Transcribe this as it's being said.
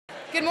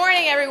Good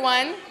morning,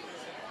 everyone.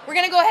 We're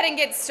going to go ahead and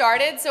get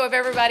started, so if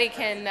everybody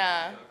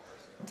can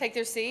take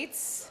their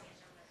seats.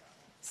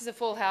 This is a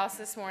full house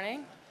this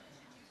morning.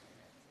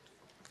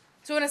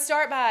 So I want to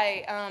start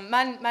by,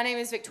 my name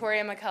is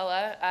Victoria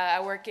McCullough.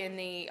 I work in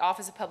the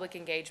Office of Public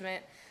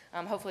Engagement.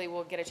 Hopefully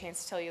we'll get a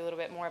chance to tell you a little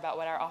bit more about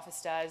what our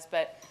office does,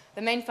 but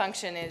the main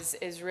function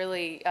is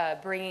really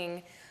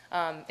bringing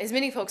as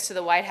many folks to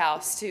the White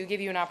House to give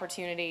you an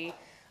opportunity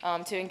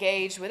to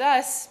engage with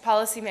us,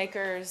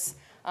 policymakers,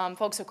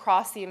 folks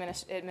across the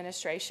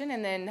administration,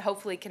 and then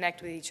hopefully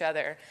connect with each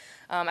other.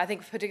 I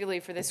think particularly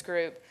for this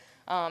group,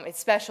 it's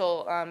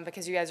special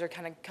because you guys are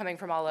kind of coming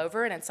from all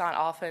over, and it's not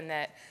often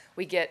that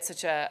we get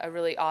such a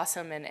really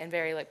awesome and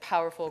very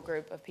powerful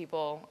group of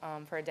people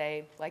for a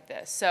day like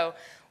this. So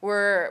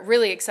we're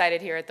really excited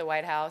here at the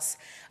White House.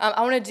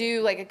 I want to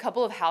do a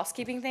couple of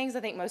housekeeping things. I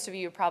think most of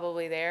you are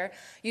probably there.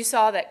 You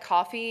saw that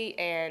coffee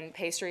and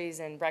pastries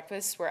and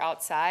breakfast were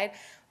outside.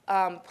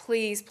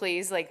 Please,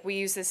 we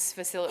use this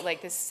facility,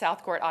 this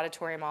South Court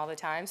auditorium all the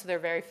time, so they're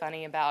very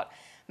funny about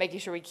making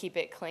sure we keep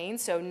it clean.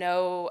 So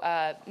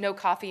no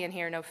coffee in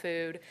here, no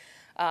food.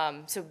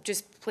 So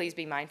just please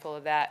be mindful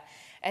of that.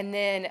 And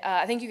then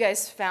I think you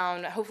guys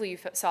found, hopefully you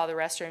saw the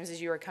restrooms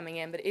as you were coming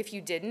in, but if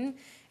you didn't,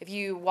 if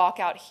you walk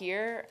out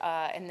here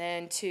and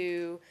then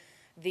to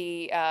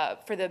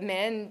for the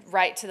men,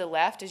 right to the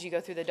left as you go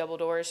through the double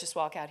doors, just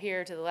walk out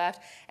here to the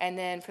left. And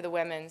then for the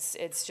women's,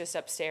 it's just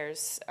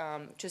upstairs,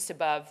 just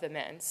above the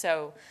men.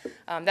 So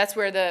that's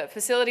where the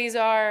facilities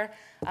are.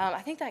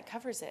 I think that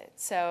covers it.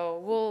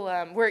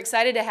 So we're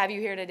excited to have you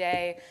here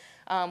today.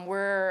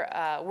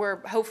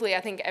 We're hopefully,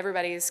 I think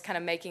everybody is kind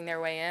of making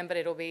their way in, but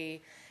it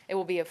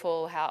will be a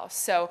full house.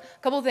 So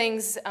a couple of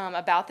things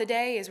about the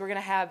day is we're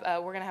gonna have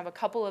a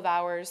couple of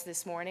hours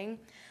this morning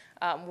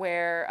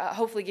where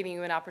hopefully giving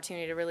you an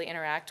opportunity to really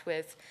interact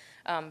with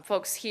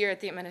folks here at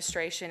the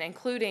administration,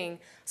 including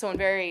someone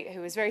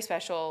who is very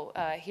special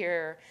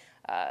here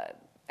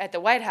at the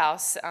White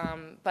House,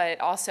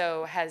 but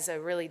also has a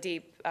really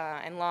deep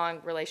and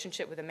long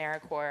relationship with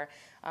AmeriCorps,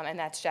 and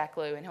that's Jack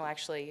Lew, and he'll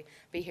actually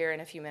be here in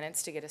a few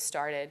minutes to get us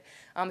started.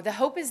 The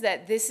hope is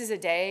that this is a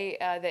day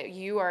that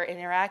you are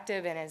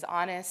interactive and as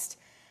honest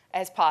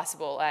as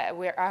possible.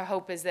 Our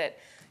hope is that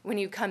when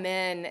you come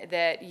in,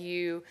 that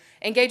you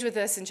engage with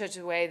us in such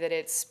a way that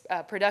it's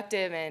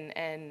productive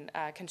and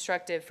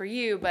constructive for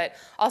you, but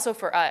also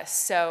for us.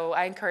 So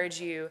I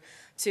encourage you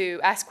to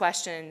ask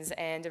questions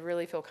and to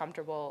really feel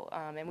comfortable.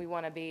 And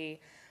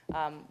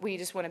we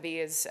just want to be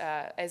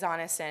as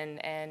honest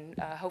and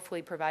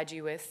hopefully provide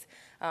you with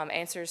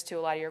answers to a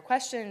lot of your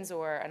questions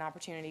or an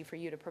opportunity for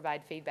you to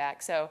provide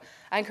feedback. So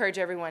I encourage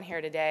everyone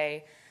here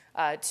today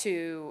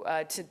to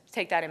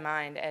take that in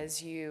mind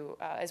as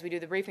we do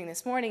the briefing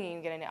this morning, and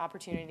you get an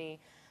opportunity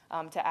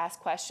to ask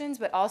questions,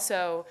 but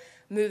also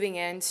moving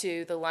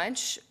into the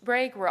lunch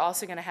break, we're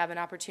also going to have an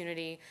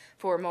opportunity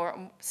for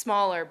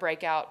smaller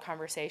breakout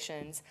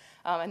conversations,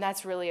 and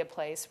that's really a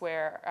place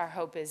where our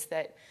hope is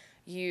that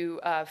you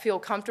feel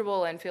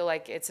comfortable and feel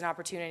like it's an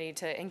opportunity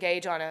to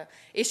engage on an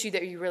issue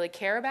that you really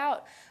care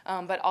about,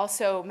 but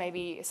also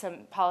maybe some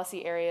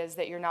policy areas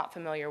that you're not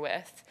familiar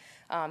with.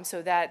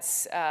 So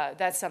that's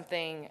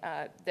something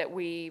that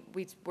we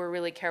were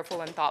really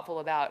careful and thoughtful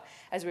about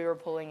as we were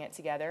pulling it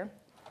together.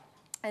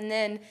 And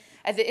then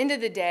at the end of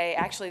the day,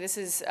 actually this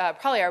is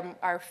probably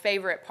our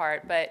favorite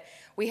part, but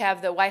we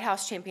have the White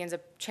House Champions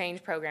of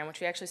Change program, which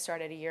we actually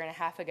started a year and a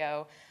half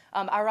ago.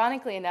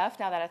 Ironically enough,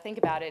 now that I think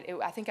about it,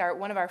 I think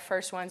one of our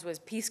first ones was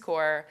Peace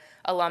Corps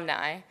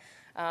alumni.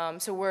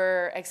 So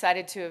we're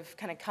excited to have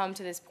kind of come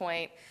to this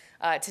point.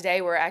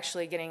 Today we're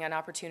actually getting an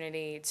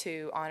opportunity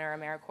to honor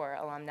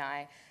AmeriCorps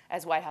alumni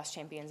as White House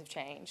Champions of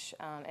Change.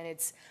 And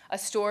it's a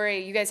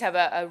story, you guys have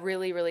a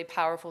really, really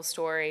powerful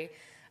story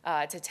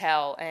to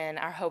tell, and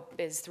our hope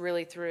is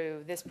really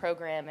through this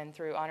program and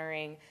through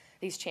honoring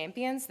these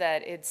champions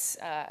that it's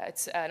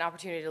an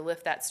opportunity to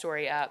lift that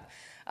story up.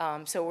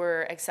 So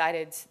we're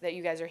excited that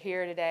you guys are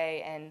here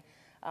today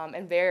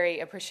and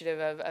very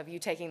appreciative of you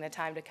taking the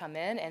time to come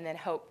in, and then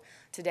hope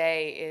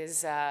today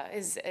is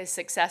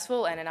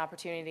successful and an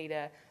opportunity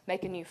to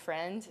make a new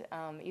friend,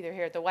 either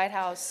here at the White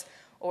House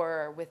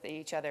or with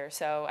each other.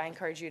 So I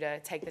encourage you to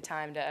take the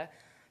time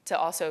to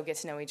also get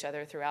to know each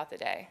other throughout the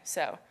day.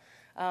 So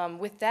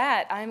with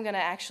that, I'm going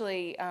to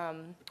actually,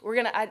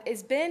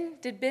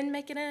 did Ben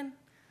make it in?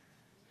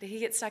 Did he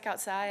get stuck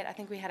outside? I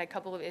think we had a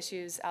couple of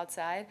issues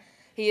outside.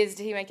 Did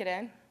he make it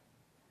in?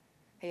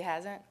 He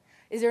hasn't?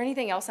 Is there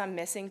anything else I'm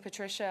missing,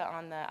 Patricia,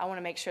 I want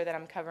to make sure that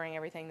I'm covering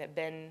everything that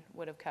Ben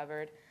would have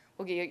covered.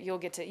 You'll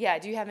get to, yeah,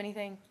 do you have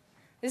anything?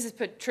 This is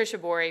Patricia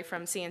Borey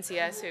from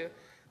CNCS, who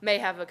may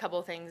have a couple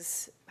of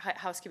things,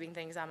 housekeeping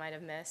things I might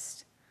have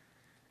missed.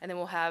 And then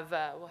we'll have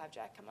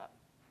Jack come up.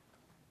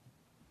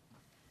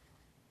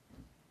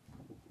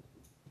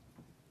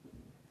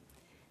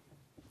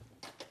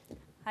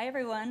 Hi,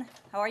 everyone.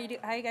 How are you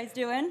guys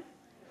doing?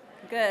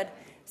 Good.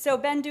 So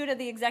Ben Duda,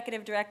 the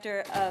executive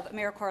director of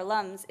AmeriCorps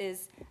Alums,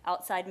 is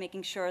outside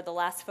making sure the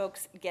last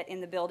folks get in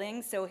the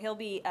building. So he'll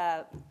be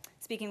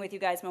speaking with you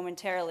guys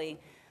momentarily.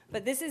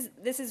 But this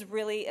is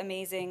really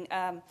amazing.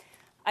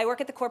 I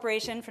work at the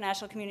Corporation for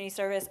National Community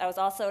Service. I was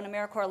also an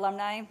AmeriCorps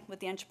alumni with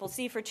the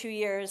NCCC for 2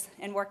 years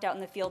and worked out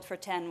in the field for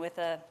 10 with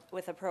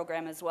a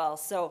program as well.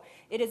 So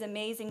it is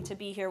amazing to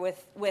be here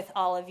with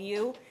all of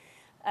you.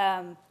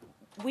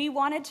 We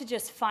wanted to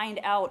just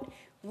find out,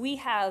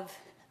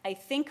 I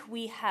think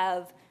we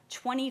have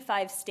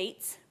 25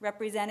 states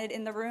represented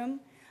in the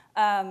room.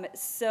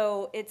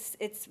 So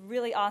it's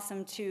really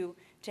awesome to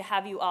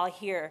have you all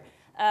here.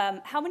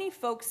 How many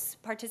folks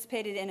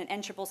participated in an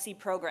NCCC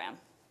program?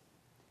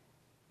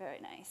 Very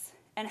nice.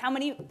 And how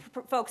many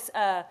folks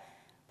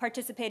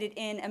participated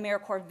in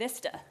AmeriCorps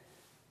Vista?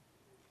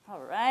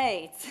 All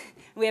right.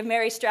 We have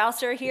Mary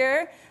Strausser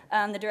here,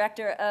 the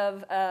director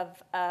of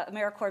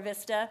AmeriCorps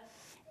Vista.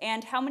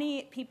 And how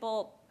many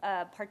people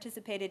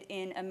participated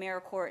in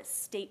AmeriCorps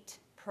State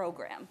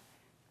program?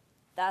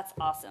 That's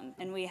awesome.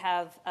 And we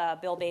have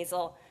Bill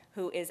Basil,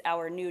 who is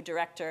our new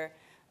director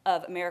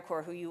of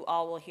AmeriCorps, who you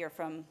all will hear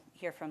from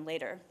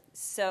later.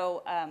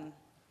 So,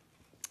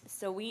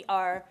 so we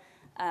are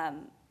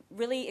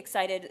really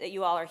excited that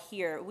you all are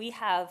here. We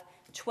have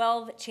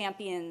 12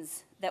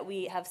 champions that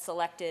we have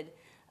selected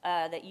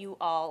that you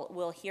all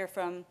will hear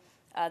from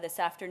this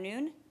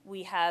afternoon.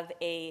 We have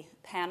a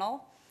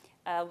panel.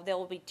 There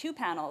will be 2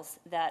 panels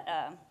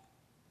that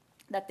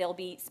they'll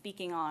be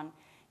speaking on,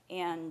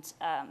 and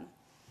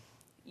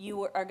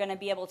you are going to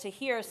be able to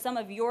hear some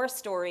of your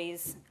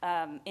stories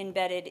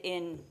embedded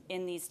in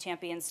these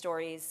champion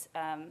stories.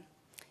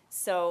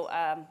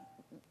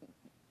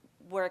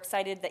 We're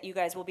excited that you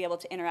guys will be able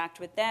to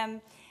interact with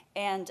them.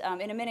 And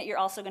in a minute, you're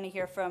also going to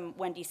hear from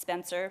Wendy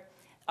Spencer,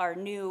 our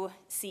new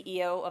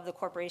CEO of the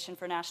Corporation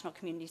for National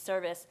Community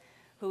Service,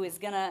 who is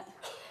going to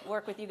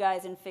work with you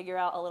guys and figure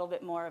out a little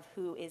bit more of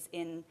who is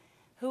in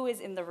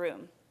the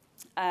room.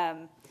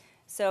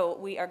 So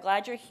we are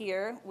glad you're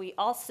here. We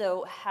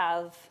also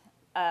have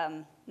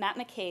Matt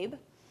McCabe,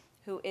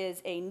 who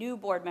is a new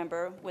board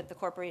member with the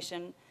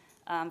Corporation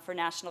for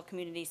National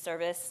Community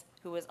Service,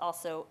 who is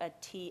also a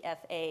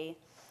TFA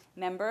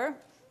member.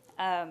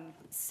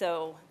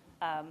 So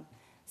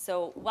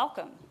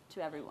welcome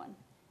to everyone.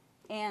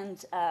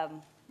 And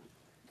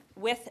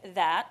with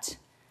that,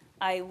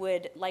 I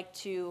would like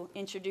to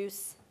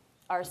introduce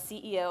our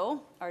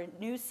CEO, our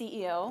new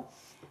CEO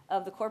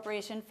of the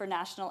Corporation for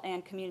National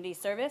and Community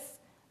Service,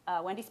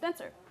 Wendy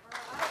Spencer.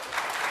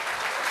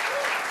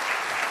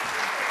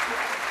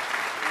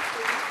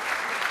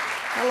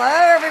 Hello,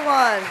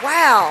 everyone.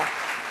 Wow.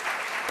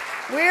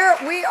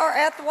 We are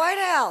at the White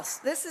House.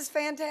 This is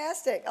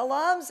fantastic.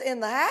 Alums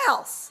in the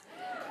house,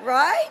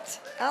 right?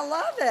 I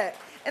love it.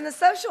 And the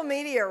social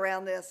media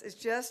around this is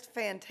just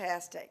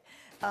fantastic.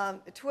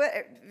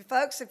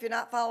 Folks, if you're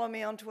not following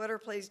me on Twitter,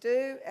 please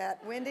do,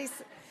 at Wendy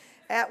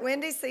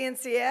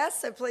CNCS,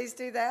 so please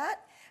do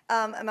that.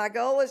 My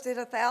goal was to hit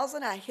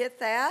 1,000. I hit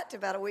that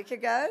about a week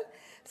ago,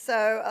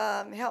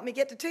 so help me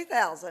get to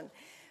 2,000.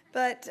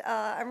 But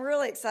I'm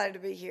really excited to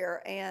be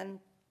here, and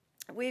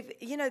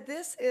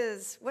this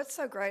is what's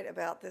so great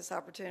about this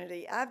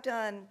opportunity. I've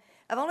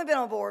only been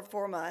on board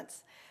 4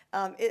 months.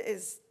 It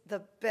is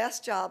the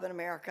best job in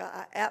America.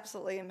 I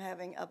absolutely am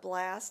having a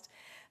blast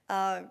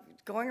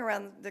going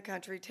around the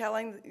country,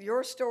 telling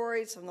your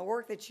stories from the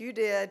work that you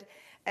did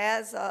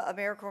as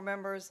AmeriCorps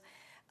members,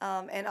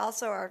 and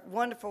also our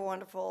wonderful,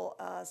 wonderful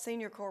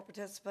senior corps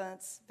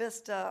participants,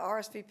 VISTA,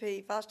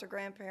 RSVP, foster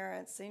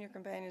grandparents, senior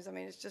companions. I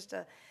mean, it's just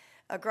a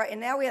great, and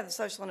now we have the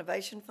Social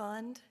Innovation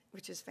Fund,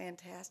 which is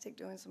fantastic,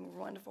 doing some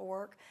wonderful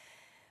work.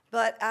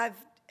 But I've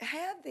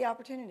had the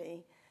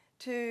opportunity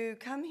to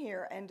come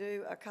here and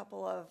do a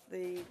couple of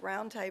the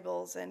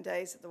roundtables and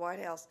days at the White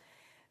House.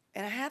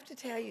 And I have to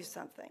tell you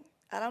something.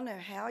 I don't know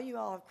how you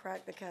all have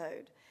cracked the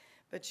code,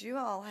 but you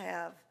all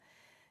have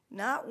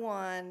not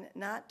 1,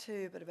 not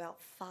 2, but about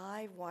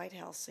 5 White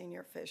House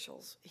senior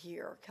officials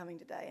here coming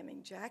today. I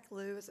mean, Jack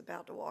Lew is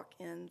about to walk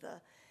in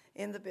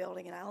the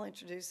building, and I'll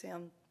introduce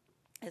him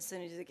as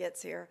soon as he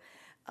gets here.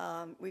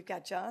 We've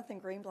got Jonathan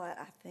Greenblatt,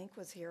 I think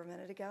was here a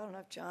minute ago. I don't know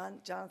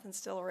if Jonathan's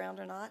still around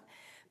or not,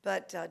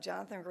 but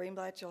Jonathan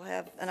Greenblatt you'll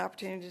have an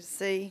opportunity to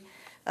see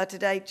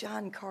today.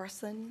 John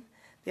Carson,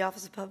 the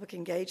Office of Public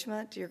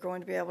Engagement, you're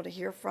going to be able to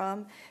hear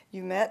from.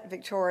 You met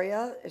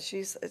Victoria.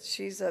 She's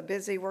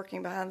busy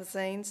working behind the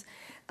scenes.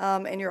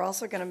 And you're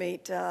also going to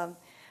meet a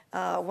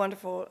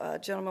wonderful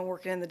gentleman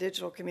working in the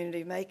digital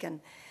community, Macon.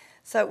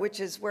 So, which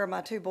is where my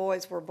 2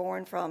 boys were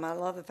born from. I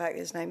love the fact that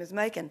his name is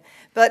Macon.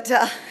 But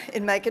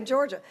in Macon,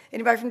 Georgia.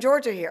 Anybody from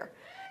Georgia here?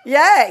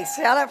 Yay!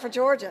 Shout out for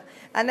Georgia.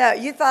 I know.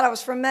 You thought I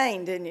was from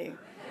Maine, didn't you?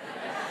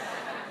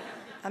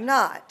 I'm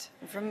not.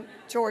 I'm from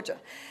Georgia.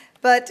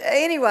 But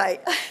anyway,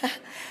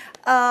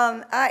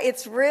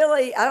 it's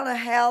really, I don't know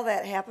how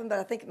that happened, but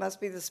I think it must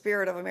be the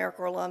spirit of AmeriCorps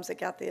alums that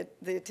got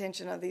the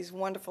attention of these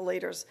wonderful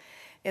leaders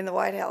in the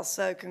White House.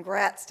 So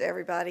congrats to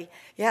everybody.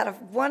 You had a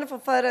wonderful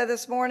photo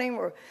this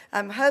morning.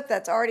 I hope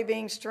that's already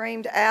being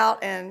streamed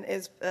out and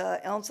is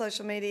on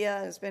social media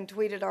and has been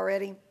tweeted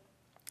already.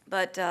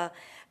 But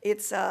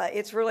it's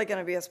really going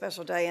to be a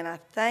special day, and I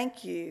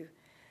thank you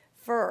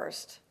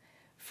first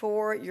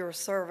for your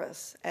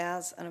service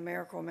as an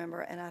AmeriCorps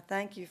member, and I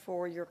thank you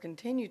for your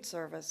continued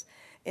service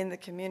in the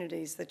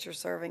communities that you're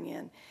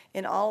serving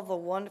in all of the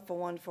wonderful,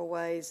 wonderful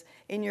ways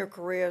in your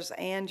careers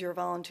and your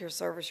volunteer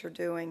service you're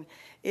doing.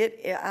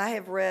 I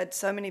have read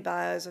so many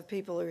bios of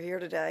people who are here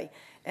today,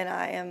 and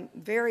I am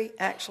very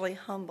actually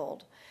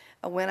humbled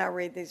when I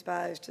read these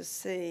bios to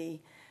see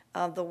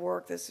the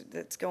work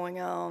that's going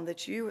on,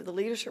 that the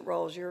leadership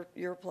roles you're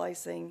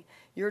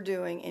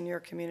doing in your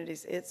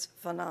communities. It's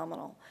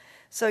phenomenal.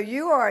 So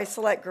you are a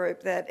select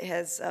group that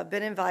has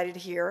been invited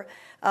here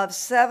of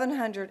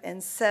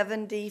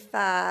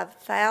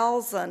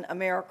 775,000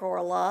 AmeriCorps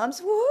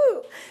alums.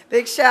 Woohoo!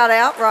 Big shout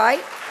out,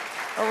 right?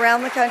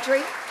 Around the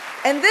country.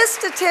 And this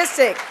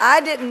statistic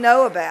I didn't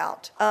know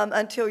about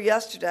until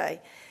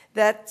yesterday,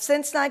 that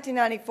since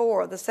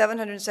 1994, the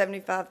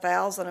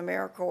 775,000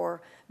 AmeriCorps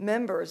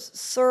members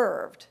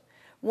served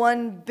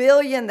 1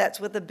 billion, that's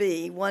with a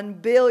B, 1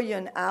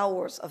 billion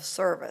hours of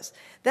service.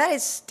 That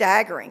is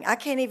staggering. I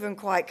can't even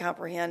quite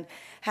comprehend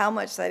how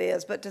much that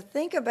is. But to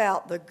think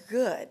about the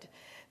good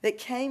that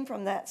came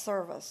from that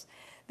service,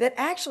 that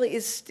actually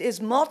is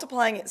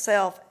multiplying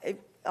itself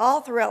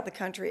all throughout the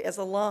country as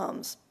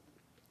alums,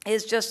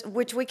 is just,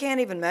 which we can't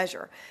even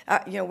measure.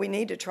 We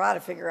need to try to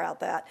figure out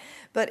that.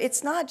 But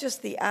it's not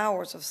just the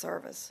hours of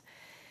service.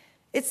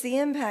 It's the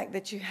impact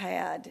that you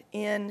had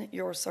in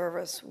your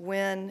service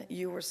when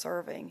you were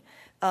serving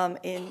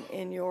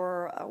in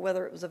your,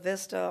 whether it was a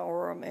VISTA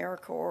or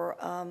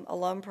AmeriCorps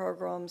alum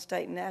program,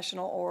 state and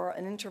national, or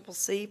an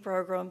NCCC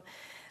program.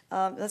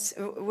 Let's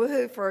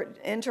woohoo for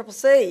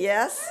NCCC,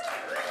 yes?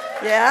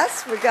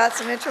 Yes, we've got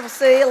some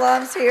NCCC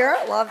alums here.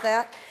 Love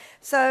that.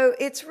 So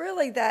it's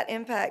really that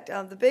impact.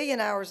 The billion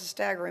hours is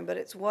staggering, but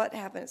it's what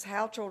happened. It's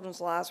how children's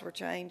lives were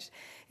changed.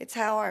 It's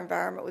how our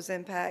environment was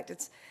impacted.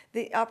 It's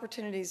the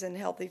opportunities in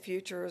healthy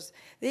futures,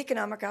 the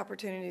economic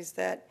opportunities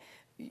that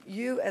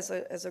you as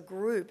a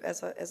group,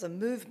 as a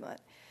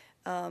movement,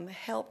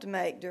 helped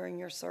make during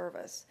your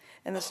service,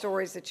 and the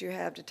stories that you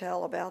have to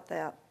tell about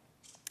that.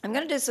 I'm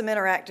going to do some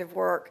interactive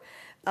work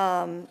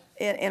in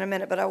a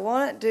minute, but I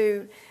want to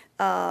do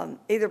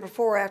either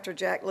before or after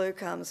Jack Lew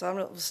comes, so I'm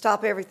going to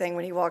stop everything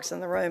when he walks in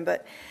the room.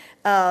 But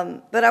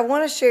I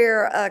want to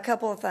share a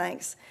couple of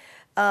things.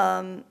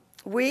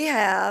 We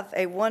have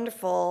a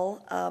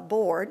wonderful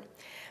board.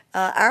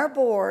 Our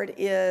board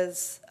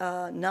is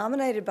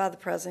nominated by the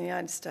President of the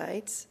United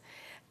States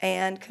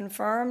and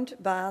confirmed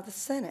by the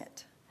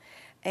Senate.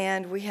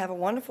 And we have a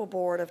wonderful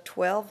board of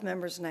 12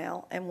 members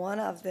now, and one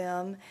of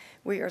them,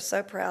 we are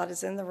so proud,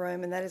 is in the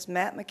room, and that is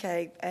Matt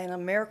McCabe, an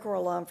AmeriCorps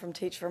alum from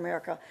Teach for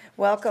America.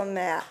 Welcome,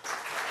 Matt.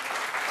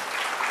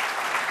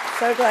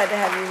 So glad to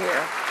have you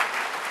here.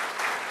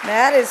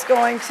 Matt is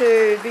going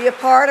to be a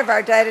part of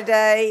our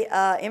day-to-day,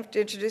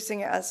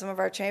 introducing some of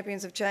our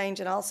champions of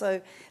change and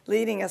also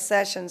leading a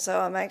session,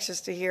 so I'm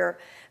anxious to hear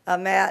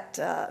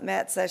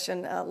Matt's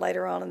session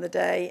later on in the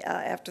day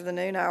after the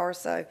noon hour.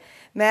 So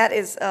Matt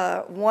is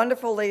a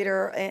wonderful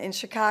leader in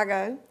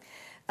Chicago,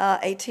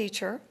 a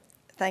teacher.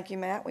 Thank you,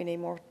 Matt. We need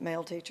more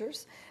male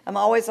teachers. I'm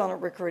always on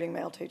recruiting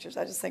male teachers.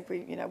 I just think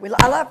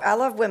I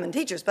love women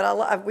teachers,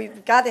 but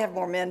we've got to have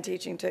more men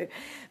teaching too.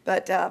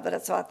 But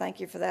so I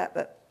thank you for that.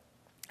 But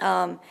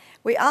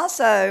we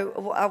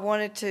also, I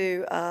wanted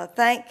to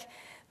thank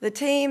the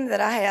team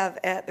that I have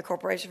at the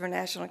Corporation for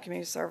National and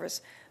Community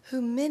Service,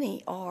 who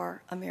many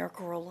are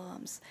AmeriCorps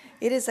alums.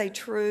 It is a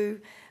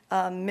true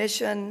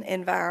mission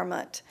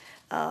environment,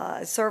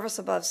 service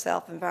above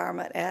self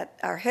environment at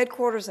our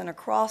headquarters and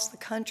across the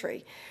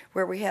country,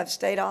 where we have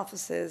state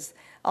offices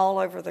all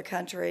over the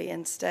country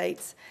and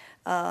states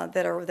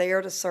that are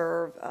there to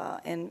serve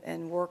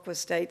and work with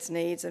states'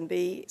 needs and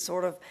be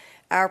sort of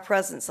our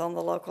presence on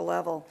the local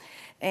level.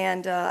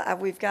 And I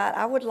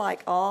would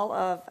like all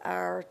of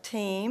our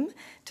team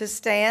to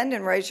stand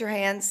and raise your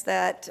hands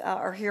that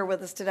are here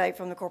with us today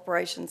from the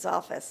corporation's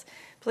office.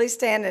 Please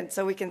stand and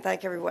so we can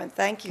thank everyone.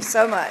 Thank you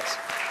so much.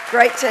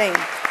 Great team.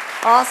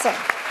 Awesome.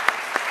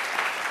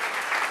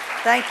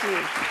 Thank you.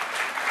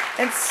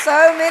 And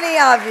so many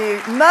of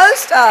you,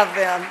 most of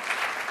them,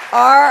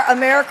 are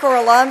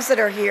AmeriCorps alums that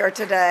are here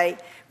today,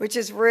 which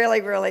is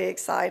really, really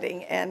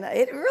exciting. And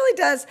it really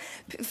does,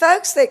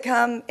 folks that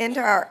come into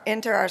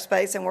our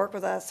space and work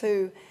with us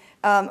who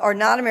are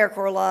not AmeriCorps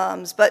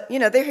alums, but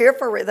they're here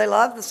they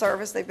love the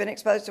service, they've been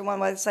exposed to one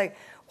way, they say,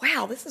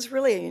 wow, this is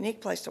really a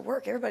unique place to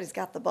work. Everybody's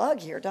got the bug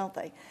here, don't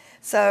they?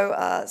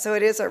 So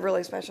it is a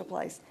really special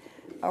place.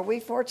 Are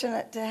we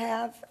fortunate to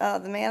have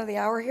the man of the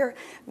hour here?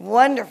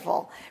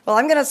 Wonderful. Well,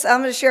 I'm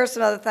gonna share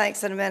some other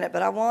thanks in a minute,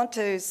 but I want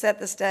to set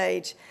the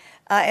stage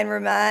and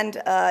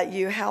remind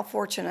you how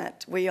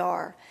fortunate we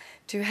are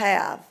to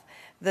have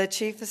the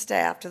Chief of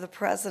Staff to the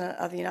President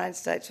of the United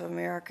States of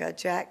America,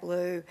 Jack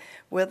Lew,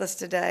 with us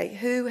today,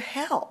 who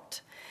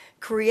helped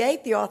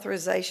create the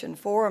authorization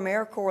for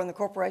AmeriCorps and the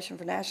Corporation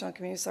for National and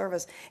Community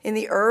Service in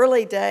the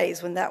early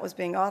days when that was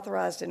being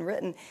authorized and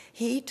written.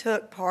 He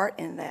took part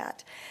in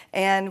that.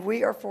 And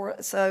we are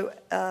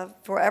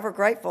forever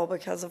grateful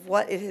because of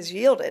what it has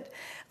yielded.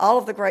 All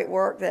of the great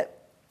work that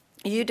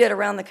you did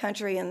around the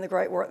country and the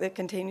great work that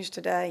continues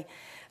today.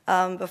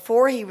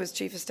 Before he was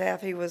Chief of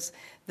Staff, he was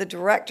the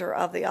Director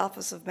of the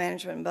Office of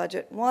Management and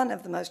Budget, one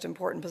of the most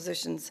important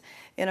positions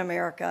in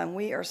America. And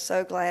we are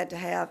so glad to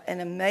have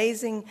an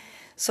amazing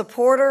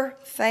supporter,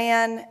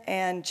 fan,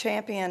 and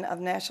champion of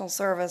national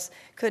service.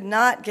 Could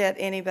not get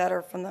any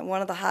better from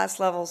one of the highest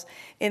levels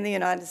in the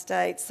United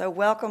States. So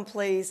welcome,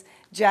 please,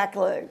 Jack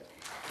Lew.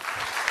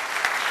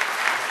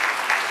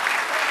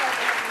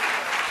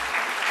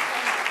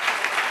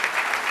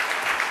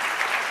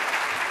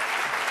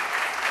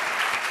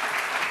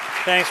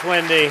 Thanks,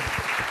 Wendy.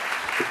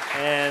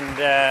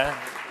 And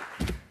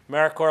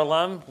AmeriCorps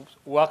alum,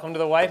 welcome to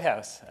the White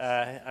House.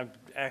 I'm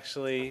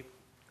actually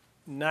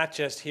not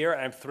just here.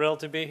 I'm thrilled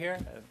to be here.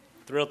 I'm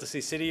thrilled to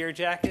see City Year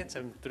jackets.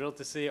 I'm thrilled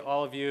to see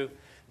all of you,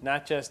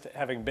 not just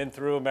having been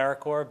through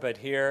AmeriCorps, but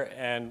here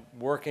and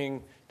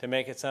working to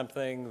make it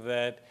something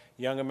that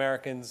young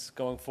Americans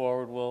going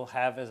forward will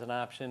have as an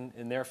option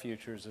in their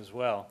futures as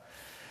well.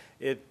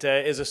 It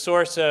is a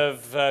source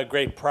of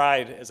great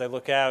pride as I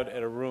look out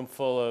at a room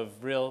full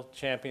of real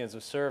champions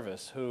of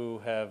service who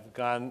have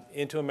gone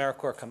into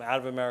AmeriCorps, come out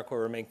of AmeriCorps,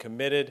 remain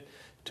committed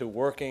to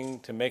working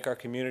to make our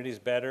communities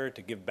better,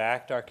 to give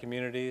back to our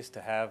communities,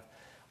 to have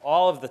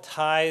all of the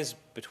ties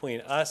between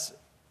us,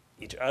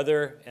 each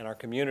other, and our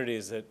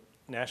communities that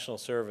national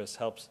service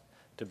helps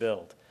to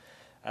build.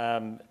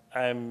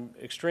 I'm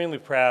extremely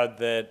proud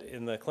that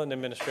in the Clinton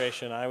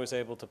administration I was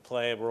able to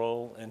play a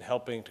role in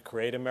helping to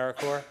create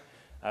AmeriCorps.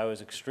 I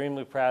was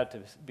extremely proud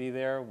to be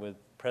there with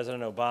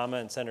President Obama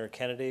and Senator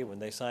Kennedy when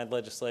they signed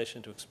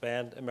legislation to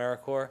expand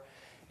AmeriCorps.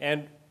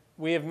 And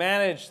we have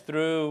managed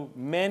through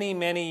many,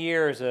 many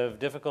years of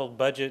difficult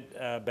budget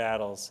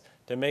battles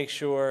to make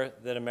sure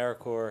that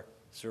AmeriCorps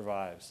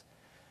survives.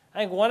 I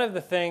think one of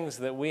the things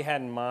that we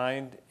had in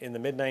mind in the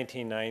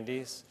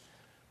mid-1990s,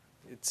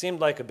 it seemed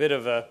like a bit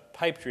of a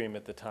pipe dream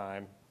at the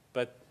time,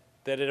 but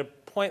that at a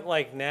point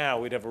like now,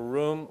 we'd have a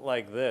room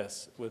like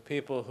this with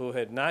people who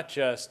had not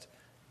just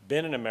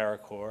been in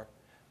AmeriCorps,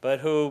 but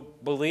who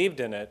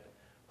believed in it,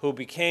 who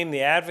became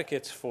the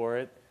advocates for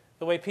it,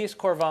 the way Peace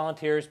Corps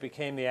volunteers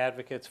became the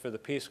advocates for the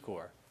Peace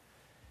Corps.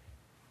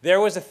 There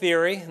was a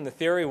theory, and the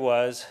theory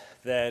was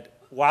that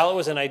while it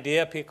was an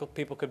idea,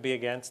 people could be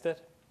against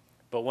it,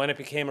 but when it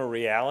became a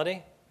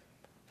reality,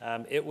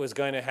 it was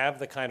going to have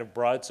the kind of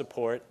broad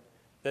support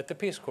that the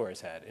Peace Corps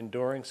has had,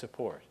 enduring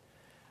support.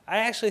 I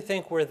actually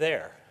think we're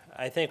there.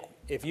 I think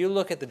if you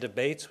look at the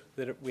debates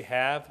that we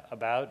have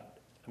about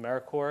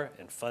AmeriCorps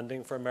and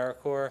funding for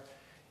AmeriCorps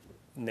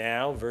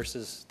now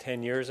versus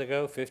 10 years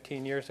ago,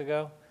 15 years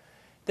ago,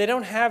 they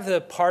don't have the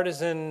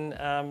partisan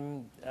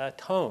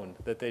tone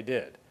that they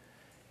did.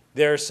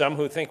 There are some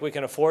who think we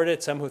can afford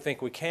it, some who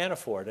think we can't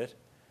afford it,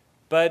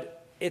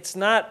 but it's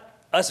not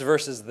us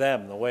versus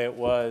them the way it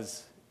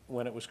was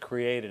when it was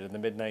created in the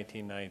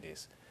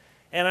mid-1990s.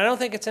 And I don't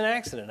think it's an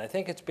accident. I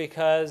think it's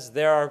because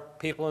there are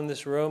people in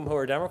this room who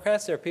are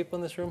Democrats, there are people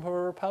in this room who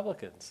are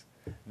Republicans.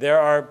 There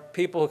are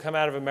people who come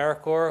out of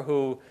AmeriCorps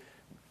who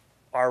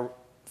are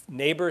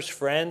neighbors,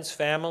 friends,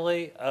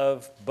 family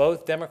of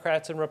both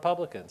Democrats and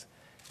Republicans.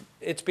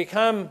 It's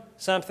become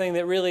something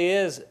that really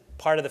is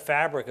part of the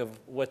fabric of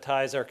what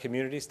ties our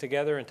communities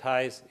together and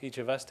ties each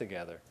of us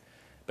together.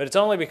 But it's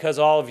only because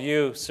all of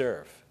you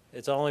serve.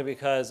 It's only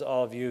because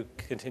all of you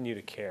continue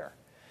to care.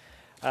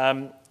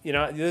 You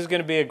know, this is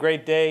going to be a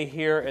great day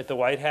here at the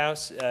White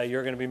House.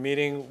 You're going to be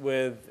meeting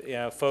with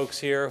folks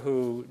here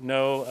who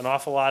know an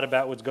awful lot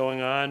about what's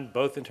going on,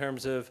 both in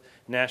terms of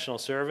national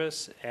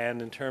service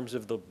and in terms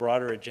of the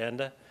broader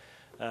agenda.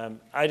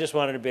 I just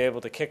wanted to be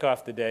able to kick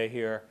off the day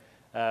here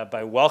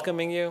by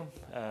welcoming you,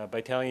 by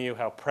telling you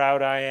how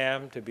proud I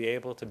am to be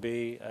able to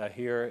be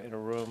here in a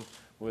room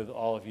with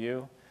all of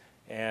you,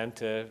 and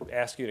to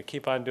ask you to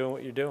keep on doing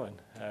what you're doing,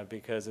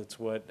 because it's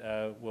what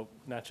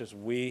not just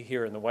we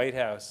here in the White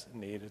House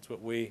need, it's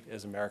what we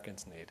as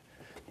Americans need.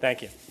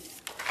 Thank you.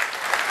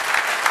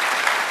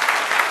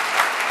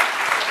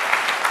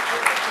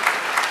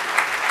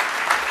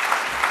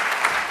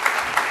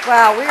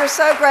 Wow, we are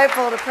so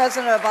grateful to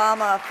President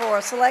Obama for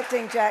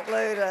selecting Jack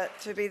Lew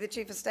to be the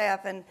Chief of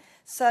Staff, and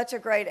such a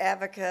great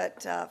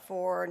advocate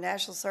for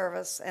national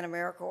service and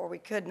AmeriCorps. We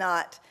could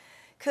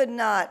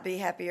not be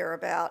happier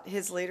about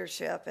his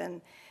leadership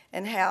and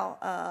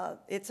how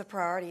it's a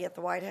priority at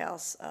the White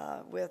House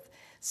with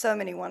so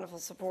many wonderful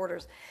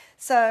supporters.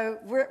 So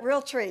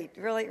real treat,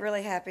 really,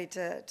 really happy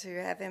to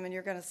have him. And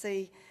you're going to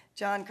see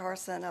John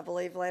Carson, I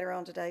believe, later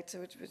on today, too,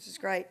 which is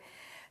great.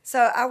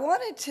 So I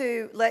wanted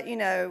to let you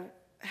know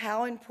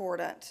how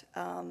important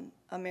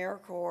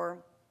AmeriCorps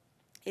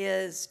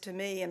is to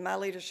me and my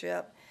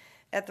leadership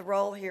at the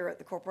role here at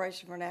the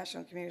Corporation for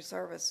National and Community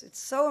Service. It's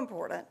so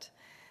important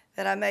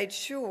that I made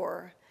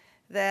sure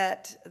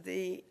that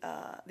the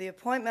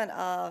appointment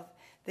of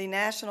the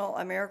National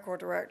AmeriCorps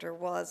Director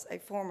was a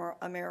former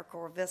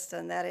AmeriCorps Vista,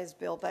 and that is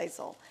Bill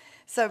Basil.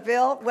 So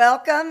Bill,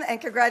 welcome,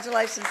 and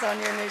congratulations on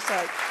your new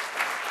search.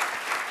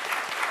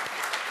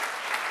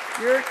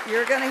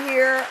 You're going to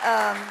hear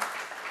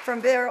from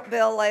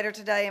Bill later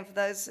today, and for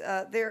those,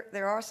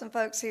 there are some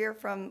folks here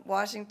from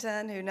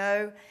Washington who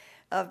know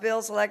of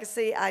Bill's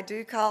legacy. I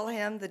do call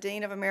him the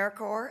Dean of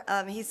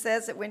AmeriCorps. He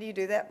says that, when do you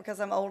do that? Because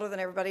I'm older than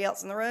everybody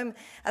else in the room.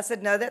 I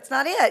said, no, that's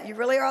not it. You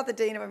really are the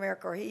Dean of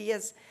AmeriCorps. He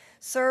has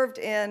served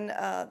in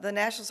the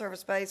National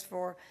Service Base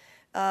for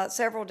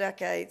several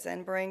decades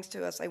and brings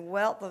to us a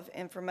wealth of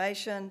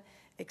information,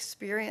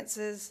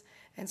 experiences,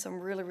 and some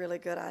really, really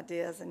good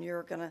ideas, and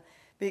you're going to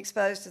be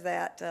exposed to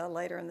that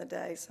later in the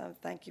day. So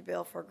thank you,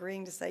 Bill, for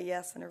agreeing to say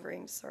yes and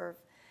agreeing to serve.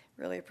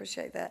 Really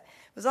appreciate that.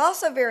 It was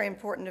also very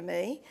important to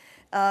me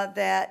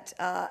that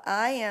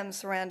I am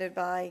surrounded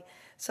by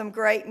some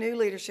great new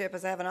leadership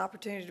as I have an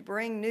opportunity to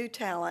bring new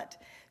talent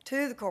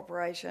to the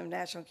Corporation of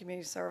National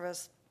Community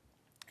Service.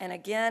 And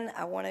again,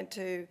 I wanted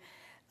to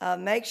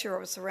make sure I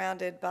was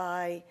surrounded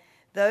by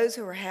those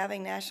who are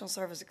having national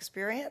service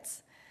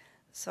experience.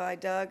 So I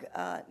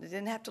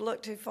didn't have to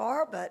look too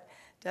far, but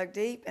dug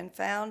deep and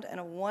found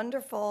a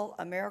wonderful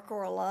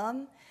AmeriCorps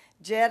alum,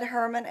 Jed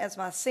Herman, as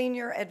my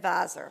senior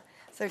advisor.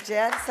 So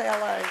Jed, say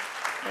hello,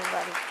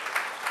 everybody.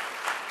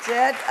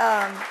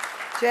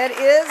 Jed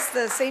is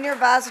the senior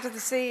advisor to the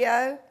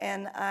CEO,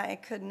 and I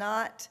could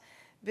not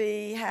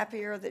be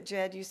happier that,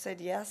 Jed, you said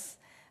yes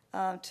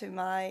to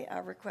my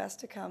request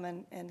to come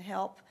and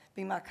help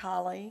be my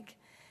colleague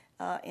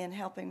in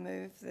helping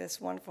move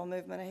this wonderful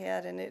movement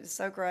ahead. And it is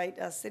so great.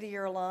 A City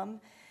Year alum.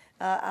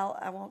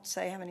 I won't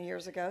say how many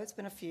years ago. It's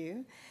been a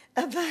few.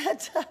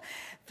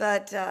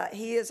 But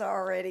he is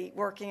already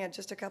working in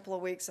just a couple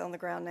of weeks on the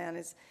ground now and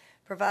is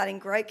providing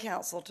great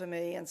counsel to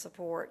me and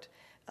support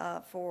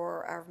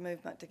for our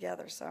movement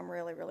together. So I'm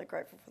really, really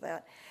grateful for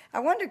that. I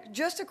wanted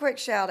just a quick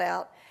shout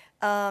out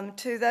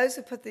to those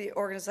who put the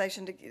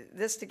organization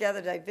this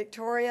together today: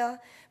 Victoria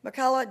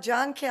McCullough,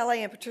 John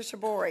Kelly, and Patricia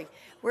Bory.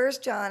 Where's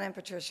John and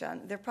Patricia?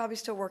 They're probably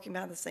still working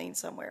behind the scenes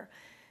somewhere.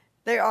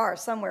 They are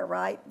somewhere,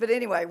 right? But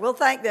anyway, we'll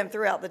thank them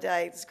throughout the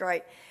day. It's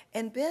great.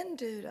 And Ben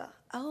Duda,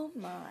 oh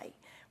my,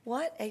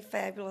 what a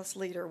fabulous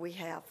leader we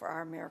have for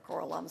our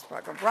AmeriCorps Alums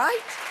Program, right?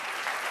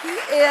 He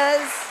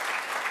is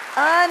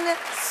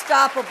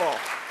unstoppable.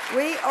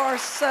 We are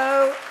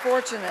so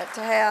fortunate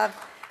to have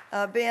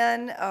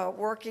Ben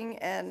working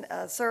and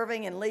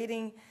serving and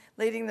leading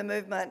the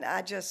movement.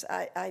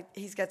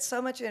 He's got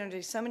so much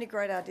energy, so many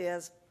great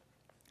ideas.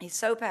 He's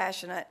so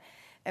passionate,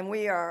 and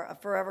we are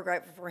forever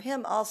grateful for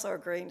him also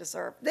agreeing to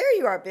serve. There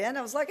you are, Ben.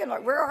 I was looking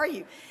like, where are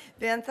you?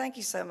 Ben, thank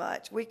you so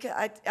much.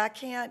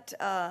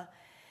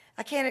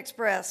 I can't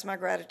express my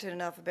gratitude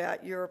enough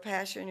about your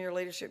passion, your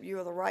leadership. You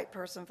are the right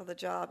person for the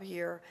job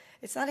here.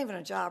 It's not even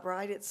a job,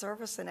 right? It's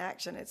service in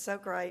action. It's so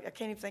great. I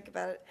can't even think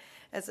about it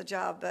as a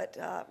job, but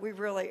we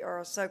really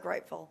are so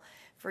grateful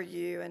for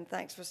you, and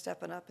thanks for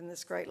stepping up in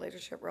this great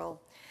leadership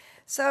role.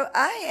 So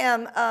I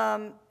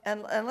am,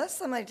 unless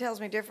somebody tells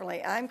me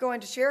differently, I'm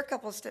going to share a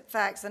couple of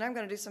facts, and I'm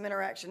going to do some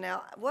interaction.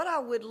 Now, what I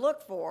would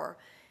look for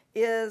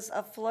is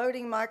a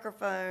floating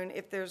microphone,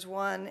 if there's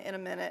one, in a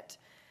minute.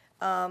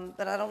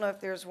 But I don't know if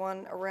there's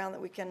one around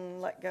that we can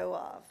let go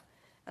of.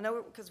 I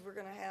know because we're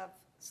going to have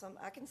some,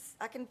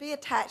 I can be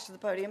attached to the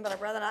podium, but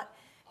I'd rather not.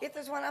 If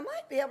there's one, I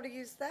might be able to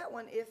use that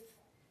one.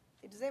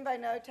 Does anybody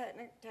know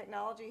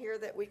technology here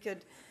that we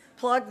could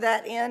plug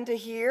that into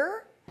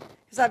here?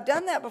 Because I've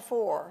done that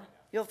before.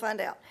 You'll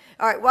find out.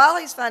 All right, while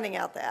he's finding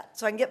out that,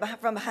 so I can get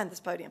from behind this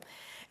podium,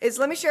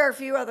 let me share a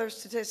few other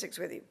statistics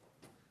with you.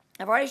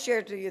 I've already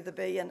shared to you the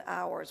billion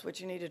hours, which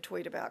you need to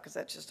tweet about because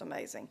that's just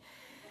amazing.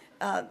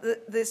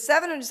 The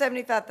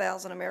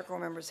 775,000 AmeriCorps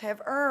members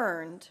have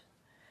earned,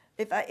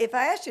 if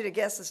I asked you to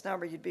guess this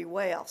number, you'd be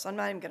way off, so I'm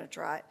not even going to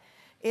try it,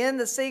 in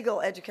the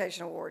Siegel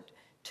Education Award,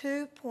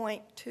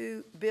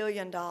 $2.2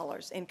 billion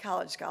in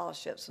college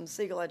scholarships from the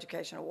Siegel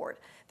Education Award.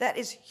 That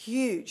is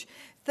huge.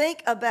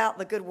 Think about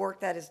the good work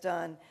that is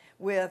done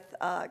with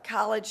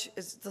college,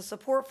 the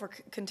support for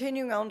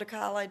continuing on to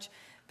college,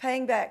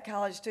 paying back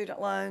college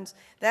student loans.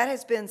 That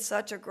has been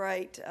such a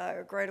great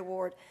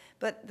award.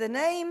 But the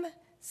name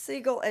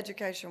Siegel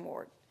Education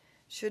Award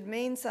should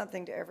mean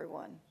something to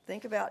everyone.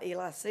 Think about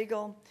Eli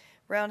Siegel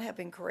around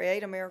helping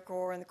create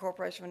AmeriCorps and the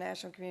Corporation for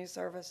National Community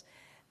Service.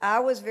 I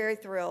was very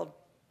thrilled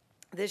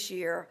this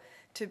year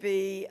to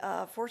be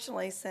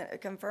fortunately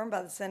confirmed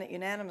by the Senate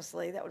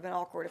unanimously. That would have been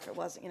awkward if it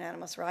wasn't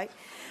unanimous, right?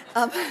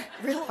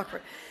 Real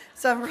awkward.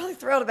 So I'm really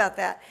thrilled about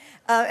that.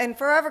 And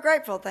forever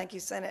grateful, thank you,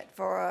 Senate,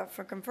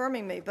 for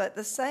confirming me. But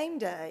the same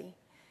day,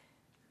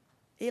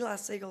 Eli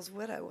Siegel's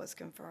widow was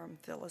confirmed,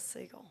 Phyllis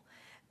Siegel,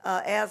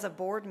 as a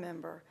board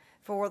member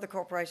for the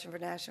Corporation for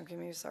National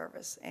Community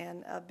Service.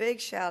 And a big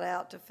shout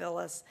out to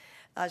Phyllis.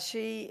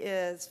 She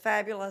is a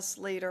fabulous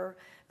leader,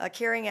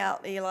 carrying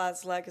out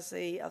Eli's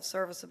legacy of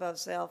service above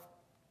self,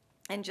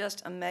 and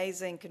just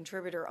amazing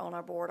contributor on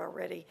our board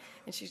already.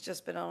 And she's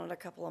just been on it a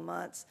couple of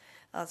months,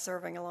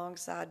 serving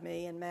alongside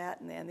me and Matt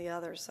and the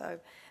others. So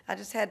I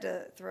just had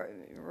to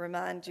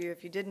remind you,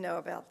 if you didn't know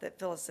about that,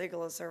 Phyllis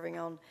Siegel is serving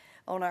on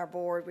our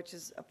board, which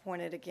is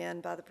appointed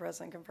again by the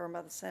President, confirmed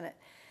by the Senate.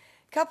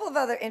 A couple of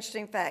other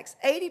interesting facts.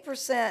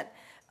 80%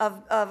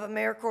 of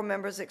AmeriCorps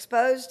members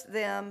exposed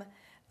them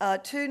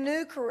to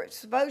new career,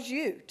 expose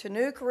you to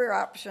new career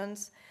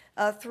options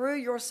through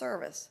your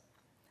service.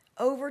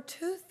 Over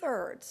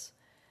 2/3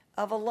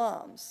 of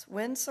alums,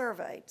 when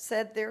surveyed,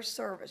 said their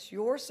service,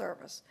 your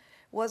service,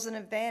 was an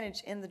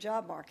advantage in the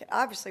job market.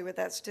 Obviously, with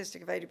that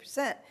statistic of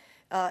 80%,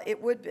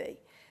 it would be.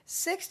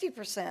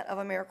 60% of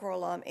AmeriCorps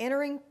alum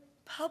entering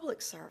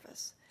public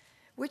service,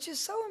 which is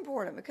so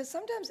important because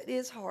sometimes it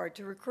is hard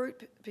to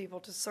recruit people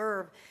to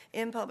serve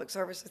in public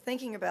service,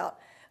 thinking about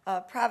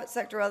private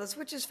sector others,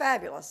 which is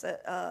fabulous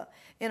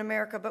in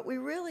America, but we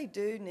really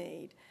do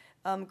need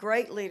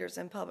great leaders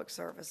in public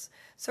service,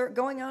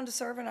 going on to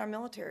serve in our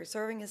military,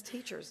 serving as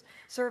teachers,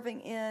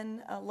 serving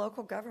in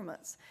local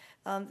governments.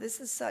 This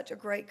is such a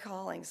great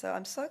calling. So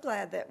I'm so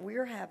glad that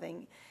we're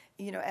having,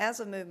 as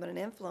a movement, an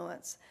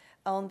influence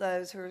on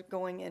those who are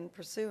going and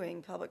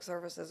pursuing public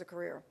service as a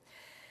career.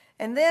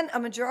 And then a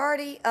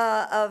majority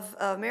of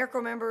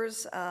AmeriCorps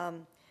members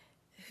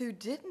who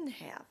didn't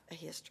have a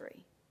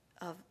history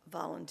of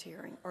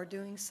volunteering are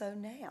doing so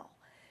now,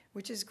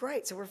 which is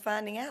great. So we're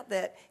finding out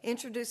that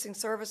introducing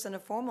service in a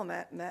formal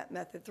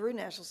method through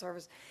national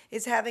service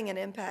is having an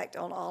impact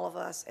on all of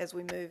us as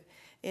we move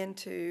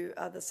into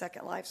the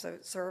second life, so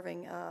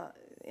serving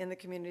in the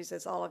communities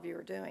as all of you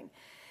are doing.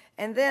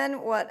 And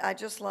then what I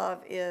just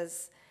love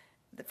is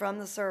from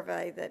the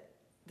survey that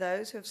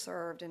those who have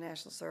served in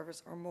national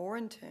service are more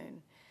in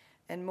tune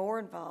and more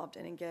involved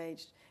and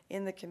engaged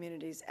in the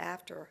communities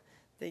after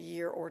the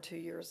year or 2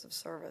 years of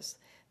service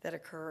that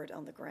occurred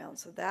on the ground.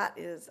 So that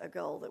is a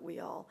goal that we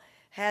all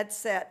had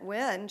set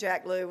when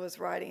Jack Lew was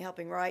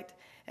helping write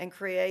and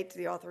create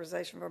the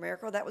authorization for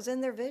AmeriCorps. That was in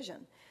their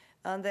vision,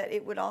 that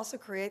it would also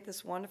create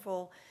this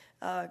wonderful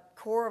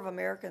core of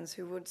Americans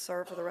who would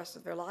serve for the rest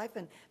of their life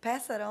and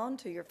pass that on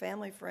to your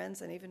family,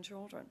 friends, and even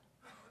children.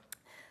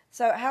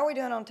 So how are we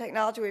doing on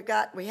technology?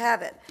 We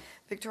have it.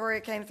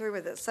 Victoria came through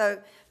with it.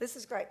 So this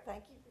is great.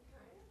 Thank you,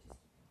 Victoria.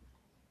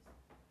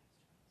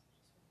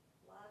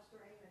 Live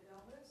stream and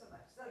don't move so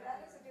much. So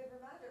that is a good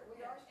reminder.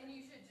 We are. And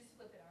you should just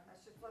flip it on. I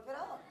should flip it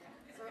on,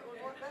 so it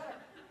would work better.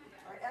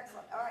 All right,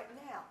 excellent. All right,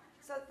 now,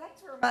 so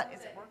thanks for reminding.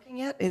 Is it working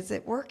yet? Is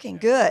it working?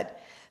 Good.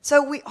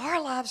 So we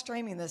are live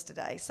streaming this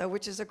today,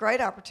 which is a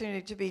great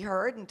opportunity to be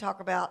heard and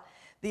talk about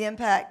the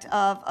impact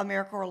of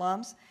AmeriCorps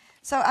alums.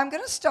 So I'm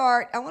going to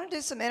start. I want to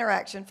do some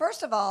interaction.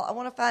 First of all, I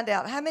want to find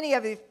out how many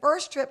of you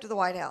first trip to the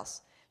White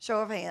House? Show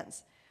of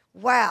hands.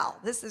 Wow,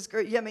 this is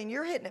great. I mean,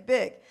 you're hitting it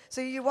big.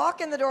 So you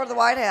walk in the door of the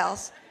White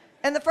House,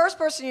 and the first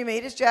person you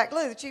meet is Jack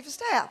Lew, the Chief of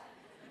Staff.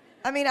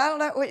 I mean, I don't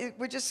know.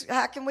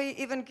 How can we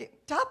even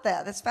top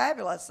that? That's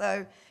fabulous.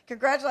 So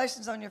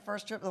congratulations on your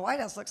first trip to the White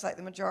House. Looks like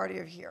the majority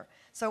are here.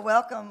 So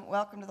welcome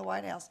to the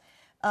White House.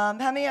 How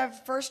many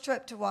have first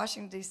trip to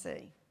Washington,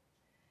 D.C.?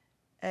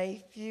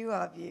 A few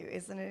of you.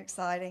 Isn't it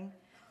exciting?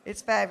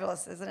 It's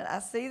fabulous, isn't it? I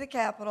see the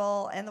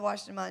Capitol and the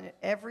Washington Monument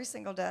every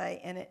single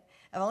day, and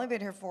I've only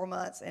been here 4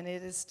 months, and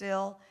it is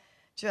still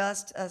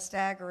just a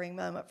staggering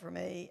moment for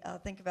me.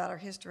 Think about our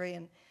history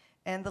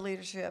and the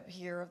leadership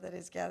here that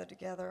is gathered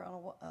together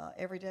on an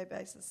everyday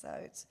basis. So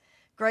it's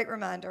a great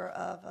reminder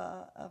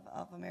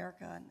of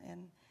America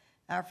and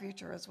our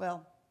future as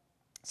well.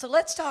 So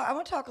let's talk. I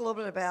want to talk a little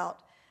bit about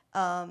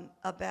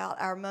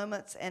our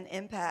moments and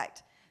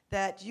impact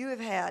that you have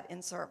had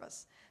in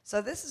service.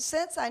 So this is,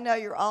 since I know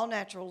you're all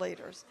natural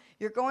leaders,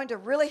 you're going to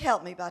really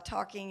help me by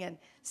talking and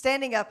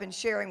standing up and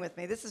sharing with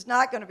me. This is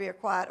not going to be a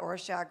quiet or a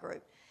shy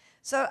group.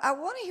 So I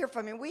want to hear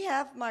from you. We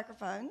have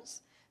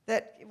microphones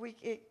that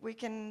we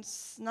can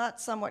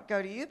not somewhat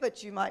go to you,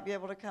 but you might be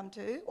able to come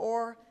to,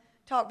 or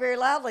talk very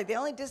loudly. The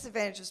only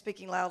disadvantage of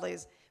speaking loudly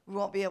is we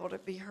won't be able to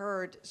be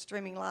heard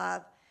streaming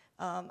live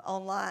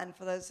online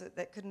for those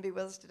that couldn't be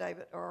with us today,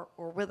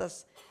 or with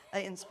us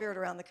in spirit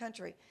around the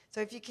country. So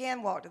if you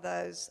can walk to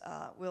those,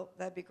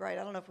 that'd be great.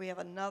 I don't know if we have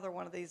another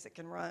one of these that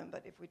can roam,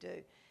 but if we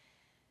do.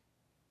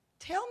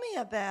 Tell me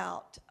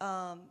about,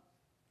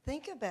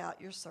 think about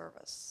your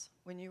service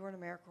when you were an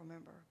AmeriCorps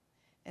member,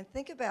 and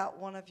think about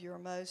one of your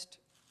most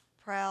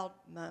proud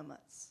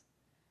moments,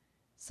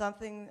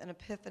 something, an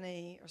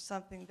epiphany, or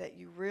something that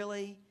you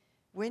really,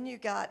 when you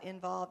got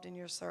involved in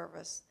your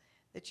service,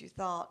 that you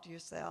thought to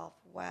yourself,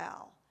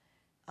 wow,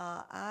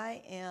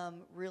 I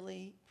am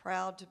really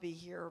proud to be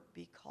here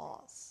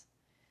because.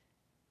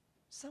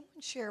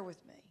 Someone share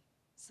with me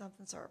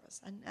something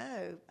service. I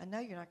know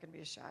you're not going to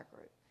be a shy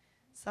group.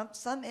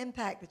 Some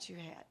impact that you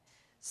had.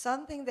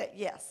 Something that,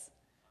 yes.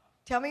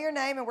 Tell me your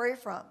name and where you're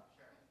from.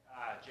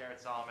 Jared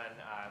Solomon.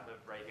 I live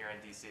right here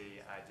in D.C.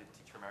 I did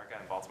Teach for America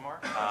in Baltimore.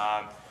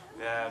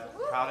 The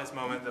proudest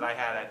moment that I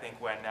had, I think,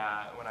 when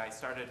I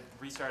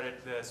restarted,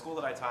 the school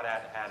that I taught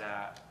at had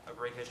a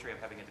great history of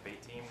having a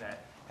debate team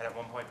that had at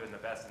one point been the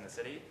best in the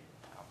city.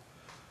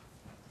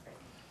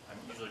 I'm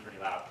usually pretty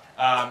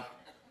loud.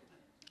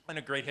 And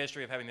a great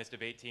history of having this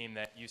debate team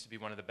that used to be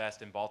one of the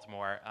best in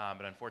Baltimore,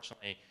 but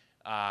unfortunately,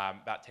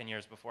 about 10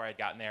 years before I'd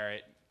gotten there,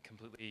 it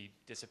completely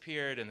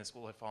disappeared, and the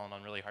school had fallen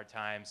on really hard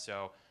times.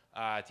 So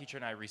a teacher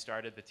and I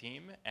restarted the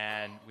team,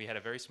 and we had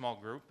a very small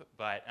group,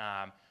 but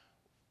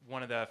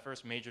one of the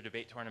first major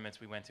debate tournaments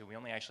we went to, we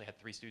only actually had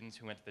 3 students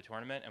who went to the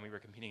tournament, and we were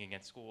competing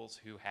against schools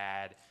who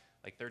had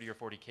like 30 or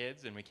 40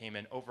 kids, and we came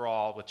in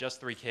overall with just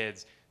 3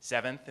 kids,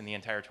 7th in the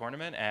entire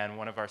tournament, and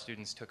one of our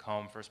students took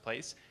home first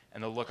place,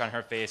 and the look on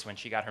her face when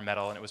she got her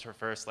medal, and it was her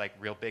first like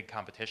real big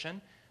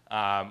competition,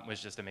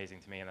 was just amazing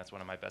to me, and that's one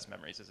of my best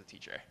memories as a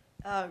teacher.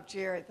 Oh,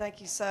 Jared,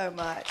 thank you so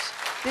much.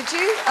 Did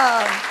you,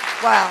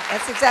 wow,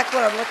 that's exactly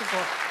what I'm looking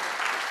for.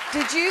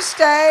 Did you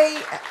stay,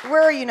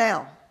 where are you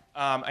now?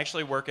 I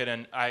actually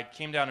I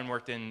came down and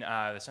worked in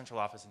the central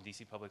office in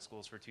DC Public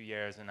Schools for 2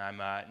 years, and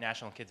I'm a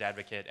national kids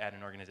advocate at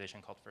an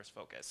organization called First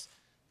Focus,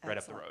 right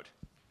up the Excellent. road.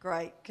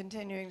 Great,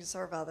 continuing to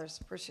serve others,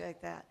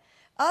 appreciate that.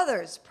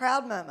 Others,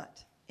 proud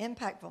moment,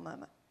 impactful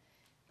moment.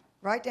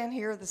 Right down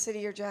here, the City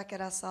Year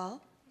jacket I saw.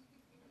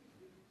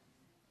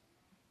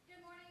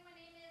 Good morning, my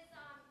name is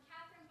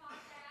Catherine Fox.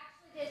 I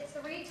actually did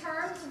 3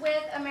 terms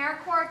with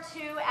AmeriCorps,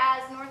 2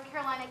 as North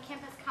Carolina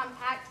Campus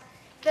Compact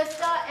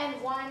Vista, and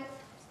 1.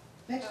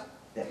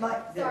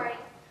 Sorry.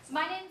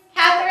 My name's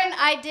Catherine.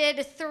 I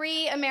did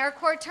 3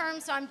 AmeriCorps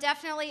terms, so I'm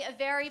definitely a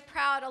very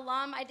proud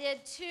alum. I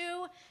did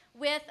 2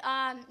 with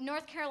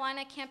North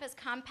Carolina Campus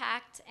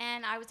Compact,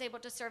 and I was able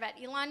to serve at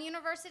Elon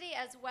University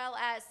as well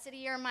as City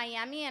Year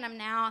Miami, and I'm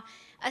now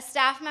a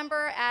staff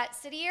member at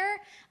City Year.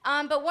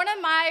 But one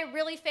of my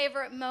really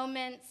favorite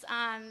moments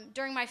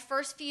during my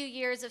first few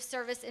years of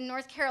service in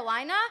North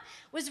Carolina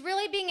was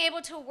really being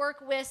able to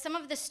work with some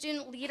of the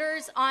student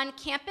leaders on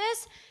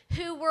campus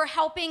who were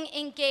helping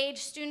engage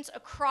students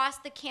across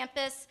the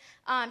campus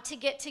to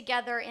get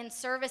together in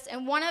service.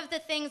 And one of the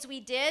things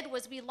we did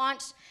was we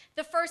launched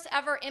the first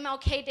ever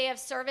MLK Day of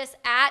Service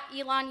at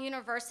Elon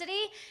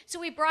University. So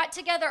we brought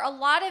together a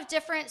lot of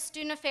different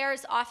student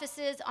affairs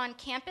offices on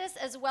campus,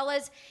 as well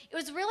as it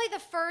was really the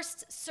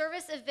first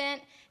service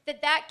event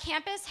that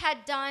campus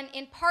had done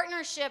in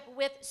partnership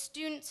with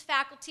students,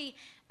 faculty,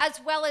 as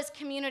well as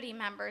community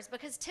members,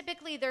 because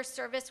typically their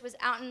service was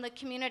out in the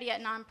community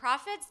at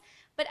nonprofits,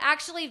 but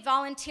actually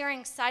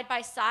volunteering side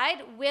by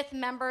side with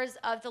members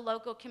of the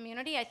local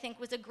community, I think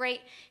was a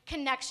great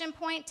connection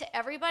point to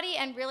everybody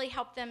and really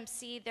helped them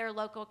see their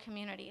local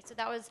community. So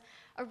that was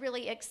a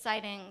really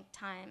exciting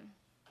time.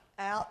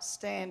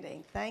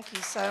 Outstanding, thank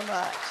you so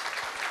much.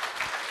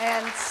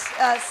 And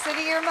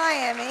City Year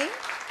Miami,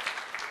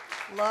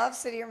 love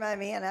City Year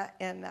Miami,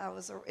 and I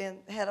was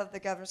head of the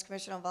Governor's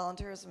Commission on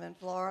Volunteerism in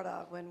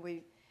Florida when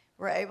we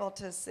were able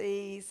to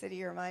see City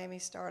Year Miami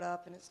start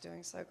up, and it's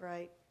doing so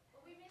great.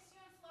 We miss you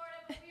in Florida,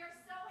 but we are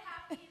so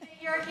happy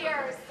that you're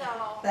here.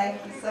 So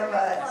Thank you so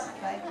much.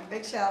 Thank you.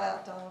 Big shout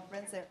out to all my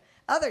friends there.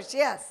 Others,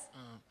 yes.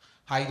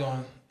 How you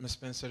doing, Ms.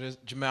 Spencer? This is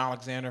Jamal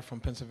Alexander from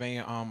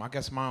Pennsylvania. I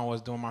guess mine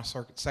was doing my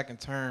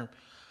second term.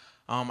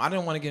 I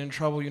didn't want to get in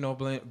trouble,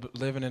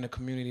 living in the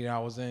community that I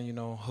was in,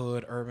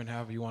 hood, urban,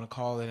 however you want to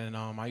call it. And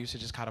I used to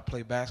just kind of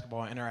play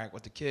basketball and interact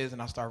with the kids.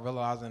 And I started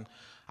realizing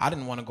I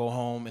didn't want to go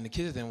home, and the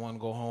kids didn't want to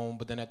go home.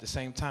 But then at the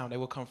same time, they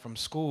would come from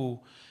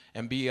school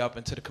and be up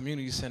into the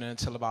community center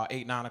until about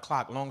 8, 9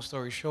 o'clock. Long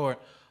story short,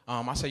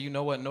 I said, you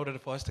know what, in order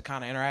for us to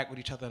kind of interact with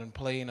each other and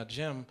play in a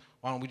gym,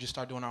 why don't we just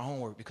start doing our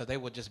homework? Because they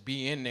would just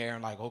be in there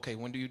and like, okay,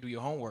 when do you do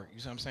your homework? You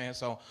see what I'm saying?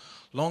 So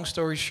long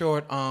story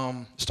short,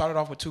 started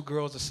off with 2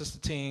 girls, a sister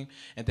team,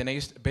 and then they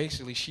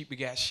basically sheep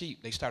begat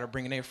sheep. They started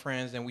bringing their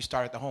friends, and we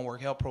started the homework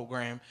help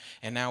program,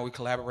 and now we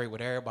collaborate with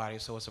everybody.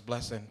 So it's a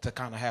blessing to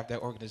kind of have that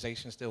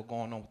organization still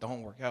going on with the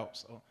homework help.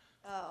 So.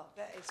 Oh,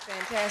 that is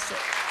fantastic.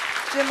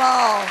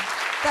 Jamal,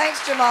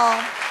 thanks, Jamal.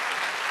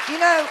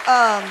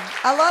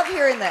 I love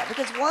hearing that,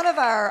 because one of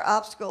our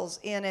obstacles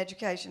in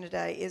education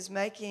today is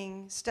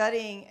making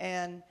studying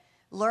and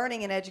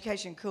learning and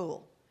education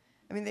cool.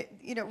 I mean,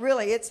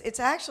 really, it's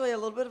actually a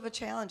little bit of a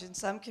challenge in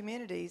some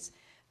communities.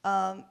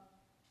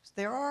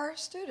 There are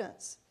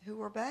students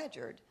who are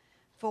badgered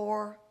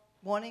for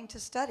wanting to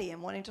study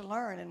and wanting to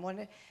learn.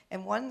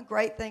 And one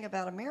great thing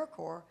about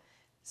AmeriCorps,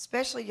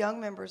 especially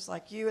young members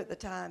like you at the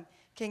time,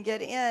 can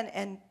get in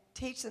and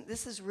teach them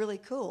this is really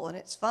cool and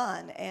it's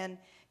fun and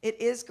it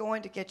is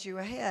going to get you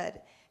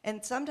ahead.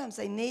 And sometimes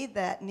they need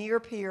that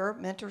near-peer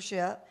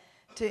mentorship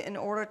in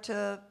order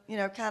to,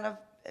 kind of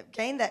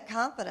gain that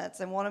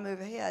confidence and want to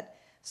move ahead.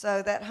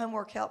 So that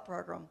homework help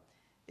program,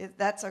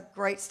 that's a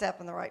great step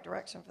in the right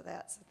direction for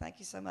that. So thank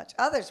you so much.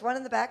 Others, one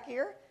in the back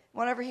here,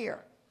 one over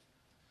here.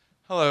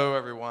 Hello,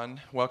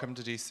 everyone. Welcome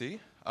to DC.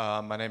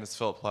 My name is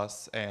Philip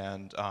Plus,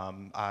 and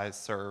I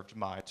served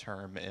my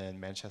term in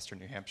Manchester,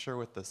 New Hampshire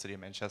with the City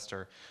of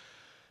Manchester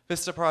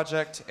Vista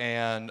Project,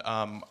 and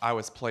I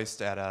was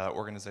placed at an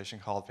organization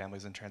called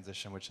Families in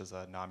Transition, which is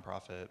a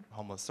nonprofit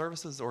homeless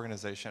services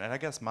organization. And I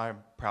guess my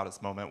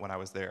proudest moment when I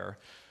was there,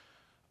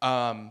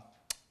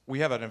 we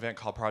have an event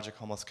called Project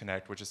Homeless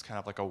Connect, which is kind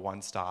of like a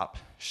one-stop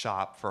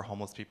shop for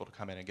homeless people to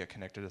come in and get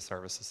connected to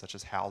services such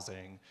as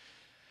housing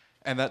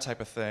and that type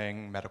of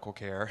thing, medical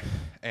care.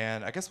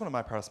 And I guess one of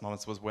my proudest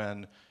moments was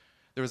when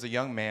there was a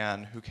young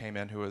man who came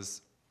in who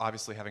was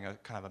obviously having a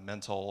kind of a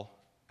mental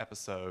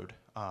episode,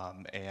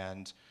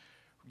 and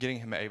getting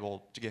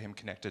him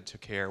connected to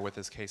care with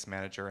his case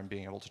manager and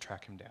being able to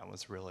track him down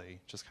was really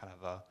just kind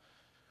of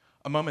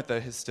a moment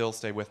that has still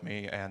stayed with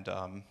me and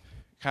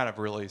kind of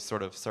really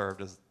sort of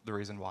served as the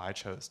reason why I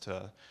chose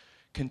to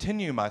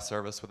continue my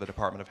service with the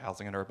Department of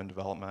Housing and Urban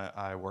Development.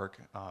 I work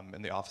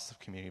in the Office of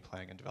Community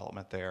Planning and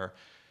Development there,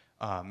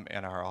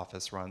 and our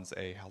office runs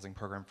a housing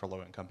program for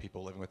low-income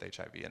people living with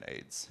HIV and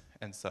AIDS.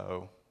 And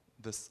so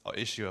this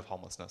issue of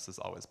homelessness has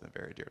always been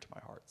very dear to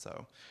my heart.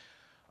 So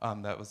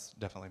that was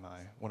definitely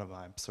one of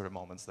my sort of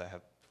moments that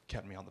have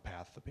kept me on the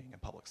path of being in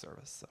public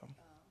service. So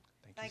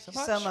thank you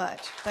so much.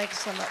 Thank you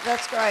so much.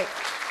 That's great.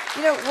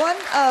 You know,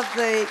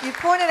 you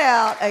pointed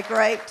out a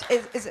great,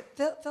 is it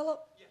Philip?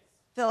 Yes.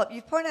 Philip,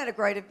 you pointed out a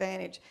great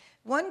advantage.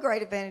 One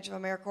great advantage of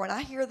AmeriCorps, and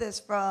I hear this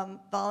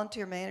from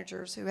volunteer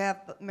managers who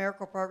have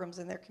AmeriCorps programs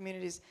in their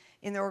communities,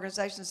 in their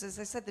organizations, is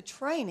they said the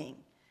training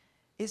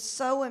is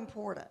so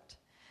important.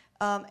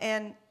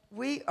 And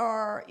we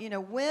are, you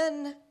know,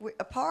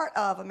 a part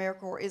of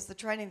AmeriCorps is the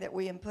training that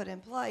we put in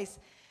place.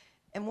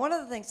 And one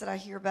of the things that I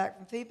hear back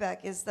from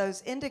feedback is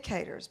those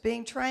indicators,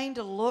 being trained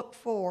to look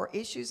for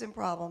issues and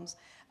problems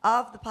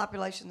of the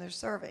population they're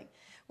serving.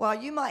 While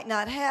you might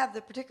not have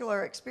the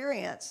particular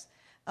experience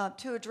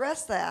to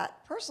address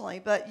that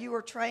personally, but you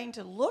are trained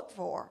to look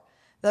for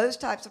those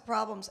types of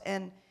problems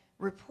and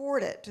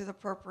report it to the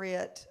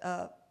appropriate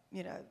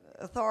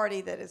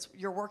authority that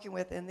you're working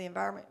with in the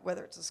environment,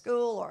 whether it's a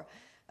school or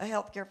a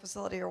healthcare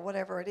facility or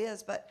whatever it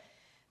is. But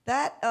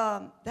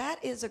that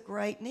is a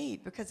great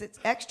need because it's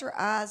extra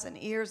eyes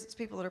and ears. It's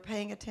people that are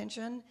paying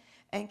attention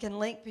and can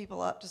link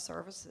people up to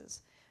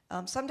services.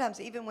 Sometimes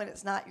even when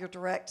it's not your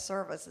direct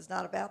service, it's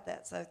not about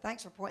that. So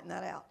thanks for pointing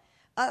that out.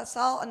 I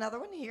saw another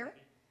one here.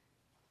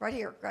 Right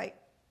here, great.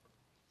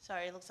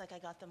 Sorry, it looks like I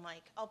got the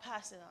mic. I'll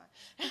pass it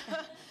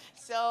on.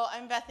 So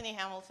I'm Bethany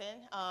Hamilton.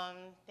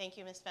 Thank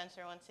you, Ms.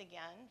 Spencer, once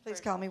again.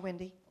 Please call me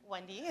Wendy.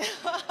 Wendy.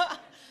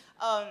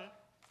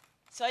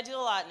 So I do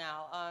a lot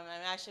now. I'm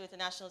actually with the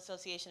National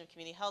Association of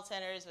Community Health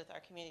Centers with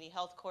our Community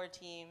Health Corps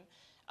team.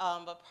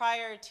 But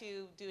prior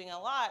to doing a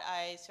lot,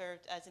 I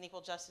served as an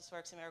Equal Justice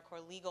Works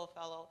AmeriCorps Legal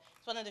Fellow.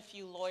 It's one of the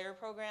few lawyer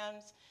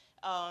programs,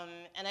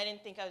 and I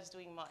didn't think I was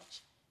doing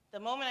much. The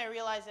moment I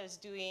realized I was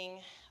doing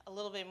a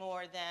little bit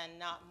more than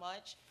not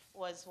much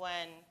was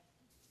when,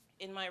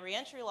 in my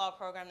reentry law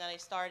program that I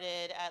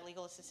started at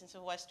Legal Assistance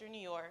of Western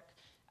New York,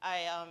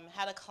 I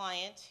had a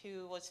client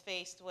who was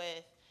faced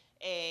with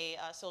a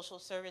social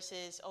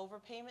services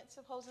overpayment,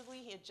 supposedly.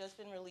 He had just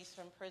been released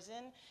from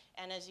prison,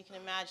 and as you can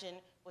imagine,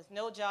 with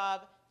no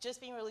job,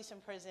 just being released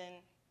from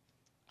prison,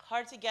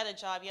 hard to get a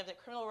job. You have the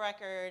criminal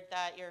record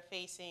that you're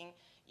facing.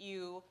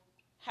 You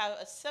have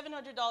a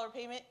 $700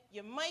 payment.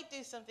 You might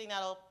do something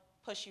that'll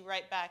push you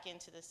right back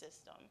into the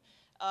system.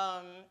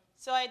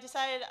 So I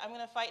decided I'm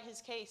going to fight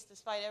his case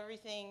despite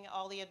everything,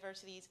 all the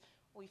adversities.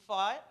 We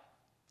fought.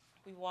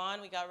 We won.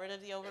 We got rid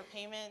of the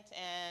overpayment,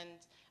 and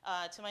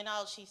to my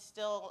knowledge, he's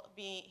still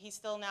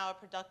now a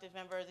productive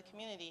member of the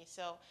community.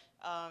 So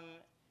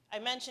I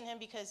mention him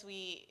because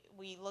we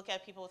look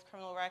at people with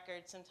criminal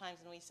records sometimes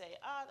and we say,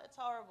 that's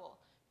horrible.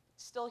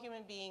 Still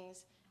human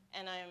beings,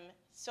 and I'm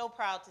so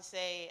proud to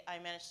say I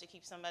managed to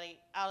keep somebody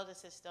out of the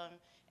system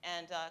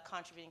and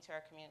contributing to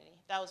our community.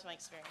 That was my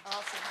experience.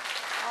 Awesome.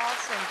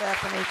 Awesome,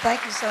 Bethany.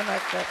 Thank you so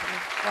much, Bethany.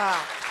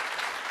 Wow.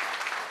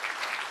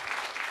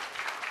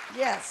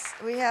 Yes,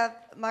 we have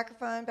a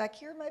microphone back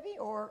here maybe,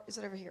 or is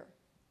it over here?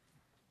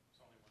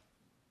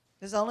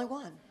 There's only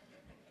one.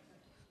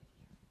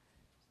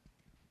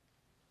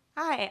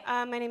 Hi,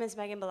 my name is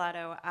Megan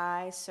Bellato.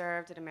 I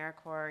served at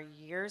AmeriCorps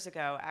years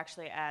ago,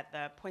 actually at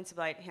the Points of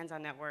Light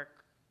Hands-On Network,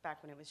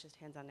 back when it was just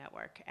Hands-On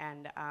Network.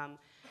 And I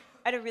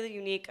had a really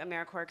unique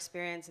AmeriCorps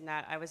experience in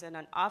that I was in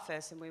an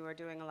office and we were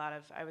doing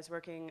I was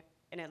working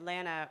in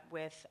Atlanta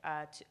with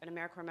an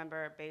AmeriCorps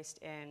member based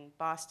in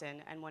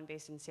Boston and one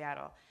based in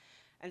Seattle.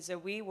 And so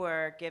we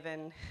were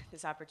given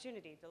this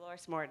opportunity.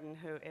 Dolores Morton,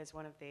 who is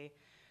one of the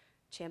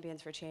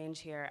champions for change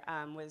here,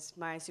 was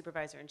my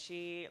supervisor, and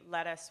she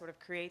let us sort of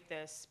create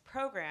this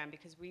program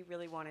because we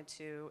really wanted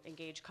to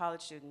engage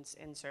college students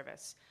in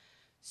service.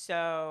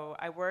 So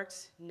I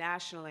worked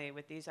nationally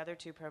with these other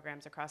two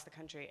programs across the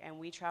country, and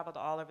we traveled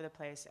all over the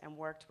place and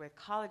worked with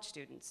college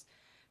students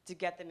to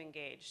get them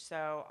engaged.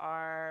 So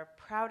our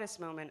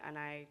proudest moment, and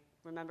I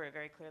remember it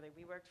very clearly,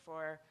 we worked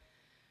for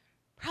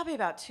probably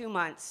about 2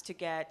 months to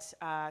get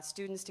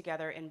students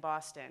together in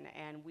Boston,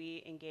 and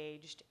we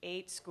engaged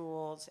 8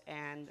 schools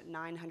and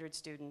 900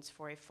 students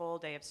for a full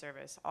day of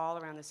service all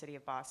around the city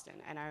of Boston.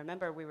 And I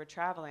remember we were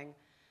traveling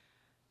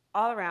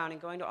all around and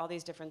going to all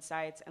these different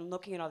sites and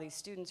looking at all these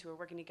students who were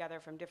working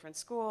together from different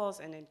schools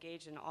and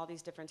engaged in all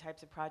these different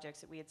types of projects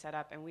that we had set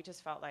up, and we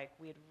just felt like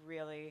we had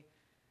really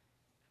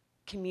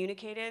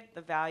communicated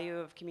the value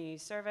of community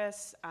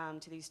service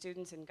to these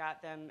students and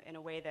got them in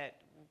a way that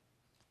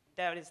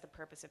is the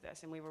purpose of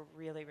this, and we were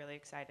really, really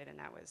excited, and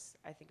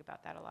I think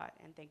about that a lot.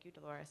 And thank you,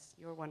 Dolores.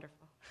 You were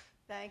wonderful.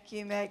 Thank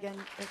you, Megan.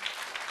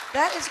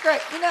 That is great.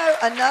 You know,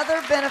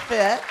 another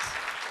benefit,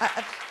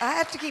 I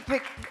have to keep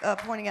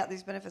pointing out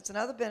these benefits.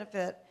 Another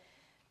benefit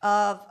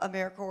of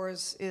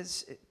AmeriCorps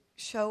is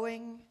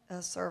showing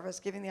service,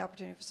 giving the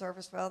opportunity for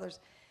service for others.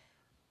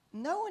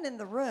 No one in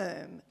the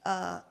room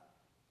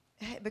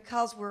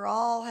because we're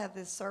all have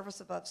this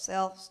service above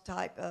self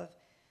type of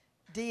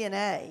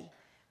DNA,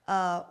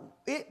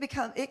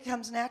 it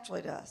comes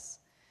naturally to us.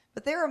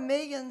 But there are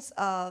millions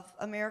of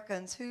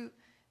Americans who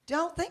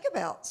don't think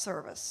about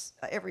service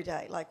every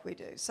day like we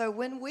do. So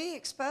when we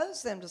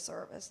expose them to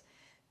service,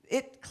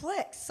 it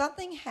clicks.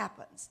 Something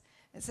happens.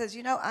 It says,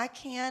 you know, I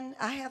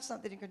have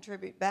something to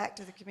contribute back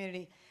to the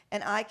community,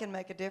 and I can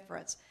make a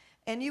difference.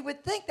 And you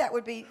would think that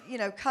would be, you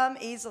know, come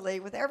easily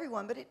with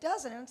everyone, but it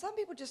doesn't. And some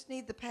people just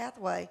need the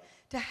pathway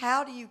to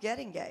how do you get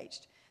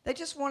engaged. They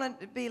just want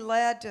to be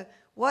led to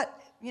how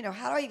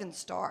do I even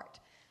start?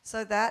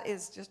 So that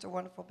is just a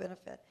wonderful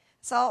benefit.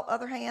 So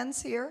other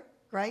hands here,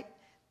 great.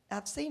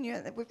 I've seen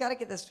you. We've got to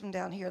get this from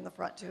down here in the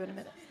front too in a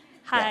minute.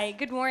 Hi, Yes.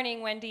 good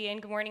morning, Wendy,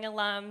 and good morning,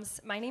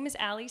 alums. My name is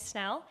Allie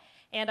Snell,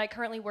 and I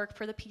currently work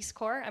for the Peace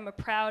Corps. I'm a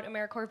proud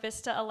AmeriCorps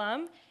Vista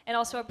alum, and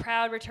also a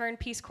proud returned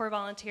Peace Corps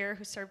volunteer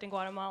who served in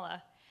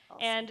Guatemala.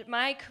 Awesome. And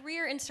my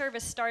career in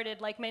service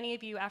started, like many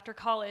of you, after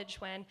college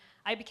when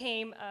I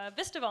became a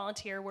Vista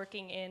volunteer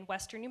working in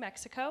western New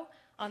Mexico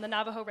on the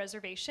Navajo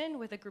Reservation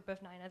with a group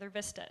of 9 other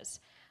Vistas.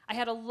 I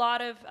had a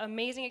lot of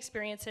amazing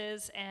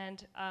experiences,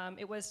 and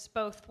it was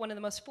both one of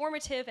the most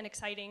formative and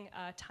exciting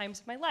times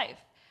of my life.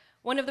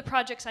 One of the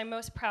projects I'm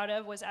most proud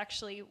of was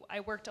actually I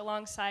worked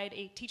alongside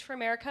a Teach for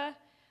America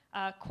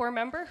Corps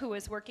member who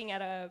was working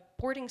at a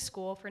boarding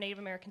school for Native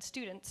American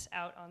students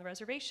out on the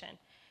reservation.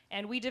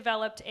 And we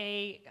developed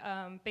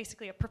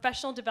basically a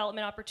professional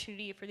development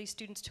opportunity for these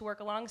students to work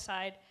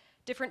alongside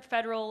different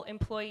federal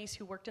employees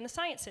who worked in the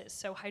sciences,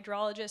 so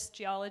hydrologists,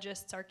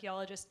 geologists,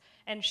 archaeologists,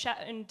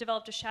 and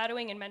developed a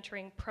shadowing and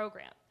mentoring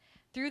program.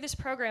 Through this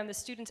program, the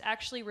students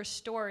actually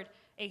restored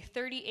a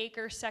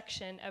 30-acre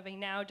section of a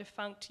now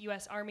defunct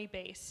U.S. Army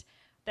base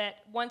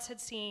that once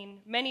had seen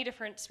many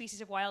different species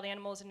of wild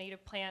animals and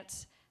native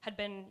plants, had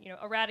been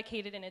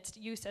eradicated in its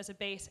use as a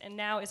base, and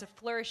now is a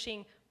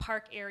flourishing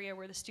park area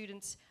where the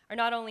students are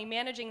not only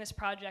managing this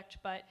project,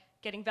 but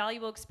getting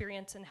valuable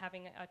experience and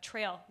having a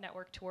trail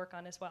network to work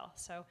on as well.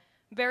 So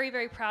very,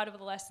 very proud of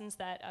the lessons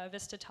that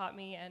Vista taught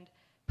me, and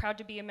proud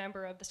to be a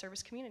member of the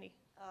service community.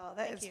 Oh,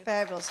 that Thank is you. a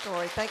fabulous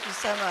story. Thank you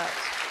so much.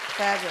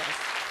 Fabulous.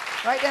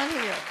 Right down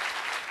here.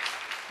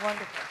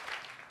 Wonderful.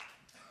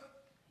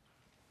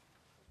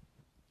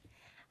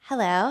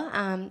 Hello,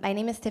 my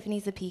name is Tiffany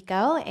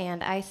Zapico,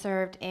 and I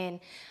served in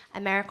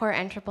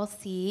AmeriCorps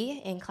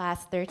NCCC in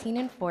class 13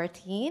 and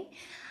 14.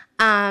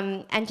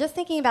 And just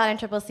thinking about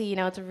NCCC,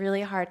 it's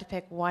really hard to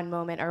pick one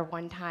moment or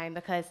one time,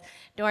 because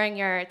during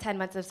your 10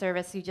 months of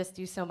service, you just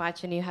do so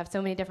much, and you have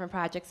so many different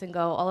projects and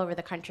go all over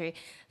the country.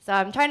 So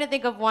I'm trying to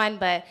think of one,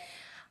 but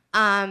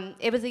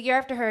it was a year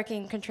after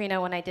Hurricane Katrina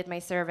when I did my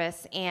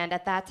service, and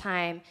at that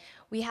time,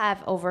 we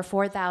have over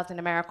 4,000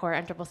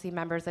 AmeriCorps NCCC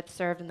members that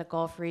served in the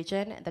Gulf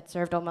region, that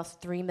served almost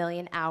 3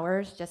 million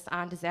hours just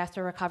on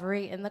disaster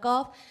recovery in the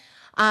Gulf,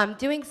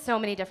 doing so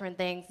many different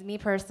things. Me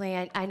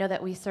personally, I know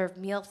that we served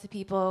meals to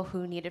people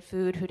who needed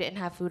food, who didn't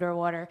have food or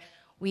water.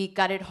 We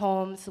gutted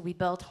homes, we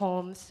built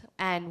homes,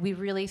 and we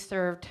really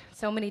served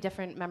so many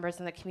different members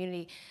in the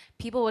community.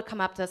 People would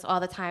come up to us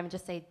all the time and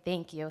just say,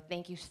 thank you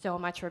so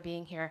much for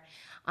being here.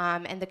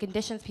 And the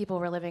conditions people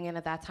were living in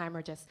at that time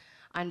were just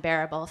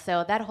unbearable.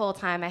 So that whole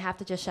time, I have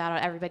to just shout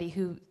out everybody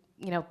who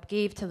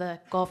gave to the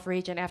Gulf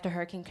region after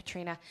Hurricane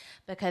Katrina,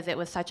 because it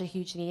was such a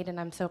huge need, and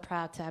I'm so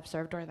proud to have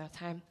served during that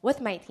time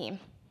with my team.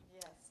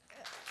 Yes.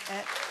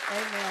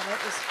 Amen.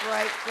 It was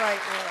great, great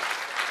work.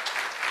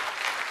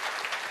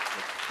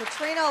 The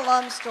Katrina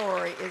alum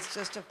story is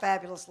just a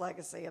fabulous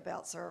legacy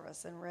about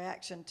service and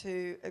reaction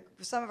to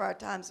some of our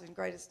times in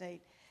greatest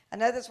need. I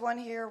know there's one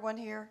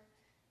here.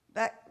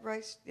 Back,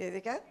 race. There they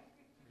go. Where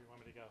do you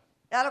want me to go?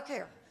 I don't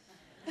care.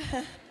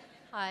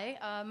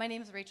 Hi, my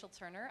name is Rachel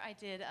Turner. I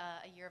did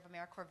a year of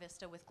AmeriCorps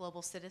Vista with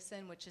Global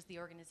Citizen, which is the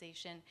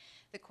organization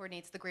that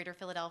coordinates the Greater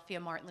Philadelphia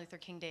Martin Luther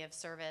King Day of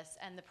Service.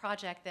 And the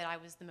project that I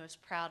was the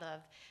most proud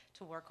of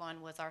to work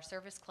on was our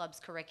service club's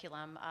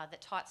curriculum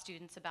that taught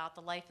students about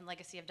the life and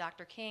legacy of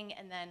Dr. King,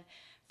 and then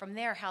from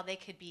there how they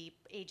could be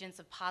agents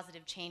of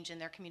positive change in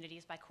their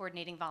communities by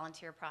coordinating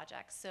volunteer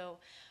projects. So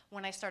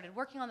when I started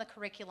working on the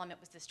curriculum, it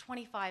was this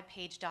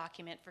 25-page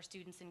document for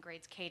students in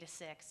grades K to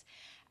 6.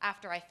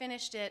 After I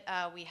finished it,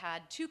 we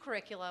had 2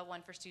 curricula,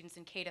 one for students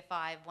in K to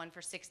 5, one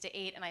for 6 to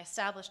 8, and I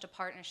established a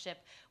partnership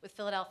with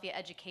Philadelphia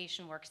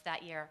Education Works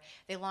that year.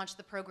 They launched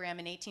the program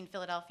in 18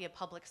 Philadelphia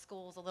public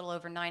schools. A little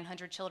over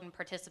 900 children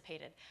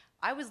participated.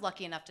 I was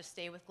lucky enough to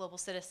stay with Global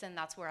Citizen.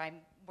 That's where I'm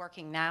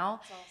working now.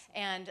 That's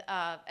awesome.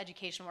 And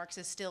Education Works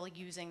is still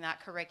using that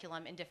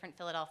curriculum in different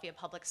Philadelphia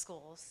public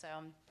schools. So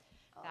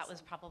that was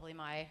probably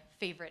my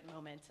favorite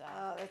moment.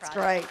 That's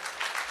great.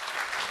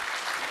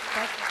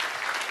 Thank you.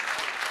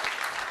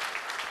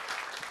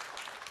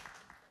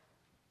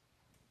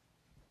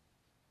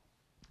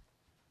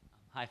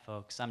 Hi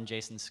folks, I'm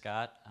Jason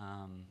Scott.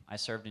 I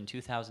served in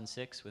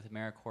 2006 with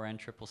AmeriCorps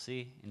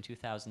NCCC, in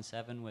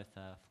 2007 with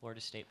Florida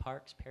State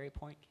Parks, Perry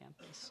Point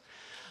campus.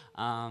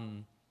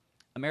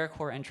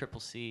 AmeriCorps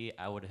NCCC,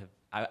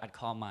 I'd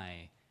call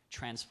my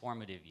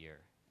transformative year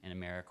in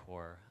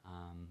AmeriCorps.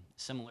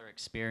 Similar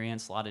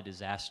experience, a lot of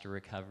disaster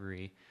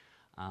recovery.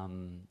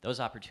 Those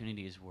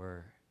opportunities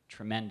were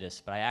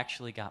tremendous, but I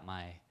actually got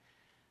my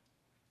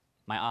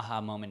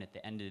aha moment at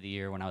the end of the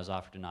year when I was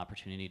offered an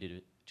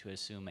opportunity to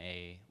assume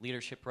a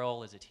leadership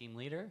role as a team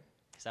leader,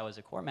 because I was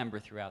a Corps member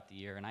throughout the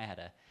year, and I had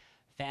a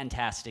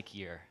fantastic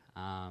year.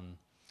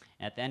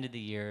 At the end of the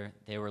year,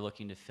 they were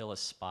looking to fill a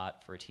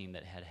spot for a team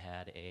that had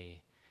had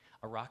a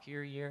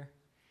rockier year.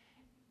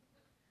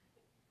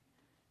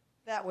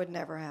 That would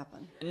never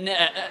happen.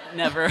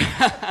 Never.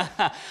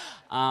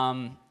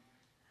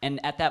 And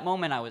at that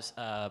moment, I was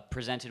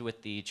presented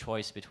with the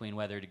choice between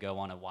whether to go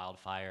on a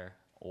wildfire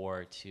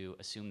or to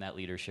assume that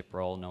leadership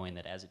role, knowing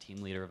that as a team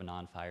leader of a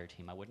non-fire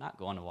team, I would not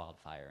go on a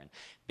wildfire. And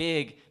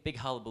big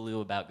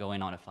hullabaloo about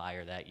going on a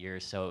fire that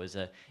year, so it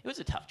was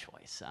a tough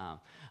choice.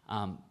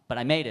 But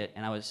I made it,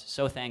 and I was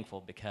so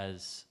thankful,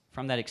 because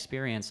from that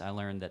experience, I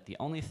learned that the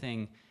only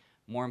thing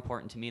more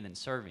important to me than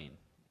serving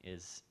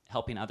is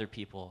helping other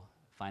people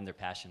find their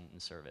passion in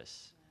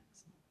service.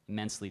 It's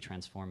immensely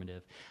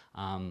transformative.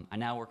 I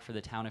now work for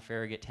the town of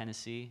Farragut,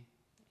 Tennessee,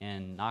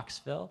 in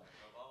Knoxville.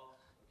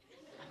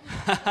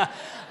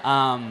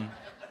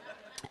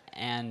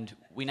 And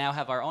we now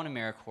have our own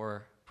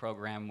AmeriCorps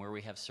program where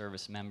we have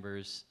service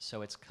members,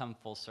 so it's come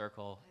full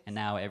circle, and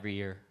now every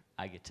year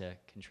I get to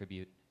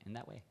contribute in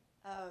that way.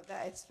 Oh,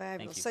 that's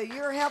fabulous. you. So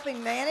you're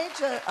helping manage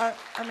a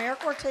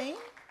AmeriCorps team?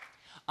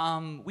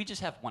 We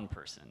just have one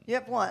person. You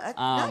have one,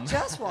 not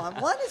just one.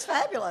 One is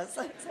fabulous.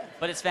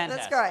 But it's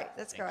fantastic. That's great.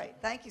 That's great.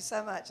 Thank you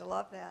so much. I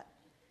love that.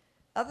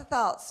 Other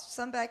thoughts?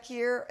 Some back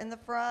here in the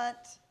front.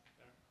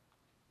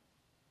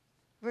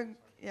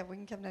 Yeah, we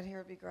can come down here.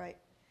 It'd be great.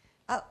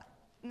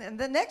 And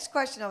the next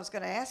question I was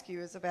going to ask you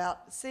is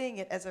about seeing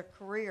it as a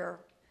career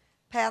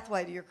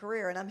pathway to your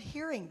career, and I'm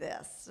hearing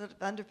this sort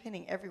of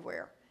underpinning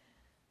everywhere.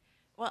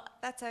 Well,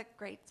 that's a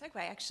great segue,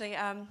 actually.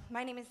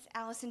 My name is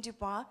Allison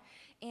Dubois,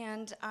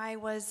 and I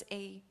was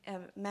a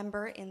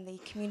member in the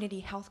Community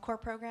Health Corps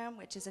program,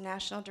 which is a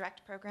national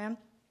direct program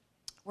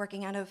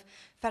working out of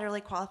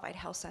federally qualified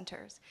health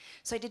centers.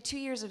 So I did 2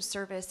 years of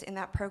service in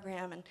that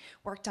program and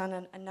worked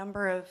on a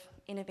number of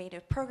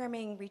innovative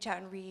programming, Reach Out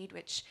and Read,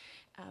 which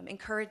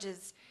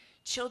encourages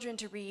children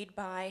to read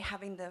by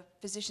having the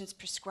physicians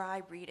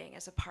prescribe reading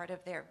as a part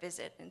of their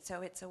visit. And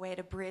so it's a way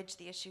to bridge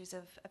the issues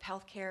of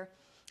healthcare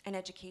and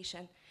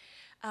education.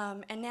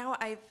 And now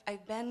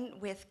I've been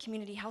with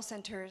community health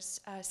centers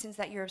since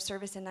that year of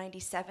service in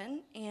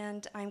 '97,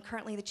 and I'm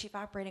currently the chief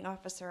operating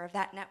officer of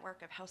that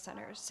network of health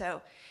centers.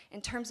 So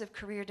in terms of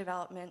career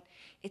development,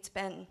 it's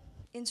been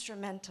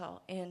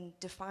instrumental in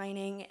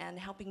defining and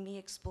helping me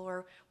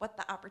explore what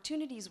the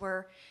opportunities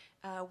were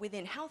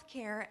within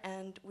healthcare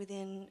and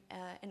within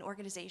an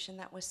organization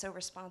that was so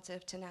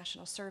responsive to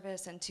national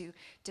service and to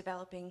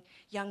developing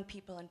young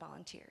people and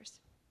volunteers.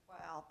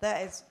 Wow,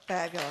 that is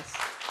fabulous.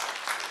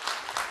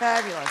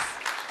 Fabulous.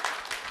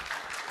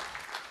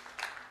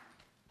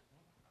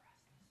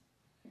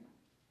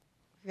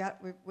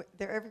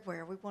 They're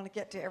everywhere. We want to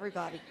get to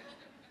everybody.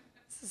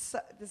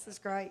 This is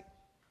great.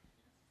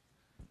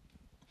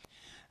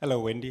 Hello,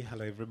 Wendy.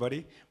 Hello,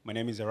 everybody. My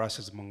name is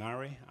Erastus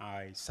Mungari.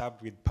 I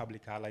served with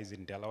Public Allies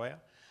in Delaware.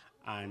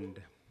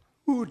 And,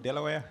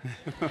 Delaware.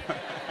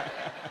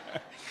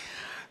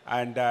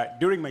 And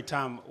during my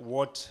time,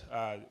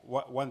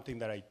 one thing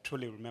that I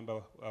truly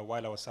remember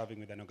while I was serving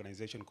with an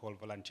organization called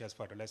Volunteers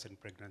for Adolescent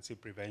Pregnancy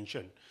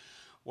Prevention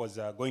was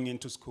going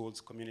into schools,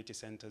 community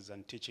centers,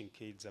 and teaching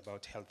kids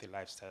about healthy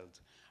lifestyles.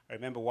 I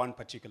remember one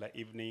particular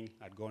evening,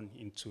 I'd gone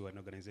into an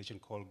organization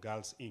called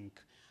Girls Inc.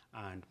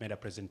 and made a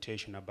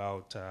presentation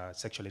about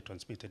sexually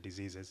transmitted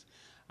diseases.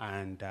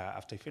 And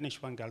after I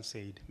finished, one girl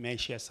said, "May I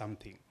share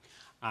something?"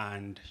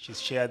 And she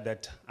shared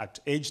that at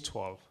age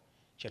 12,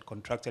 she had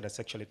contracted a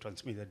sexually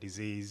transmitted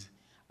disease,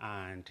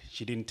 and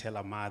she didn't tell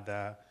her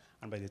mother.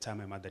 And by the time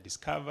her mother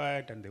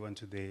discovered, and they went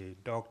to the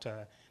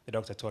doctor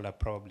told her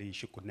probably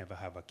she could never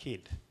have a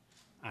kid.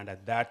 And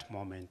at that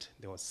moment,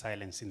 there was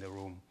silence in the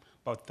room,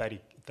 about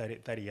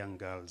 30 young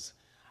girls.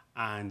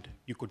 And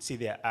you could see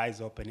their eyes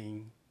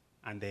opening,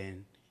 and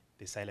then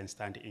the silence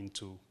turned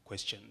into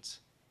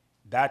questions.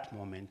 That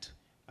moment,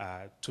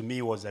 to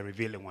me, was a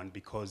revealing one,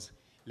 because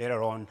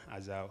later on,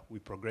 as we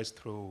progressed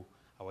through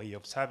our year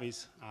of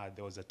service,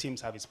 there was a team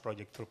service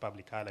project through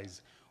Public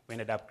Allies. We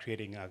ended up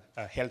creating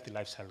a healthy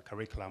lifestyle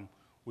curriculum,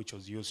 which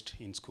was used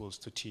in schools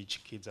to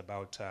teach kids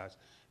about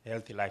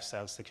healthy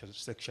lifestyles,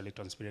 sexually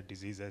transmitted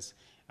diseases,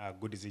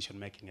 good decision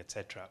making,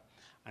 etc.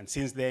 And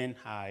since then,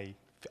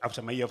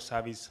 after my year of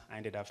service, I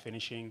ended up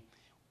finishing,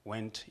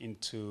 went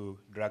into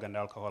drug and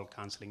alcohol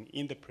counseling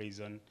in the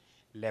prison,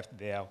 left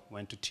there,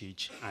 went to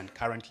teach, and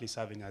currently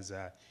serving as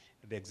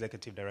the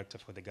executive director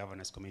for the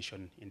Governors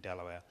Commission in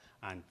Delaware.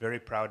 And very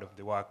proud of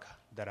the work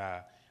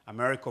that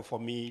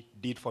AmeriCorps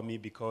did for me,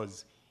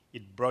 because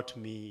it brought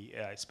me,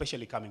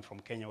 especially coming from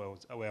Kenya,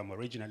 where I'm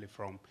originally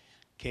from,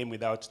 came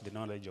without the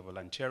knowledge of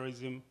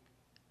volunteerism,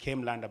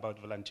 learned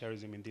about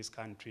volunteerism in this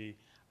country,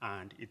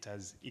 and it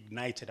has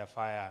ignited a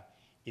fire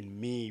in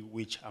me,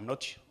 which I'm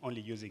not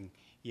only using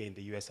here in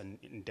the U.S. and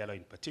in Delaware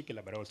in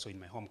particular, but also in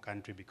my home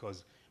country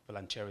because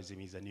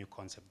volunteerism is a new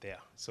concept there.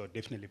 So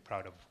definitely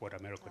proud of what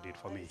AmeriCorps did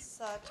for me.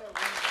 Such a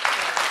wonderful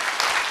story.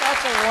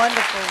 Such a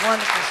wonderful,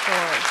 wonderful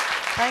story.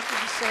 Thank you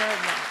for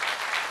sharing that.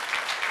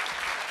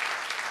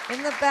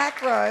 In the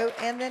back row,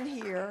 and then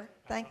here.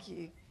 Thank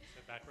you.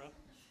 The back row?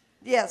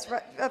 Yes,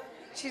 right,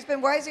 she's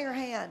been raising her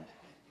hand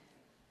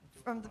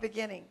from the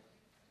beginning.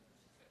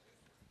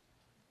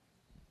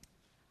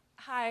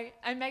 Hi,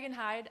 I'm Megan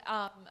Hyde.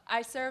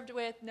 I served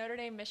with Notre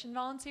Dame Mission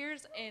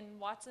Volunteers in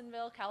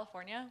Watsonville,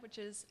 California, which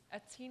is a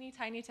teeny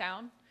tiny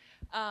town.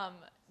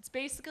 It's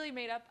basically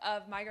made up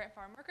of migrant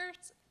farm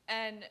workers,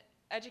 and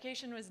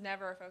education was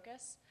never a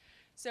focus.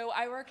 So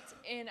I worked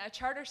in a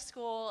charter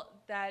school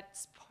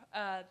that's,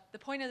 the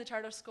point of the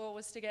charter school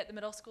was to get the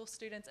middle school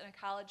students in a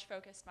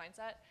college-focused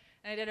mindset.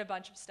 And I did a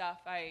bunch of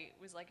stuff. I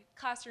was like a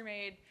classroom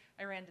aide,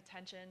 I ran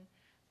detention,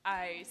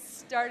 I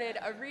started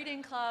a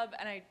reading club,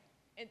 and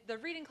the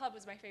reading club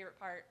was my favorite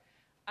part.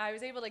 I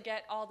was able to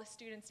get all the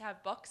students to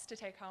have books to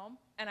take home,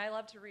 and I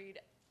love to read,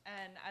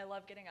 and I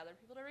love getting other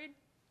people to read.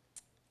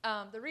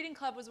 The reading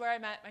club was where I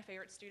met my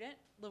favorite student,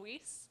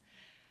 Luis.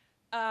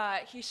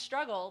 He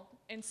struggled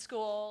in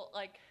school,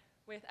 like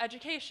with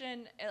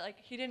education, like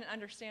he didn't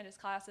understand his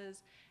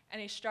classes,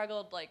 and he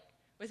struggled like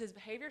with his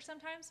behavior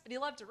sometimes, but he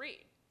loved to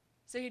read.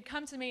 So he'd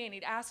come to me and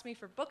he'd ask me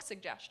for book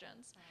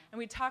suggestions, and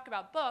we'd talk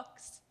about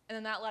books, and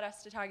then that led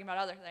us to talking about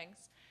other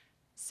things.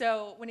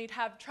 So when he'd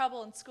have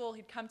trouble in school,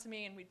 he'd come to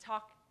me and we'd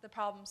talk the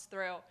problems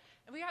through,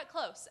 and we got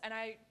close, and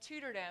I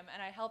tutored him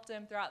and I helped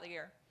him throughout the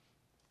year.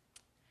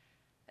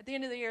 At the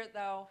end of the year,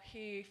 though,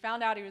 he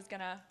found out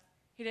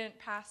he didn't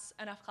pass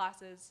enough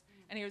classes,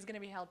 and he was going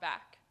to be held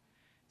back.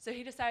 So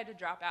he decided to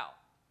drop out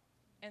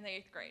in the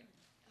 8th grade.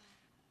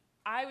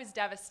 I was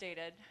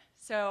devastated,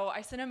 so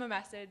I sent him a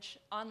message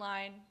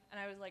online, and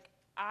I was like,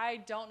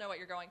 I don't know what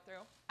you're going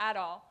through at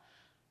all,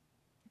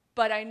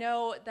 but I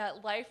know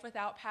that life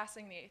without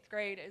passing the 8th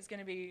grade is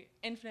going to be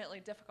infinitely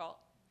difficult.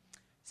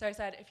 So I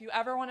said, if you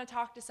ever want to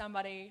talk to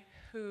somebody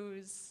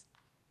who's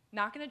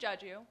not going to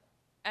judge you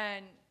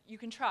and you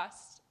can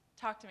trust,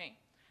 talk to me.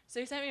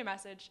 So he sent me a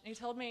message, and he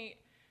told me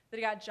that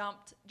he got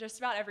jumped just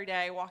about every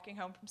day walking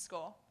home from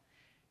school.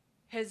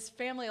 His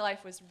family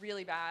life was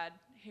really bad.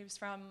 He was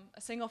from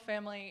a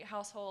single-family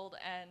household,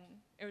 and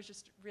it was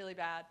just really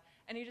bad.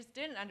 And he just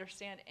didn't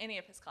understand any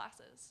of his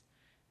classes.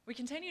 We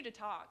continued to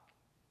talk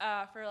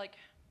for like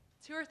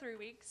 2 or 3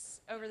 weeks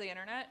over the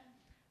internet,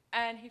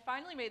 and he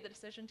finally made the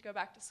decision to go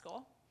back to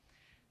school.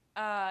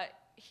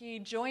 He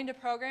joined a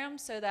program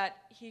so that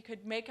he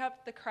could make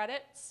up the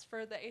credits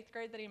for the 8th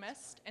grade that he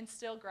missed and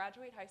still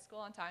graduate high school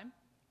on time.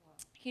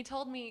 He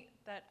told me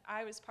that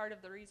I was part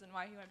of the reason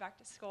why he went back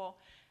to school,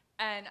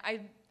 and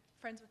I'm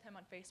friends with him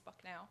on Facebook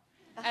now.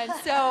 And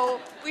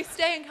so we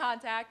stay in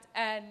contact,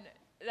 and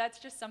that's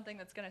just something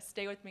that's going to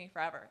stay with me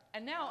forever.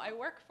 And now I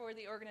work for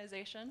the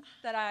organization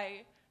that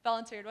I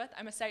volunteered with.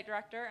 I'm a site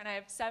director, and I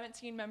have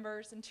 17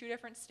 members in 2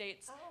 different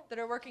states that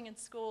are working in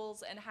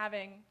schools and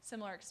having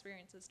similar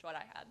experiences to what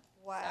I had.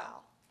 Wow,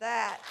 So.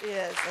 that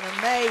is an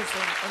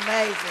amazing,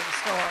 amazing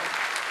story.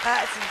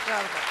 That's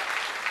incredible.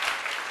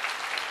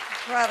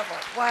 Incredible.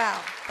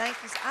 Wow. Thank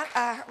you.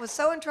 I was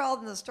so enthralled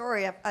in the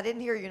story, I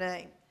didn't hear your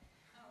name.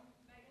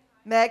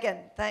 Megan.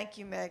 Thank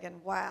you,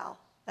 Megan. Wow.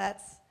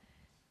 That's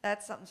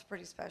something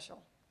pretty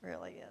special.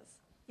 Really is.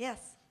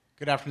 Yes.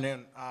 Good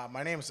afternoon.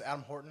 My name is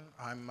Adam Horton.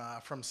 I'm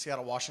from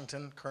Seattle,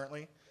 Washington,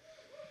 currently.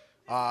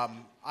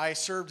 I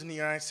served in the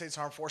United States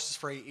Armed Forces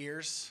for 8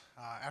 years.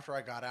 After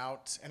I got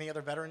out, any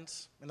other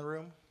veterans in the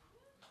room?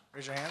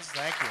 Raise your hands.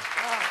 Thank you.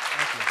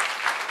 Thank you.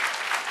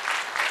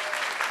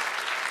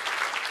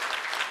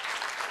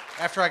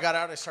 After I got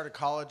out, I started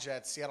college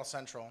at Seattle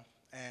Central,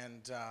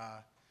 and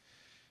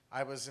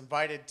I was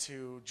invited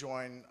to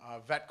join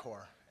Vet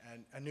Corps,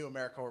 a new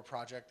AmeriCorps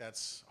project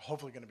that's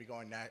hopefully going to be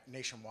going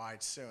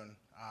nationwide soon.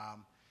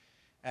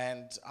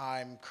 And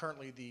I'm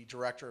currently the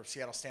director of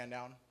Seattle Stand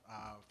Down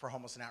for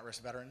homeless and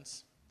at-risk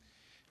veterans.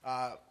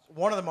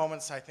 One of the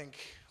moments I think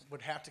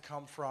would have to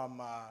come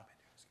from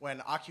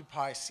when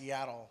Occupy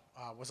Seattle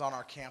was on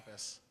our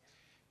campus.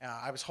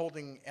 I was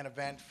holding an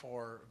event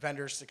for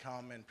vendors to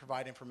come and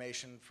provide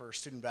information for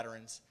student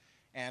veterans.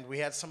 And we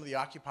had some of the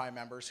Occupy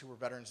members who were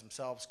veterans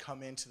themselves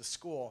come into the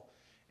school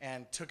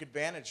and took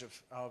advantage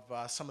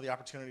of some of the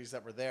opportunities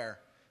that were there.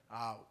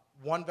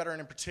 One veteran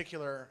in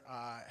particular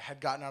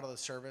had gotten out of the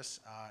service.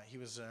 He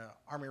was an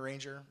Army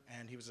Ranger,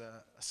 and he was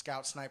a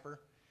scout sniper.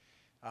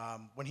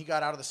 When he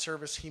got out of the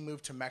service, he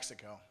moved to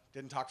Mexico.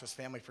 Didn't talk to his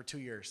family for 2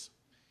 years.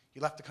 He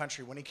left the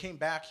country. When he came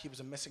back, he was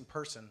a missing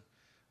person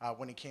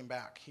when he came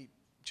back. He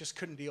just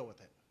couldn't deal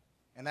with it.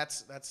 And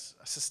that's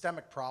a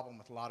systemic problem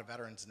with a lot of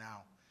veterans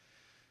now.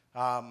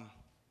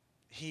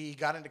 He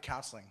got into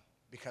counseling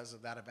because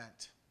of that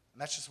event.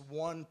 And that's just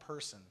one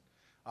person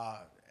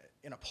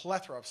in a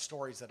plethora of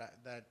stories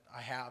that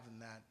I have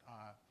and that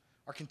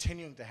are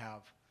continuing to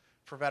have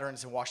for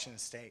veterans in Washington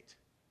State.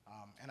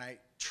 And I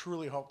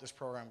truly hope this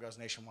program goes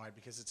nationwide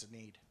because it's a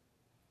need.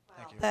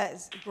 Thank you. That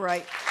is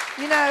great.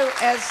 You know,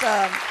 as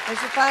you're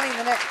finding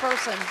the next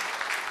person,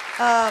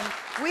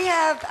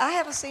 I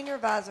have a senior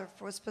advisor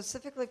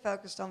specifically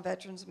focused on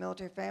veterans and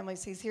military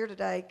families. He's here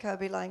today,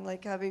 Kobe Langley.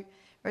 Kobe,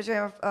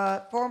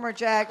 former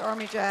JAG,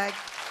 Army JAG.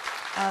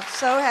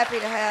 So happy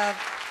to have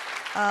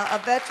a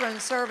veteran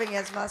serving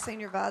as my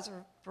senior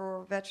advisor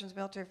for Veterans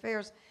Military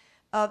Affairs.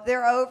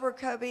 There are over,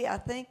 Kobe, I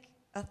think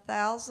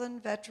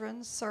 1,000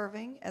 veterans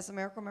serving as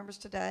AmeriCorps members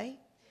today.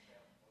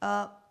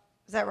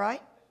 Is that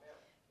right?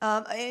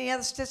 Any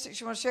other statistics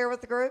you want to share with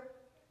the group?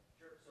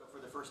 For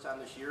the first time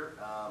this year,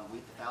 we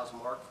hit the 1,000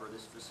 mark for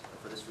this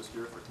fiscal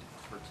year for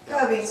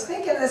Kobe,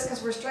 speak of this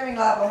because we're streaming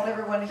live. I want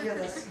everyone to hear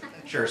this.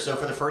 Sure. So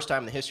for the first time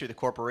in the history of the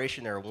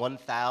corporation, there are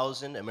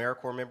 1,000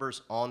 AmeriCorps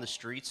members on the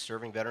streets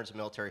serving veterans and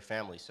military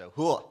families. So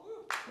hooah.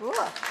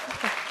 Hooah.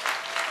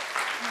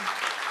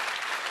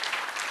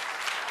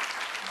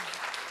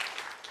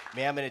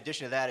 Ma'am, in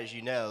addition to that, as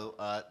you know,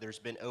 there's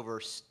been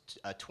over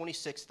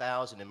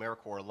 26,000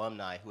 AmeriCorps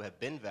alumni who have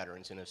been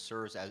veterans and have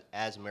served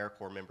as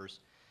AmeriCorps members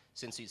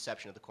since the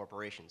inception of the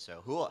corporation.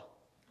 So hooah.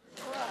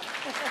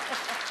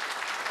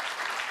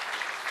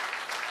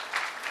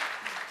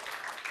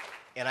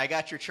 And I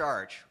got your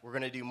charge. We're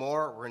going to do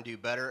more, we're going to do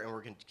better, and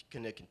we're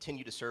going to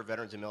continue to serve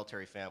veterans and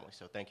military families.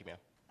 So thank you, ma'am.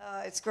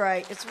 It's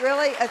great. It's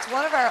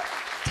one of our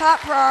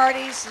top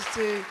priorities is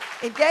to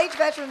engage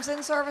veterans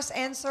in service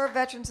and serve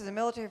veterans and their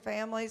military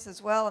families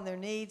as well and their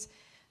needs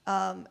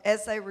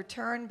as they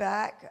return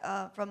back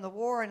from the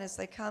war and as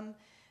they come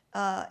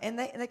and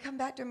they come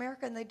back to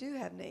America and they do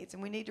have needs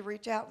and we need to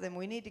reach out to them.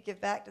 We need to give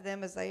back to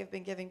them as they have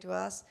been giving to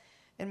us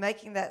and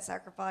making that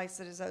sacrifice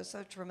that is oh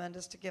so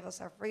tremendous to give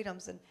us our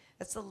freedoms. And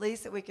that's the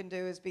least that we can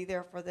do is be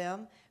there for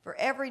them for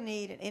every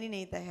need and any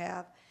need they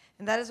have.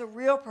 And that is a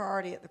real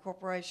priority at the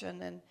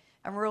corporation, and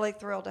I'm really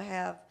thrilled to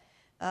have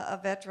a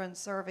veteran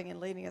serving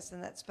and leading us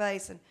in that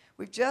space. And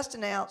we've just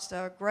announced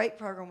a great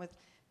program with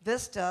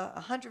Vista,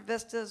 100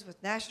 Vistas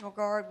with National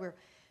Guard. We're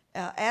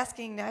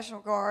asking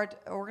National Guard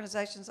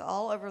organizations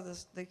all over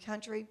the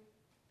country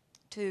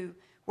to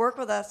work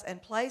with us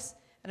and place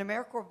an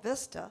AmeriCorps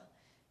Vista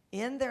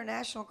in their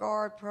National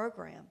Guard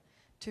program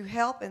to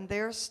help in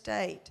their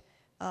state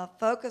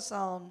focus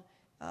on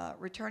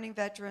returning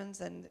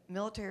veterans and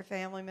military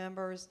family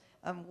members,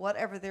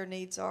 whatever their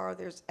needs are.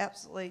 There's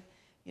absolutely,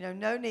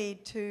 no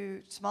need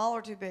too small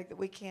or too big that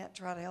we can't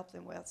try to help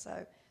them with.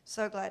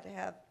 So glad to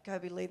have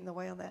Kobe leading the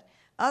way on that.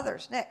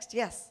 Others, next,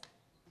 yes.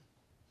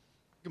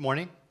 Good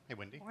morning. Hey,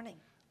 Wendy. Morning.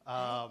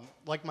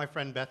 Like my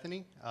friend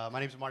Bethany, my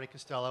name is Marty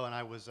Costello, and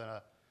I was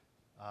a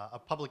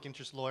public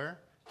interest lawyer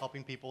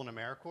helping people in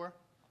AmeriCorps.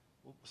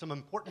 Some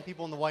important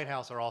people in the White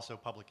House are also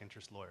public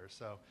interest lawyers,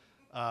 so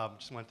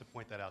just wanted to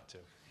point that out too.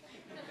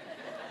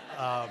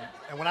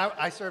 And when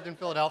I served in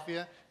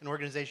Philadelphia, an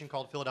organization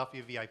called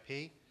Philadelphia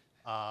VIP,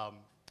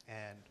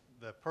 and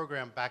the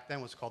program back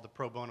then was called the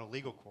Pro Bono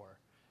Legal Corps.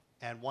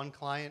 And one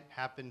client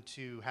happened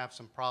to have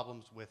some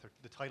problems with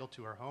the title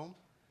to her home,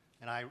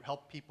 and I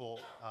helped people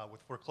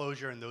with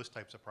foreclosure and those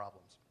types of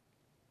problems.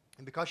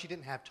 And because she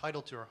didn't have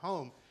title to her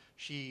home,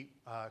 she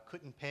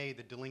couldn't pay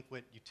the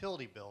delinquent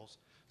utility bills,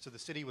 so the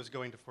city was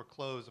going to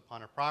foreclose upon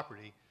her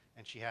property,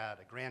 and she had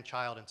a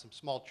grandchild and some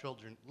small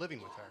children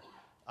living with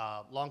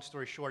her. Long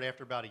story short,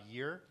 after about a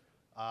year,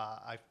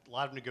 a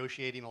lot of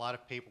negotiating, a lot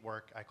of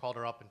paperwork, I called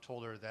her up and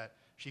told her that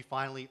she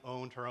finally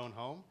owned her own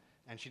home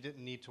and she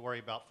didn't need to worry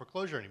about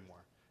foreclosure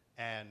anymore.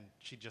 And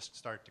she just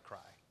started to cry.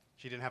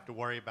 She didn't have to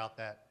worry about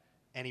that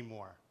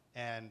anymore.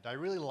 And I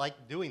really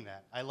liked doing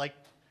that. I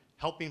liked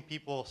helping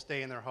people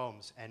stay in their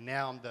homes. And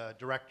now I'm the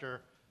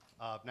director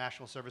of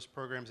National Service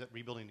Programs at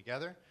Rebuilding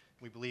Together.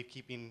 We believe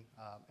keeping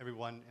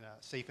everyone in a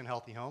safe and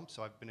healthy home,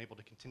 so I've been able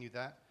to continue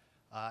that.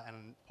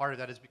 And part of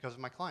that is because of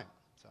my client.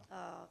 So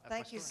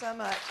thank you so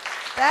much.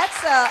 That's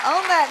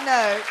on that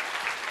note.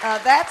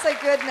 That's a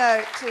good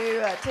note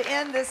to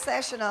end this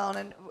session on,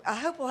 and I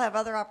hope we'll have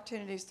other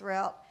opportunities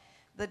throughout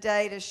the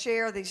day to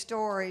share these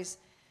stories.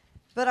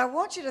 But I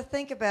want you to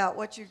think about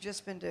what you've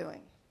just been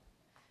doing.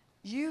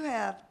 You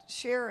have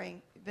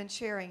been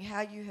sharing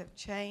how you have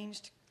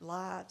changed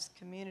lives,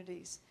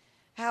 communities,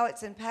 how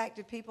it's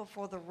impacted people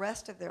for the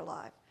rest of their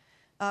life,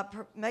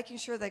 making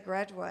sure they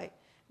graduate,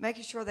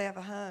 making sure they have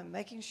a home,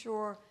 making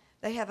sure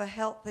they have a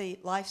healthy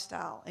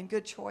lifestyle and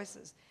good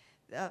choices,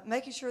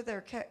 making sure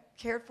they're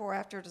cared for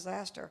after a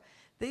disaster.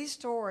 These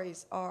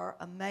stories are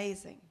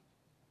amazing.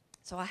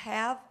 So I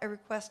have a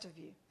request of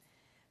you.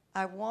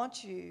 I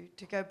want you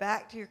to go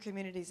back to your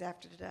communities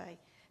after today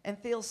and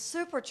feel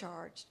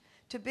supercharged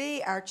to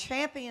be our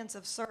champions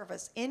of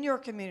service in your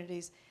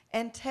communities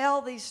and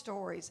tell these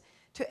stories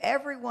to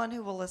everyone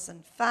who will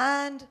listen.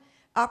 Find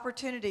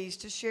opportunities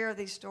to share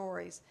these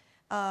stories.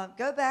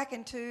 Go back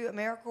into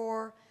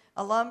AmeriCorps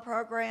alum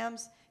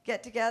programs,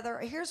 get together.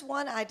 Here's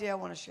one idea I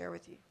want to share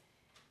with you.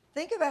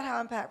 Think about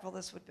how impactful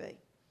this would be.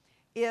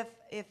 If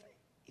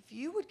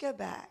you would go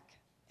back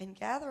and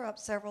gather up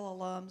several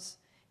alums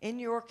in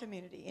your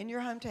community, in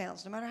your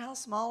hometowns, no matter how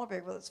small or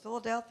big, whether it's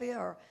Philadelphia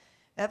or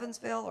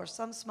Evansville or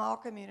some small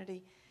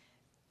community,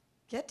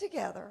 get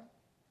together,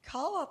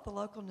 call up the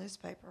local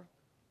newspaper,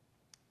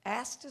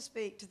 asked to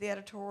speak to the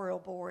editorial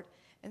board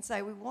and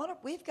say,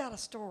 we've got a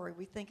story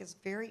we think is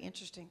very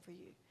interesting for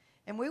you.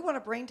 And we want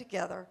to bring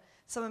together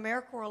some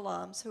AmeriCorps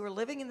alums who are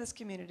living in this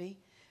community,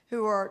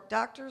 who are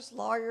doctors,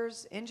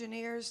 lawyers,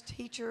 engineers,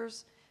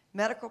 teachers,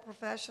 medical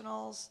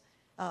professionals,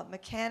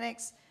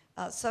 mechanics,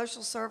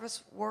 social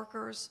service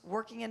workers,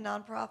 working in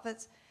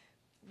nonprofits.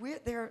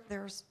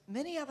 There's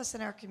many of us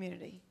in our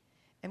community,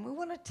 and we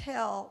want to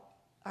tell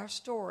our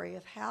story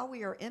of how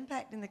we are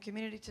impacting the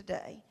community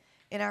today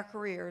in our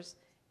careers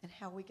and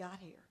how we got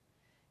here,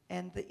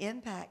 and the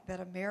impact that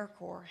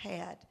AmeriCorps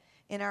had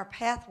in our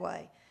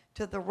pathway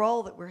to the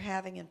role that we're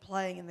having and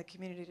playing in the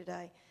community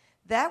today.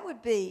 That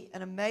would be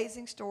an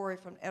amazing story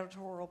from the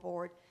editorial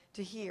board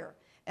to hear.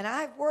 And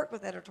I've worked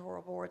with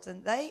editorial boards,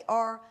 and they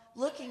are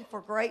looking for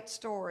great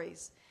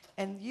stories,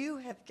 and you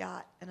have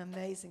got an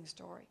amazing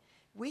story.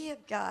 We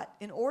have got,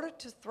 in order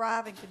to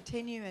thrive and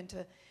continue and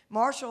to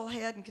marshal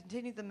ahead and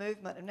continue the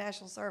movement of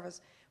national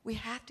service, we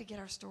have to get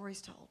our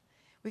stories told.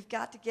 We've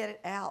got to get it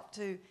out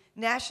to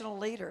national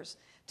leaders,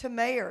 to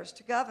mayors,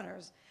 to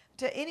governors,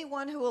 to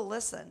anyone who will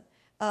listen,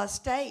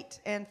 state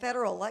and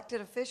federal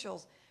elected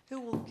officials who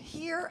will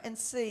hear and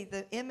see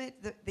the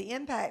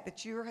impact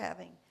that you're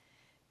having.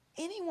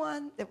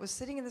 Anyone that was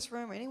sitting in this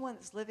room or anyone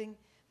that's living,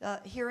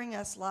 hearing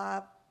us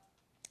live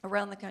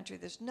around the country,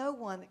 there's no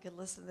one that could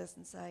listen to this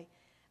and say,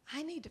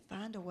 I need to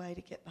find a way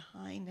to get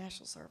behind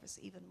national service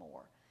even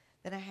more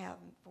than I have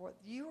before.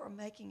 You are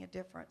making a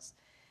difference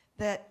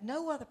that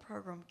no other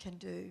program can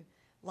do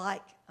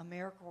like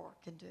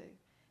AmeriCorps can do,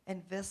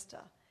 and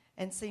VISTA,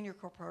 and Senior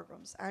Corps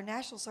programs. Our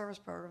national service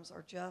programs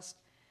are just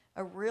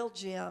a real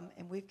gem,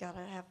 and we've got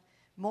to have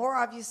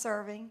more of you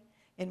serving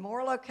in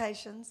more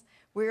locations.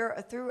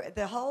 We're through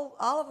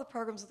all of the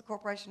programs of the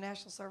Corporation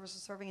National Service are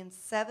serving in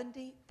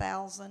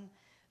 70,000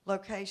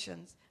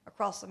 locations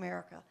across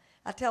America.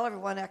 I tell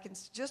everyone I can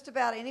just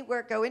about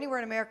go anywhere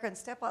in America and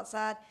step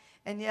outside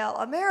and yell,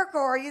 AmeriCorps,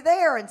 are you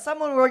there? And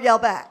someone will yell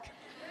back.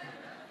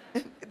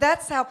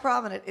 That's how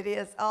prominent it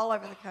is all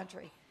over the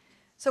country.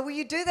 So will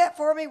you do that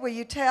for me? Will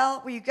you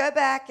go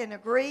back and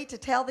agree to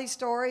tell these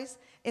stories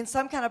in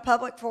some kind of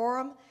public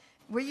forum?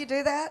 Will you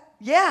do that?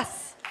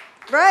 Yes.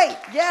 Great.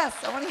 Yes,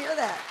 I want to hear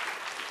that.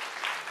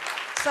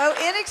 So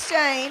in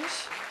exchange,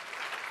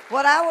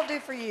 what I will do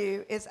for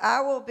you is I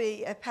will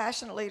be a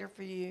passionate leader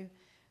for you,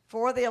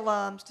 for the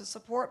alums, to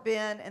support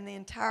Ben and the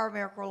entire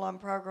AmeriCorps alum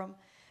program.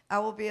 I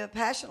will be a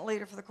passionate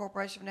leader for the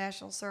Corporation of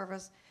National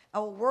Service. I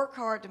will work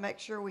hard to make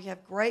sure we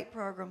have great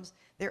programs,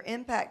 they're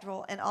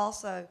impactful, and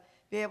also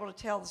be able to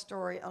tell the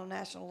story on a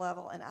national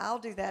level, and I'll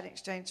do that in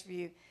exchange for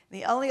you.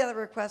 And the only other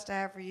request I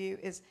have for you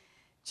is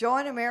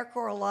join AmeriCorps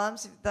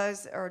alums,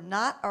 those are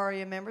not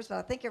already members, but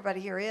I think everybody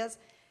here is.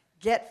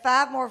 Get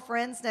 5 more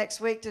friends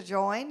next week to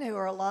join who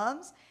are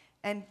alums,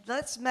 and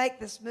let's make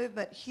this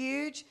movement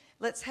huge.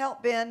 Let's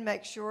help Ben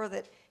make sure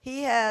that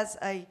he has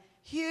a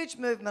huge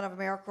movement of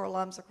AmeriCorps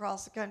alums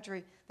across the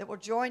country that will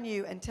join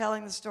you in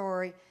telling the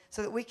story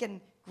so that we can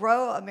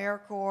grow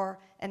AmeriCorps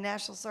and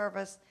national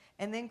service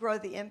and then grow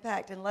the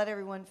impact and let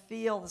everyone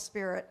feel the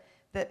spirit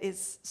that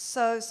is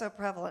so, so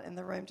prevalent in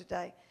the room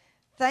today.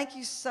 Thank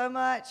you so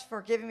much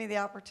for giving me the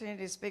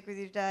opportunity to speak with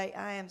you today.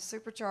 I am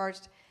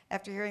supercharged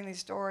after hearing these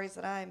stories,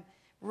 and I am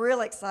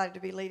really excited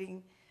to be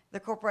leading the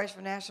Corporation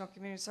for National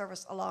Community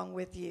Service along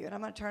with you. And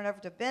I'm going to turn it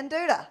over to Ben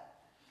Duda.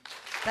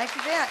 Thank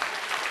you, Ben.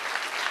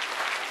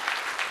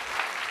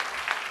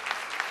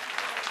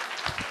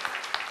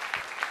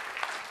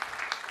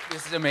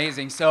 This is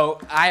amazing.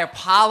 So I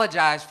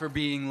apologize for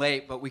being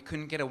late, but we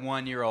couldn't get a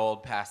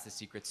 1-year-old past the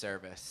Secret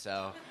Service.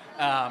 So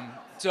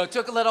it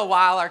took a little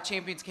while. Our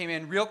champions came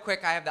in. Real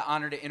quick, I have the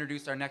honor to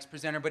introduce our next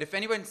presenter. But if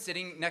anyone's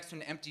sitting next to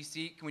an empty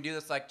seat, can we do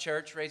this like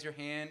church? Raise your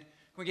hand. Can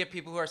we get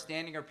people who are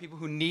standing or people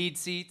who need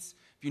seats?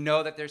 If you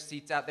know that there's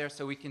seats out there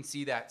so we can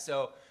see that.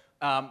 So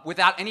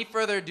without any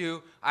further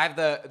ado, I have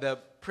the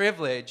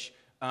privilege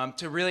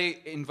to really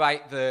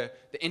invite the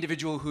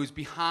individual who's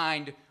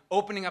behind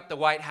opening up the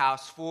White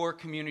House for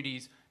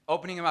communities,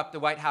 opening up the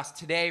White House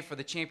today for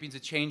the Champions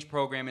of Change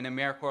program in the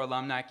AmeriCorps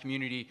alumni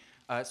community.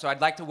 So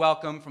I'd like to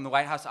welcome from the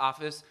White House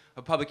Office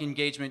of Public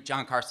Engagement,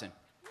 John Carson.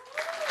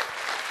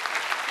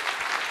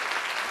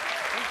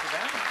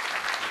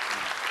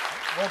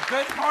 Well,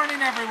 good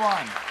morning,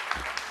 everyone.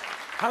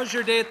 How's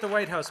your day at the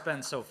White House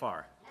been so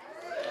far?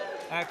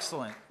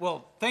 Excellent.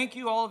 Well, thank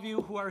you, all of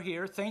you who are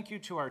here. Thank you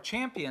to our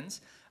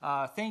champions.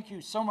 Thank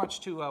you so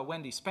much to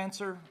Wendy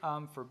Spencer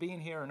for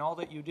being here and all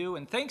that you do.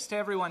 And thanks to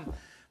everyone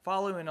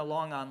following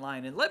along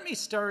online. And let me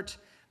start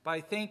by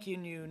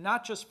thanking you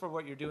not just for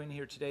what you're doing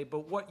here today,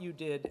 but what you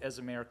did as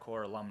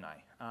AmeriCorps alumni.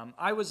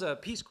 I was a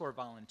Peace Corps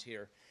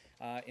volunteer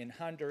in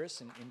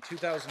Honduras in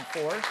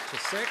 2004 to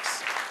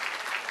 6.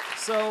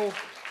 So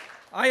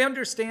I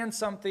understand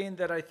something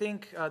that I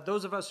think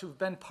those of us who've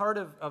been part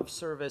of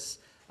service,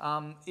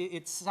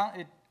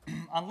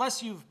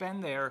 unless you've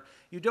been there,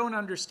 you don't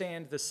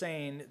understand the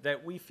saying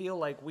that we feel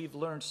like we've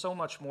learned so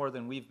much more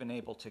than we've been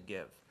able to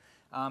give.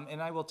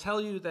 And I will tell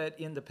you that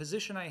in the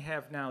position I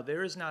have now,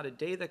 there is not a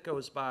day that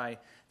goes by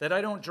that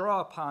I don't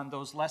draw upon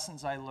those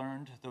lessons I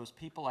learned, those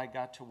people I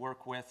got to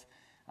work with,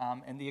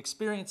 and the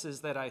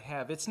experiences that I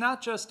have. It's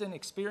not just an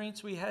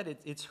experience we had,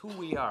 it's who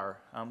we are.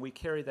 We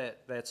carry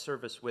that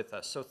service with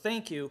us. So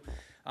thank you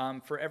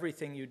for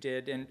everything you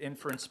did and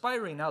for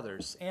inspiring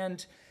others.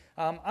 And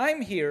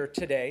I'm here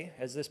today,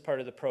 as this part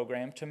of the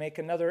program, to make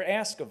another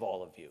ask of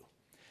all of you.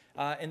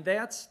 And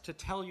that's to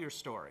tell your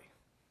story.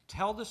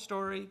 Tell the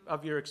story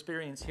of your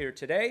experience here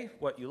today,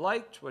 what you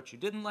liked, what you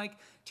didn't like.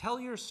 Tell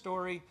your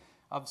story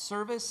of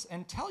service,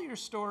 and tell your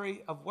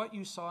story of what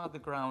you saw on the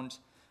ground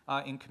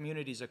in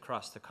communities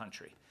across the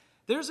country.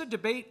 There's a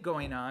debate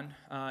going on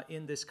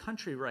in this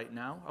country right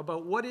now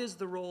about what is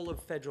the role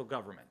of federal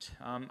government.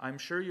 I'm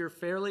sure you're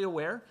fairly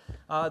aware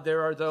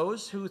there are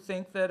those who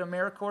think that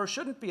AmeriCorps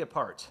shouldn't be a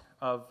part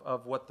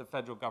of what the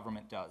federal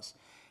government does.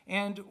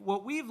 And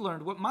what we've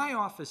learned, what my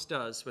office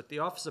does, what the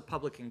Office of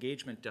Public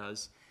Engagement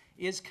does,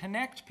 is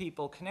connect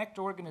people, connect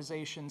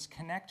organizations,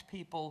 connect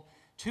people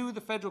to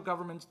the federal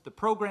government, the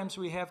programs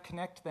we have,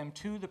 connect them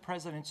to the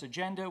president's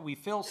agenda. We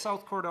fill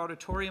South Court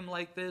Auditorium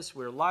like this.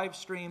 We're live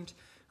streamed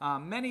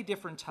many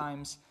different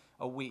times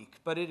a week.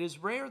 But it is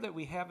rare that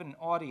we have an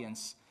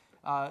audience,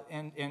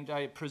 and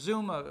I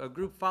presume a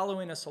group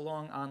following us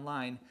along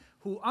online,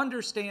 who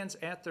understands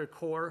at their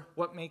core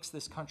what makes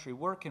this country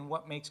work and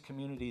what makes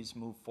communities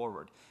move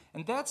forward.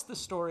 And that's the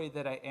story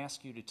that I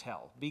ask you to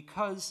tell,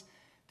 because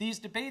these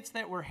debates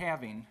that we're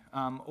having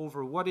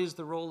over what is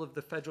the role of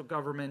the federal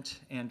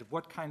government and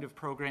what kind of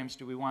programs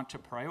do we want to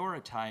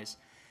prioritize,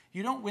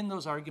 you don't win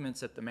those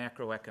arguments at the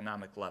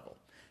macroeconomic level.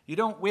 You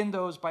don't win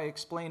those by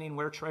explaining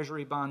where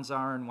treasury bonds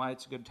are and why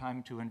it's a good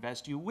time to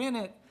invest. You win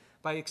it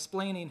by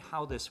explaining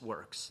how this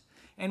works.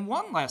 And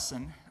one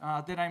lesson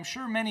that I'm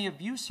sure many of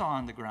you saw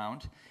on the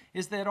ground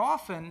is that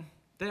often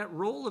that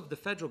role of the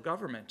federal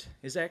government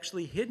is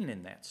actually hidden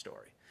in that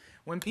story.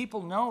 When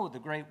people know the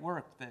great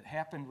work that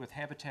happened with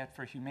Habitat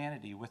for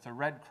Humanity, with the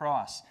Red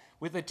Cross,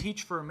 with a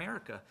Teach for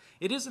America,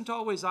 it isn't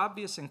always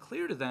obvious and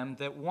clear to them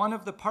that one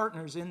of the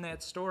partners in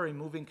that story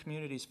moving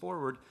communities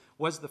forward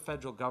was the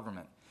federal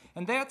government.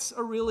 And that's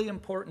a really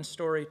important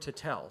story to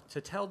tell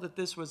that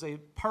this was a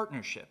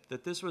partnership,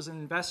 that this was an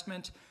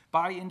investment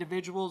by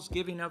individuals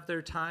giving of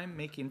their time,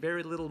 making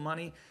very little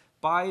money,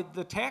 by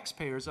the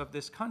taxpayers of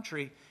this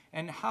country,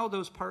 and how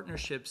those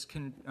partnerships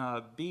can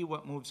be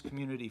what moves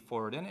community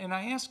forward. And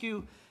I ask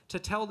you to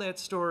tell that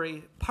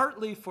story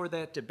partly for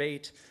that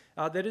debate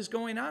that is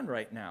going on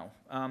right now.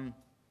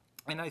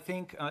 And I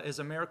think as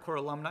AmeriCorps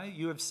alumni,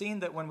 you have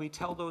seen that when we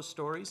tell those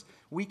stories,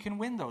 we can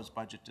win those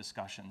budget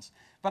discussions.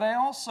 But I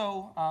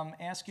also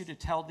ask you to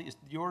tell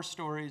your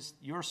stories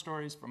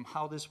from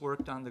how this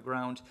worked on the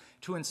ground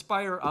to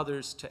inspire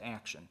others to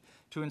action,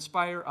 to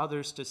inspire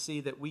others to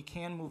see that we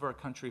can move our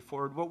country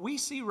forward. What we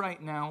see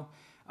right now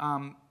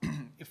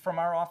from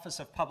our Office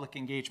of Public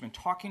Engagement,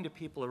 talking to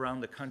people around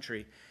the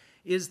country,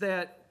 is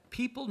that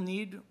people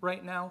need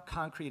right now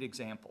concrete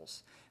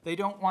examples. They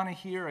don't want to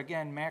hear,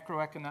 again,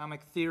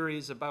 macroeconomic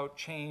theories about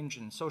change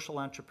and social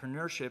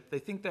entrepreneurship. They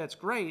think that's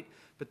great,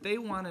 but they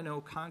want to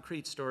know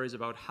concrete stories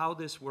about how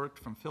this worked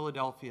from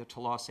Philadelphia to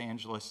Los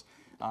Angeles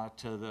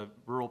to the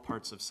rural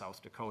parts of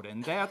South Dakota.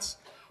 And that's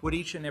what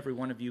each and every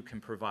one of you can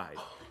provide.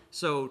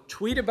 So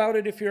tweet about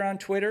it if you're on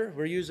Twitter.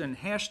 We're using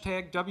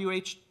hashtag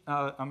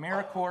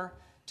AmeriCorps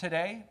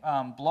today.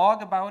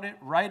 Blog about it,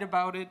 write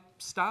about it,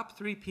 stop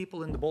 3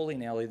 people in the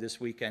bowling alley this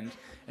weekend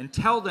and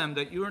tell them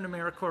that you're an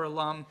AmeriCorps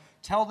alum,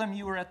 tell them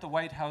you were at the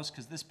White House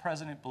because this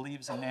president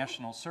believes in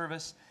national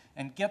service,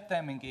 and get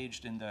them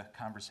engaged in the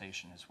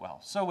conversation as well.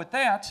 So with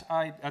that,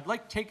 I'd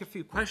like to take a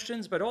few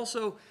questions, but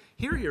also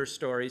hear your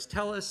stories.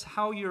 Tell us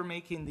how you're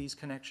making these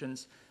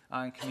connections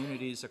in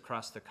communities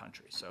across the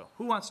country. So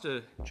who wants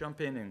to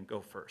jump in and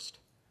go first?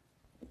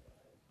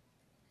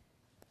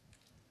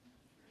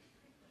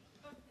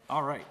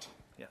 All right,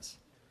 yes.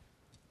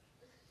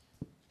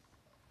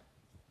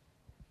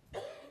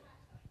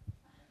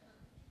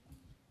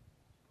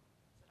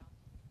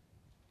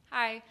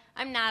 Hi,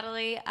 I'm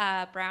Natalie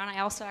Brown. I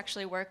also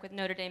actually work with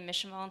Notre Dame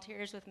Mission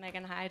Volunteers with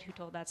Megan Hyde, who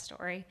told that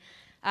story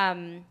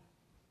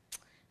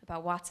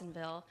about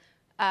Watsonville.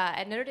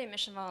 At Notre Dame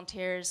Mission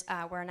Volunteers,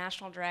 we're a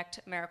national direct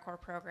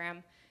AmeriCorps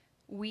program.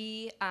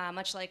 We,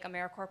 much like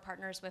AmeriCorps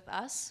partners with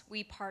us,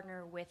 we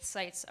partner with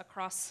sites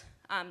across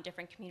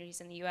different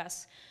communities in the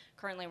U.S.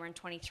 Currently, we're in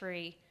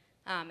 23,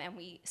 and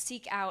we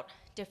seek out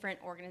different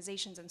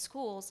organizations and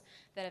schools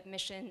that have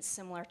missions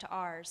similar to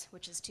ours,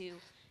 which is to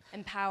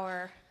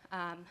empower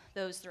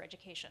those through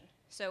education.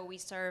 So we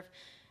serve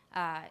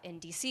in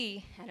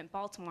DC and in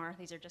Baltimore.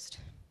 These are just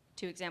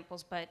 2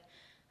 examples, but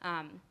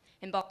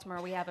in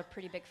Baltimore we have a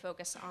pretty big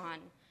focus on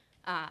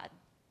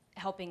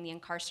helping the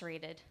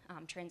incarcerated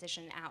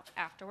transition out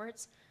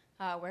afterwards,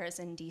 whereas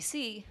in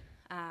DC,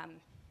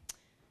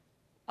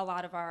 a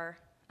lot of our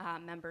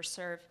members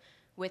serve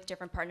with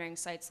different partnering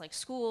sites like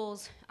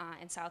schools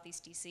in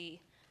Southeast DC.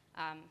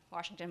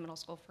 Washington Middle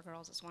School for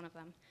Girls is one of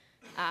them.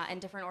 And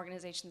different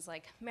organizations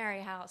like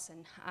Mary House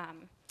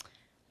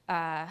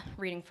and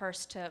Reading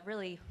First to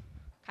really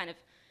kind of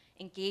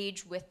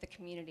engage with the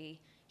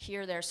community,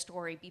 hear their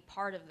story, be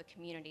part of the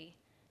community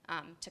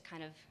to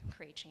kind of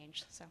create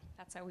change. So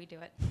that's how we do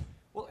it.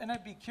 Well, and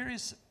I'd be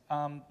curious,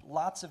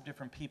 lots of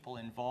different people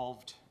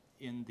involved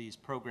in these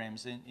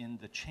programs, in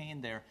the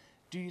chain there.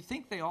 Do you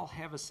think they all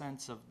have a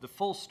sense of the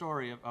full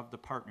story of the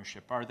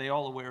partnership? Are they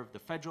all aware of the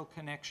federal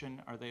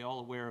connection? Are they all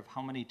aware of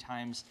how many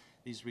times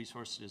these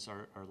resources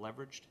are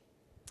leveraged?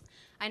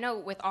 I know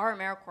with our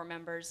AmeriCorps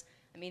members,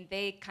 I mean,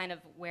 they kind of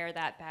wear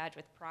that badge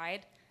with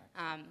pride.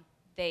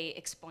 They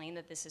explain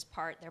that this is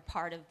they're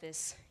part of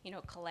this,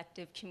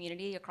 collective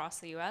community across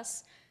the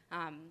U.S.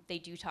 They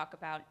do talk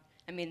about,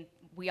 I mean,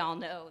 we all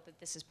know that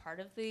this is part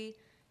of the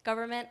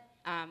government,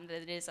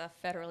 that it is a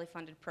federally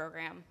funded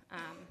program.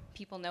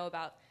 People know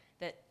about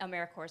that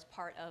AmeriCorps is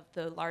part of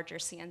the larger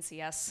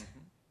CNCS.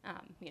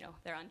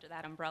 They're under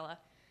that umbrella.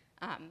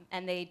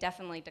 And they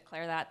definitely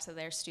declare that to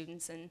their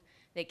students, and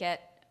they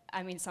get,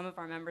 I mean, some of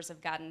our members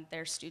have gotten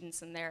their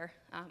students and their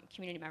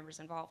community members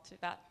involved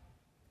with that.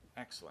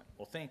 Excellent.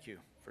 Well, thank you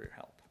for your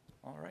help.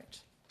 All right.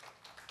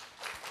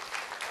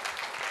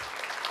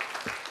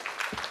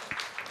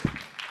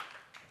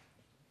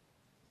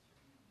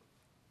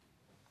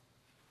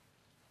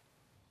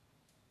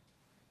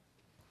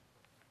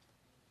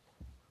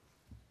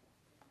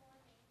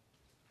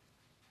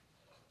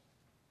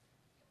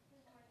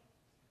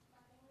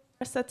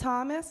 Marissa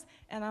Thomas,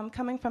 and I'm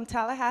coming from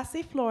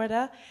Tallahassee,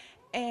 Florida.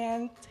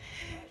 And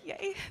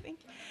yay, thank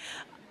you.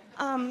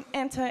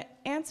 And to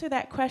answer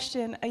that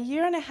question, a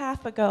year and a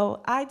half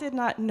ago, I did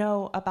not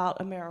know about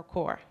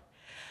AmeriCorps.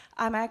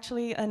 I'm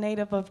actually a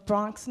native of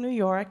Bronx, New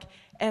York,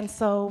 and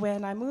so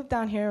when I moved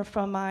down here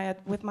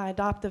with my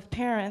adoptive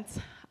parents,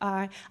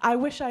 I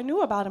wish I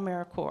knew about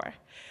AmeriCorps,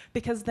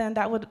 because then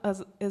that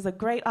is a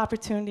great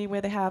opportunity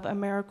where they have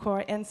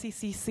AmeriCorps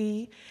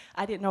NCCC.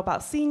 I didn't know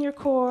about Senior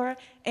Corps,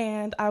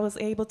 and I was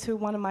able to,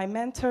 one of my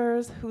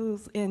mentors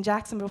who's in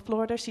Jacksonville,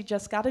 Florida, she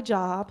just got a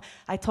job.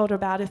 I told her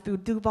about it through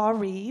Duval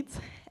Reads,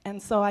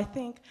 and so I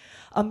think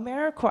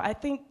AmeriCorps, I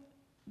think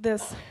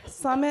this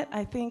summit,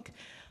 I think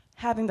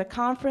having the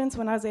conference,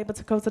 when I was able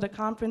to go to the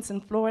conference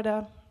in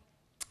Florida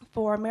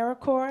for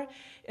AmeriCorps,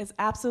 is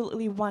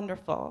absolutely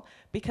wonderful,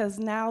 because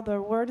now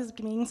the word is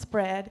being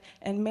spread,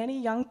 and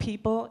many young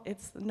people,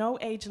 it's no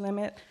age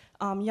limit,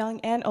 young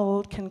and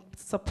old, can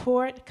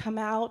support, come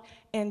out,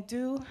 and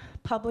do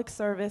public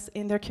service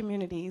in their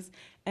communities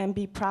and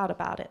be proud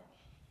about it.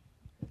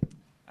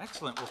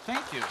 Excellent. Well,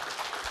 thank you.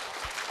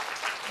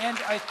 And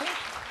I think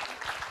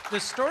the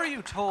story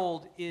you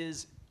told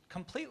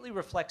completely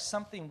reflects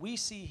something we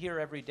see here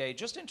every day,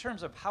 just in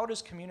terms of how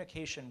does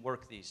communication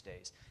work these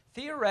days.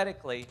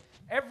 Theoretically,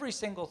 every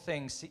single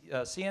thing,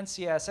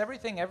 CNCS,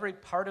 every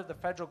part of the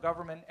federal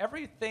government,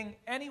 everything,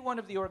 any one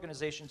of the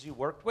organizations you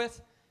worked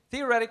with,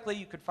 theoretically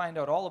you could find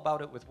out all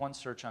about it with one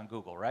search on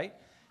Google, right?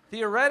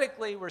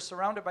 Theoretically, we're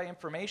surrounded by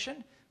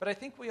information, but I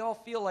think we all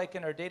feel like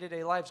in our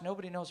day-to-day lives,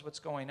 nobody knows what's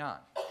going on.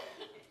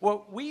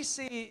 What we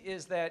see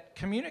is that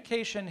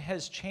communication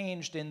has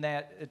changed in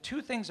that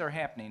two things are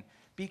happening.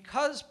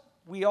 Because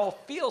we all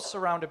feel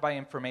surrounded by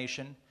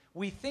information,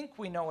 we think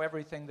we know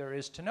everything there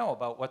is to know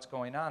about what's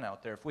going on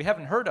out there. If we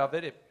haven't heard of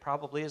it, it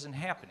probably isn't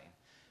happening.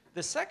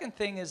 The second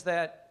thing is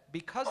that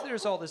because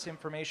there's all this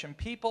information,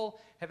 people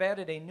have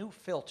added a new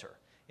filter.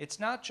 It's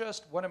not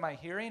just what am I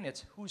hearing,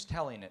 it's who's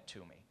telling it to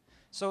me.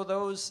 So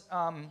those,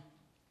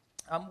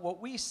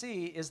 what we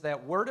see is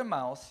that word of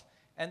mouth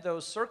and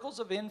those circles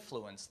of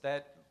influence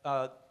that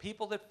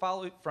people that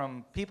follow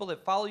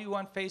you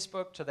on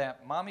Facebook, to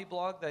that mommy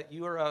blog that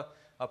you are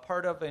a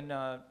part of in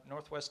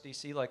Northwest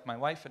DC, like my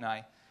wife and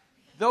I,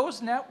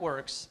 those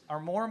networks are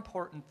more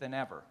important than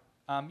ever.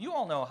 You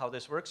all know how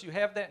this works. You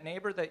have that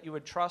neighbor that you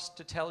would trust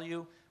to tell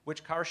you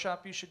which car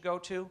shop you should go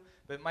to,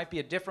 but it might be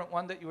a different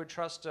one that you would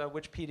trust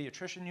which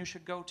pediatrician you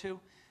should go to.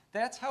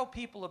 That's how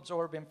people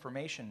absorb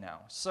information now.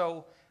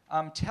 So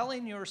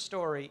telling your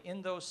story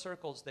in those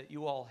circles that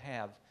you all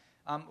have,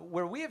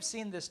 where we have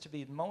seen this to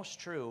be most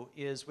true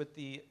is with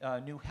the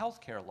new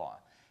healthcare law.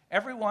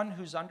 Everyone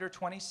who's under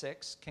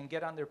 26 can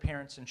get on their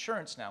parents'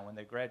 insurance now when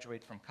they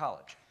graduate from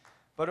college.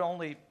 But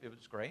it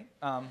was great.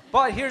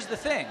 But here's the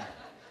thing.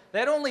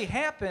 That only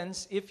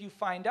happens if you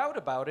find out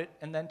about it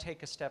and then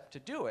take a step to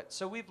do it.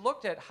 So we've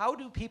looked at how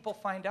do people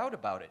find out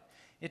about it.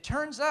 It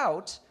turns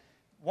out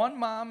one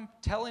mom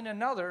telling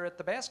another at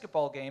the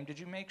basketball game, did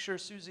you make sure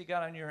Susie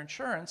got on your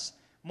insurance?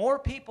 More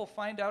people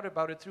find out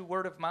about it through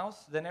word of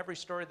mouth than every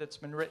story that's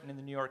been written in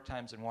the New York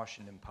Times and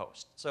Washington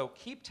Post. So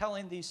keep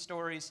telling these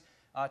stories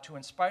to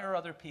inspire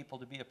other people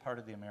to be a part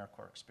of the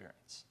AmeriCorps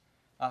experience.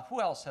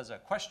 Who else has a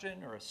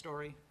question or a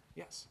story?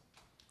 Yes.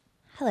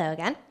 Hello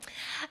again.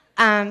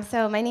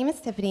 So my name is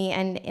Tiffany,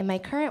 and in my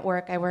current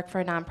work, I work for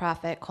a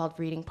nonprofit called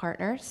Reading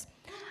Partners.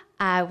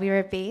 We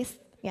were based,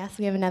 yes,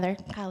 we have another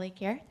colleague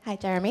here. Hi,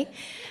 Jeremy.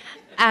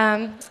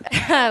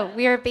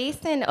 We were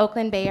based in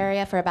Oakland Bay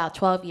Area for about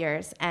 12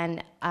 years,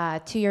 and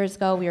 2 years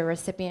ago, we were a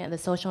recipient of the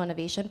Social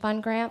Innovation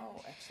Fund grant.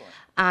 Oh,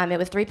 excellent. It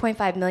was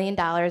 $3.5 million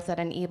that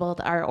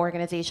enabled our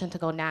organization to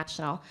go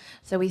national.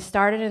 So we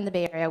started in the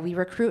Bay Area. We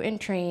recruit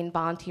and train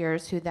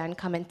volunteers who then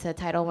come into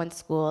Title I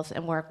schools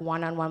and work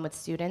one-on-one with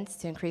students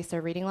to increase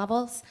their reading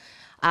levels.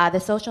 The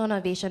Social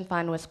Innovation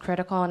Fund was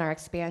critical in our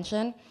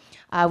expansion.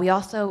 We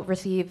also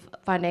receive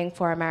funding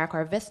for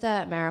AmeriCorps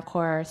Vista,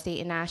 AmeriCorps State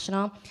and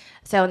National.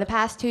 So in the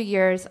past 2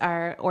 years,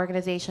 our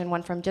organization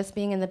went from just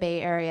being in the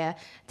Bay Area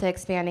to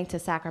expanding to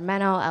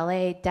Sacramento,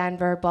 LA,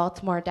 Denver,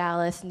 Baltimore,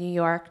 Dallas, New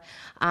York,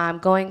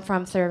 going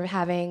from sort of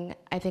having,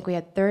 I think we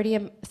had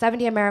 70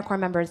 AmeriCorps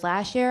members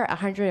last year,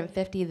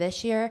 150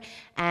 this year,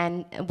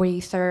 and we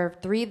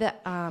served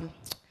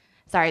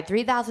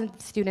 3,000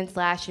 students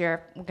last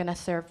year. We're going to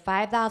serve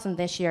 5,000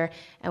 this year,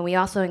 and we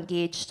also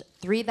engaged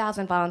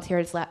 3,000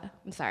 volunteers.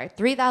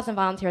 3,000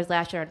 volunteers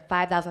last year and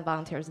 5,000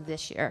 volunteers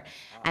this year,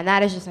 and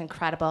that is just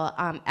incredible.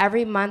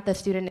 Every month a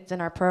student is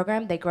in our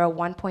program, they grow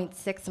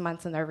 1.6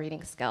 months in their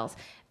reading skills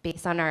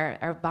based on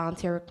our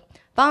volunteer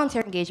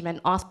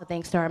engagement. Also,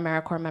 thanks to our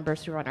AmeriCorps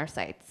members who run our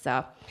sites.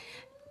 So,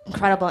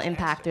 incredible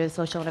impact through the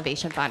Social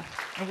Innovation Fund.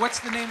 And what's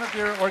the name of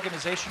your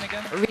organization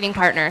again? Reading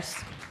Partners.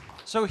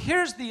 So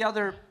here's the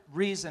other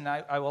reason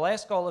I will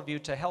ask all of you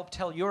to help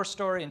tell your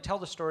story and tell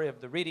the story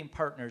of the Reading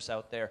Partners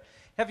out there.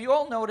 Have you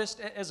all noticed,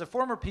 as a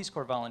former Peace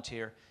Corps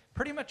volunteer,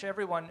 pretty much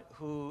everyone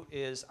who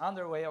is on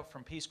their way out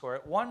from Peace Corps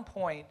at one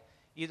point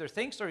either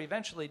thinks or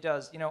eventually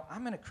does, you know, I'm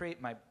going to create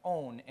my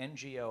own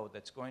NGO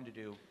that's going to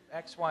do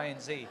X, Y,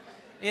 and Z.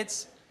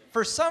 It's,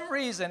 for some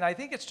reason, I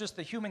think it's just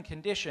the human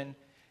condition,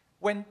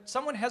 when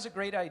someone has a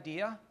great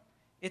idea,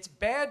 it's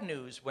bad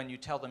news when you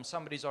tell them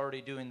somebody's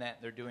already doing that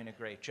and they're doing a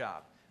great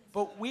job.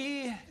 But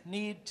we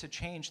need to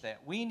change that.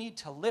 We need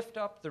to lift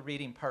up the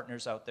Reading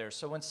Partners out there.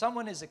 So when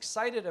someone is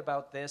excited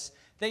about this,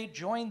 they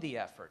join the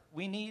effort.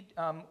 We need,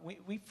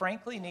 we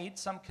frankly need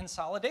some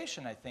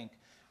consolidation, I think,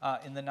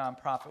 in the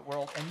nonprofit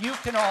world. And you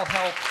can all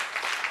help.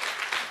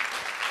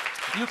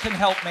 You can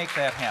help make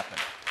that happen.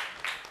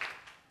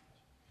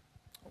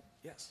 Oh,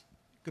 yes.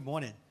 Good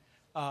morning.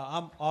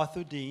 I'm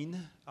Arthur Dean,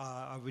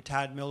 a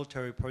retired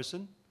military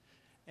person.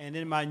 And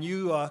in my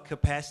new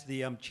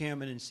capacity, I'm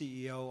chairman and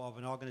CEO of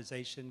an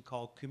organization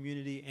called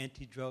Community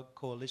Anti-Drug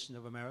Coalition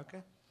of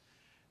America.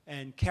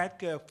 And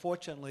CATCA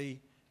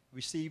fortunately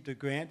received a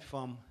grant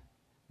from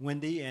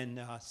Wendy and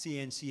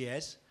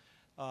CNCS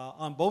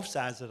on both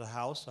sides of the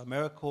house,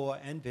 AmeriCorps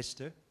and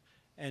Vista.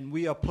 And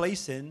we are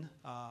placing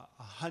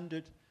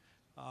 100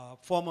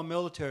 former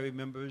military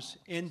members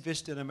in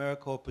Vista and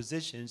AmeriCorps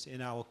positions in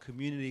our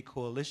community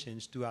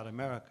coalitions throughout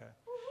America.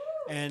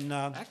 And,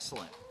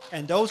 excellent.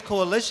 And those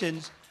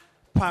coalitions'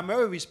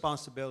 primary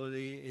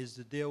responsibility is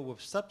to deal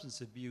with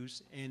substance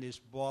abuse and its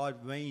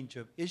broad range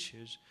of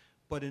issues.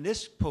 But in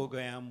this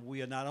program,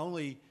 we are not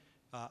only,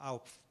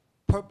 our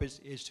purpose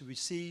is to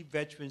receive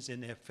veterans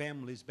and their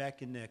families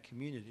back in their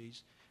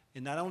communities,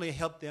 and not only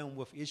help them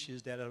with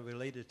issues that are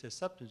related to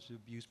substance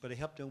abuse, but to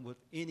help them with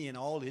any and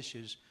all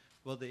issues,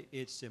 whether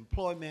it's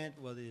employment,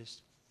 whether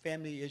it's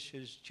family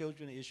issues,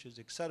 children issues,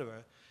 et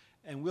cetera.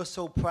 And we're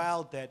so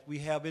proud that we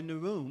have in the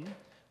room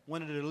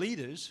one of the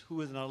leaders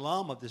who is an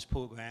alum of this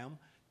program,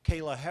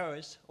 Kayla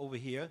Harris over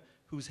here,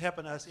 who's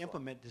helping us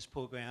implement this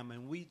program.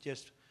 And we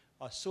just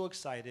are so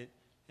excited.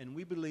 And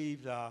we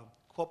believe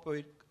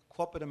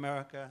corporate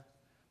America,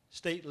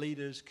 state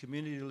leaders,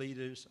 community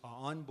leaders are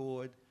on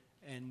board.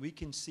 And we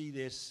can see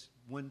this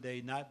one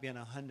day not being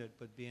 100,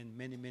 but being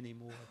many, many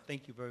more.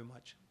 Thank you very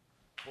much.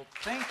 Well,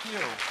 thank you.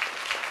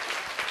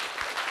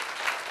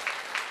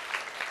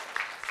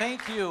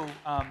 Thank you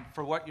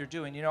for what you're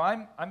doing. You know,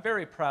 I'm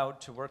very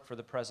proud to work for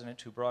the president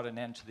who brought an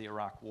end to the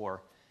Iraq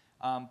War.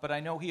 But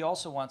I know he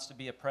also wants to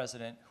be a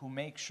president who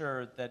makes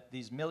sure that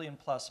these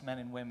million-plus men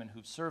and women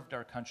who've served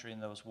our country in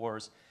those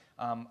wars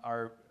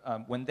are,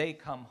 when they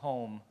come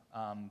home,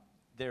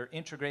 they're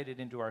integrated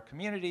into our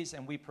communities,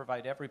 and we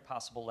provide every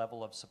possible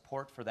level of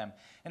support for them.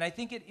 And I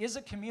think it is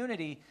a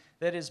community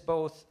that is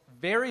both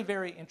very,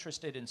 very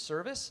interested in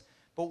service,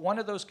 but one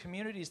of those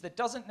communities that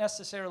doesn't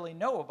necessarily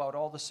know about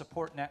all the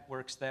support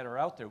networks that are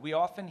out there. We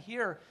often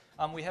hear,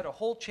 we had a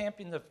whole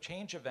Champions of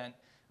Change event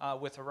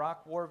with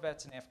Iraq war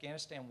vets and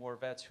Afghanistan war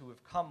vets who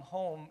have come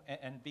home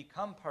and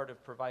become part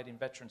of providing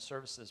veteran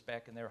services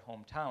back in their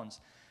hometowns.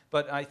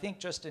 But I think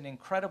just an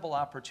incredible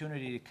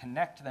opportunity to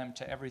connect them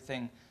to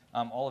everything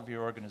all of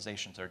your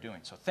organizations are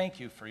doing. So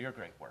thank you for your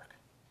great work.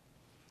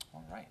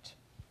 All right.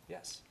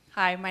 Yes.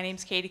 Hi, my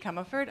name's Katie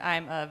Comerford.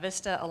 I'm a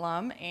Vista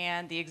alum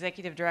and the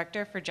executive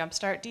director for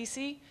Jumpstart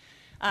DC.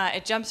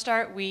 At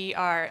Jumpstart, we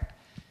are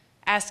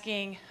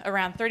asking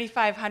around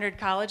 3,500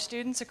 college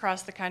students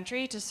across the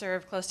country to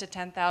serve close to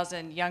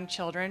 10,000 young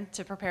children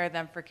to prepare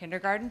them for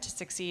kindergarten to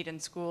succeed in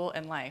school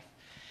and life.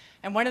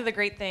 And one of the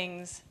great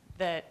things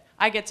that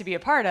I get to be a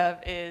part of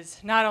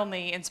is not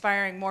only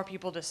inspiring more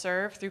people to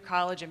serve through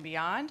college and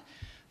beyond,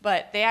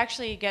 but they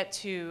actually get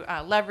to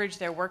leverage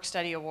their work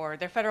study award,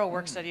 their federal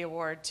work study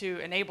award, to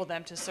enable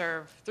them to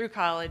serve through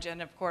college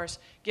and, of course,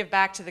 give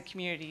back to the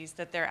communities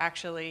that they're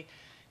actually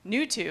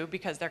new to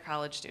because they're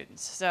college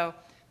students. So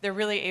they're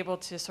really able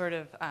to sort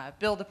of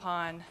build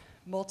upon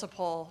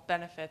multiple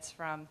benefits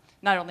from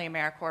not only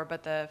AmeriCorps,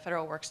 but the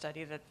federal work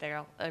study that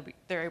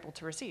they're able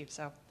to receive.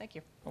 So thank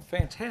you. Well,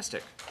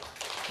 fantastic.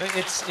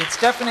 It's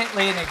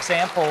definitely an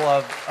example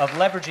of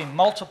leveraging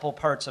multiple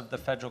parts of the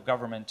federal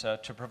government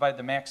to provide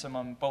the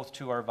maximum both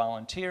to our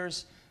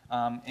volunteers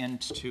and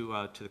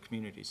to the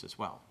communities as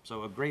well.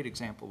 So a great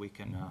example we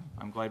can,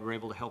 I'm glad we're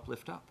able to help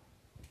lift up.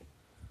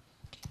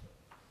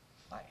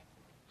 Hi.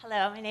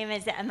 Hello, my name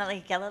is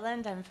Emily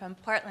Gilliland. I'm from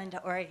Portland,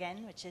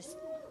 Oregon, which is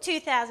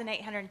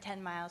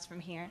 2,810 miles from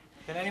here.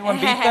 Can anyone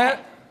beat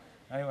that?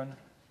 Anyone?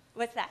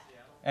 What's that?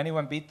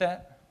 Anyone beat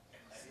that?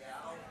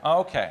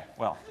 Oh, okay,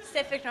 well.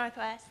 Pacific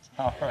Northwest.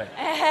 All right.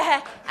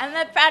 I'm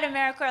a proud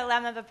AmeriCorps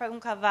alum of a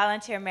program called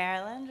Volunteer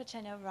Maryland, which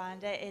I know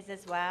Rhonda is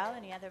as well.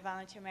 Any other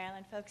Volunteer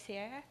Maryland folks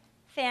here?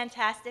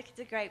 Fantastic. It's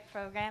a great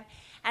program.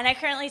 And I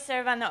currently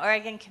serve on the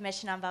Oregon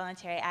Commission on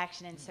Voluntary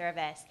Action and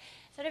Service.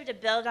 Sort of to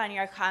build on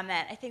your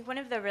comment, I think one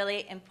of the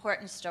really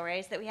important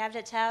stories that we have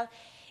to tell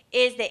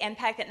is the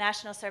impact that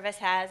national service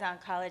has on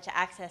college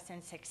access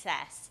and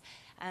success.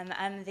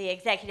 I'm the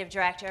executive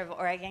director of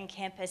Oregon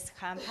Campus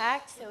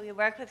Compact, so we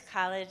work with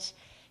college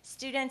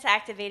students,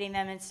 activating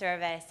them in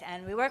service,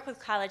 and we work with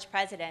college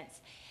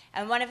presidents.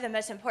 And one of the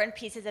most important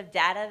pieces of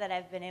data that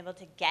I've been able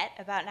to get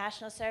about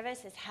national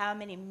service is how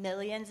many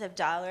millions of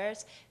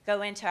dollars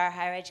go into our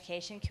higher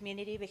education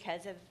community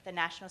because of the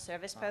national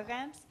service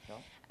programs.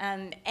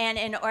 And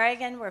in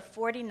Oregon, we're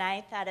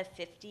 49th out of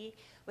 50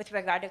 with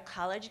regard to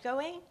college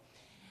going.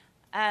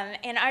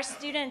 And our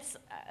students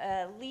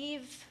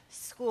leave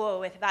school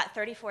with about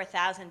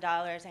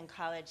 $34,000 in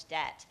college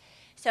debt.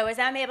 So as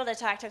I'm able to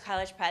talk to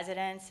college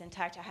presidents and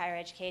talk to higher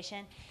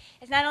education,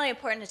 it's not only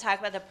important to talk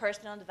about the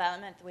personal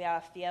development that we all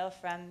feel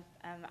from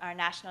our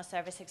national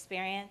service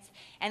experience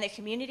and the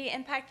community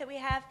impact that we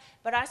have,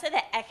 but also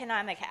the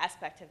economic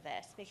aspect of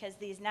this, because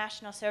these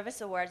national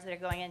service awards that are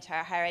going into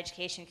our higher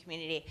education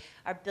community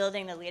are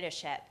building the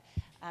leadership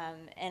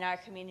in our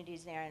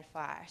communities near and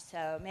far.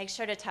 So make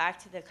sure to talk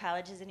to the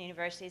colleges and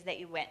universities that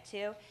you went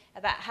to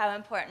about how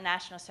important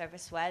national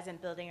service was in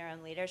building your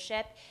own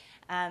leadership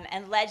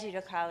and led you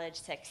to college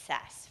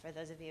success for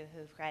those of you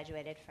who've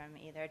graduated from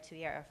either a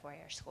 2-year or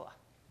 4-year school.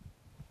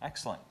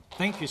 Excellent.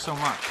 Thank you so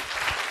much.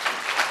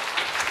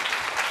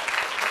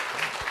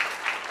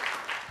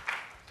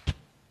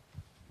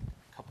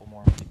 A couple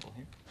more people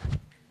here.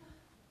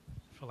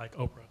 I feel like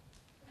Oprah.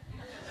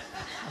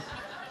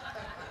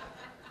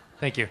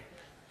 Thank you.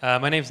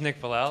 My name is Nick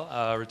Villel,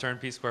 a returned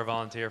Peace Corps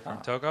volunteer from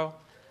Togo,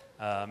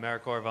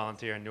 AmeriCorps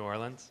volunteer in New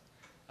Orleans.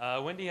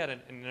 Wendy had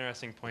an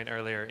interesting point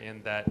earlier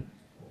in that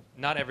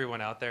not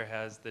everyone out there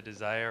has the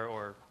desire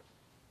or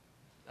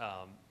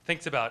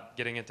thinks about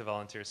getting into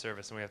volunteer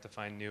service, and we have to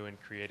find new and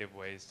creative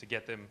ways to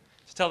get them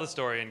to tell the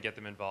story and get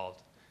them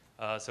involved.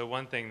 So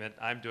one thing that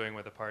I'm doing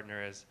with a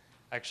partner is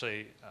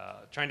actually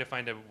trying to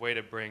find a way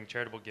to bring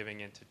charitable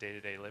giving into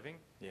day-to-day living.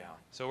 Yeah.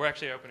 So we're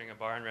actually opening a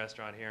bar and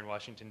restaurant here in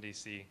Washington,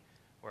 D.C.,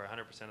 where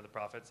 100% of the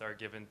profits are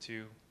given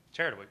to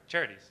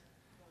charities.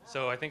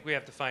 So I think we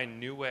have to find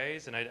new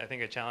ways, and I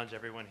think I challenge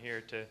everyone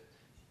here to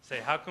say,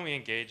 how can we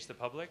engage the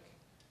public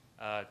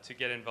to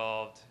get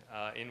involved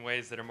in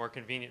ways that are more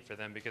convenient for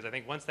them? Because I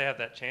think once they have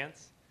that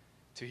chance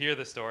to hear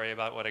the story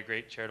about what a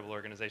great charitable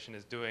organization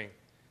is doing,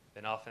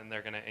 then often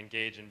they're going to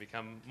engage and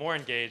become more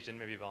engaged and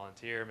maybe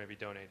volunteer, maybe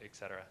donate, et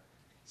cetera.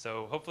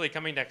 So hopefully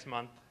coming next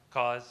month,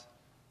 Cause,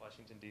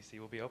 Washington,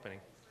 D.C. will be opening.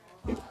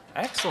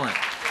 Excellent.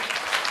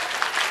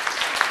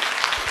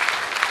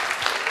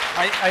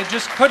 I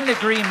just couldn't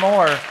agree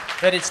more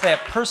that it's that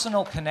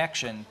personal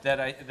connection that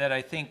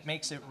I think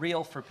makes it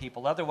real for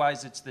people.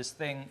 Otherwise, it's this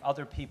thing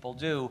other people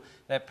do,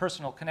 that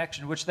personal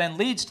connection, which then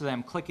leads to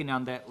them clicking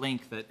on that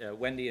link that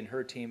Wendy and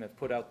her team have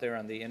put out there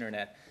on the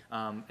internet.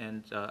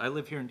 I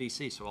live here in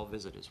D.C., so I'll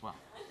visit as well.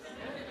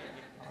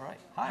 All right.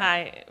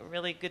 Hi,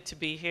 really good to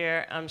be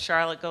here. I'm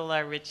Charlotte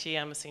Golar-Ritchie.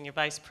 I'm a Senior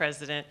Vice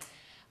President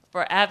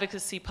for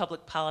Advocacy,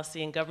 Public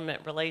Policy, and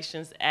Government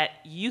Relations at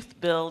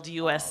Youth Build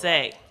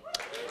USA.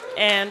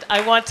 And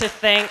I want to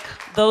thank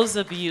those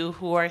of you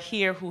who are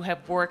here who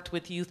have worked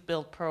with Youth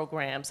Build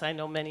programs. I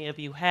know many of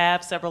you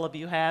have, several of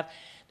you have.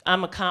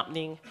 I'm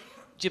accompanying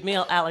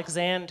Jamil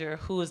Alexander,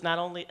 who is not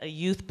only a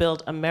Youth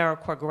Build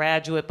AmeriCorps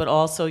graduate, but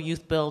also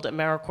Youth Build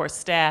AmeriCorps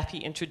staff. He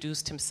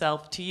introduced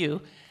himself to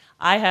you.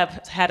 I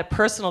have had a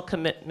personal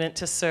commitment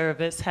to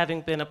service,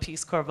 having been a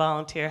Peace Corps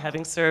volunteer,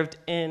 having served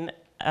in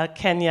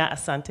Kenya,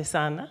 Asante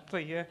Sana,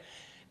 for your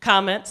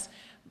comments.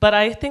 But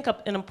I think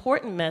an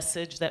important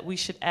message that we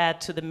should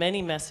add to the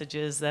many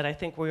messages that I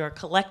think we are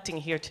collecting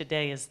here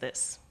today is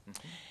this.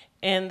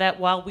 And that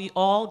while we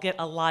all get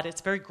a lot,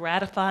 it's very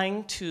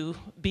gratifying to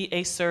be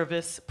a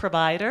service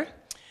provider.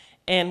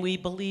 And we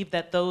believe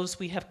that those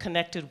we have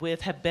connected with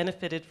have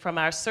benefited from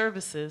our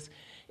services.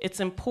 It's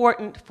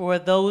important for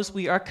those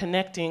we are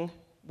connecting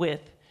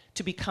with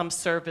to become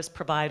service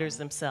providers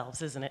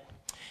themselves, isn't it?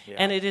 Yeah.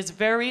 And it is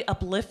very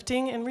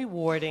uplifting and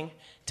rewarding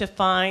to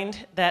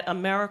find that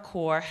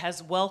AmeriCorps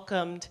has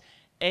welcomed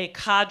a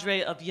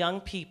cadre of young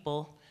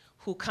people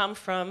who come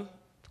from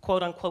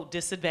quote unquote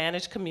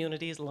disadvantaged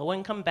communities, low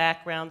income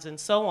backgrounds, and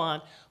so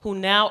on, who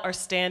now are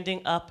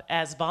standing up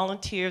as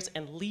volunteers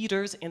and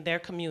leaders in their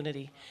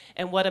community.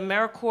 And what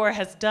AmeriCorps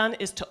has done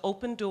is to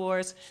open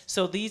doors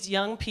so these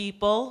young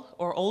people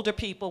or older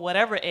people,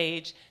 whatever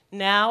age,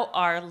 now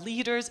are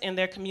leaders in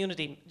their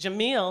community.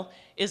 Jamil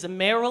is a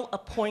mayoral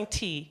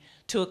appointee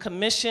to a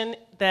commission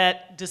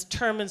that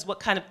determines what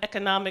kind of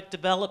economic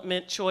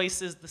development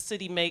choices the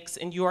city makes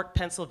in York,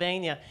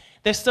 Pennsylvania.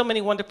 There's so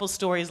many wonderful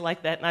stories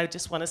like that, and I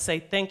just want to say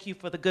thank you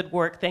for the good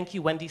work. Thank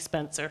you, Wendy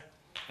Spencer.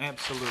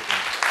 Absolutely.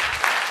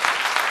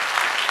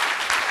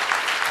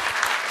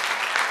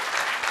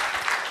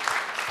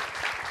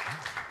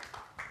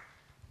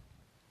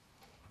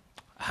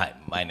 Hi,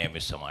 my name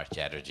is Samar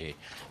Chatterjee,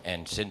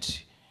 and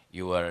since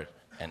you are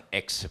an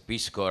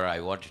ex-Peace Corps, I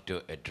wanted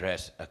to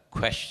address a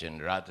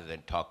question rather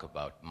than talk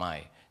about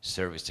my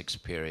service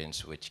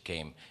experience, which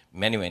came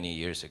many, many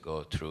years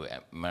ago through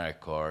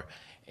AmeriCorps,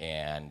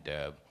 and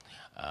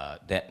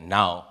that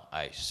now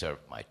I serve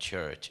my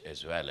church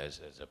as well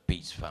as a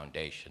peace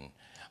foundation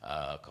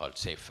called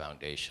Safe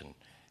Foundation,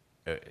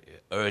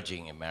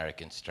 urging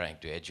Americans, trying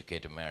to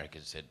educate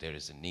Americans that there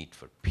is a need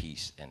for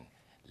peace and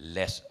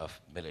less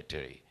of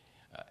military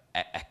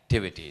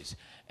activities.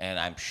 And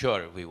I'm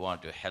sure we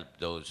want to help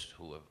those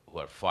who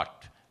have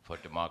fought for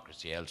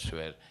democracy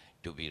elsewhere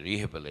to be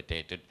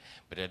rehabilitated.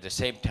 But at the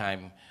same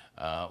time,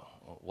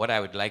 what I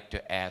would like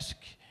to ask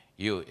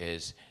you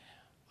is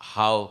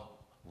how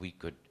we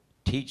could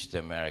teach the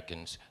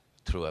Americans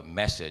through a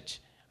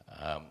message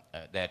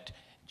that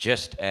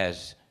just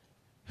as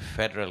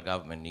federal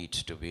government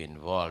needs to be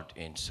involved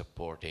in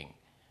supporting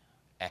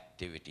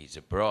activities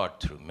abroad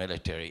through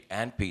military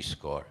and Peace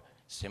Corps,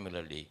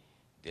 similarly,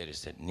 there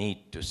is a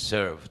need to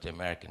serve the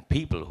American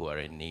people who are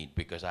in need,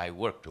 because I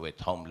worked with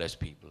homeless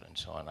people and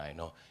so on. I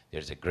know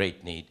there's a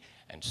great need,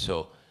 and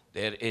so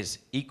there is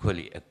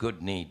equally a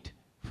good need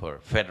for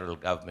federal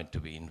government to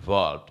be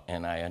involved,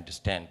 and I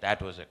understand that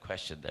was a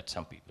question that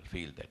some people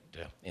feel that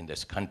in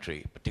this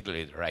country,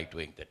 particularly the right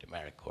wing, that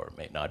AmeriCorps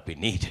may not be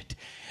needed.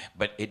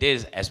 But it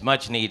is as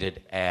much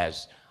needed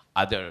as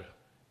other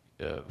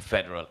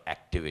federal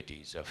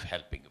activities of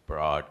helping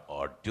abroad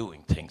or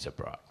doing things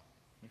abroad.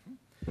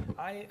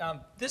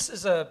 This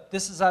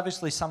is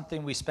obviously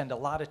something we spend a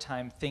lot of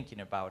time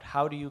thinking about.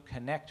 How do you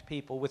connect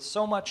people with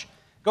so much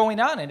going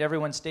on in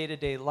everyone's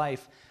day-to-day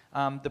life?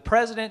 The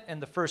President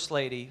and the First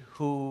Lady,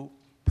 who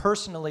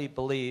personally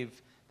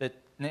believe that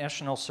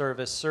national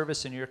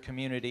service in your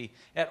community,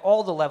 at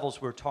all the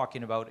levels we're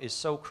talking about, is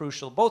so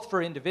crucial, both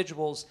for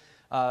individuals,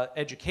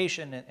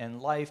 education and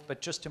life,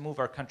 but just to move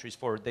our countries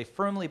forward. They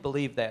firmly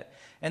believe that.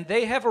 And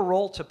they have a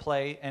role to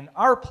play, and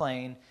are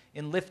playing,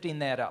 in lifting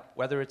that up,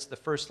 whether it's the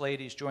First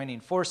Lady's Joining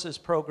Forces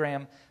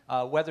program,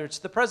 whether it's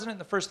the President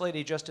and the First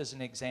Lady, just as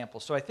an example.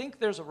 So I think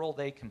there's a role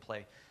they can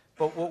play.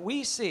 But what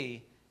we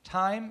see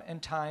time and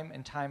time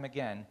and time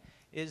again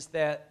is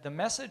that the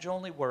message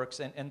only works,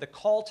 and the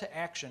call to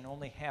action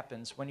only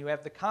happens when you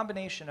have the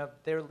combination of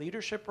their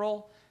leadership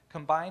role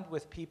combined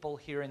with people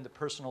hearing the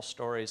personal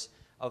stories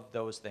of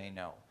those they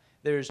know.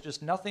 There's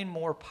just nothing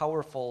more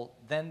powerful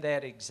than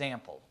that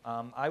example.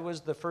 I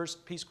was the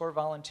first Peace Corps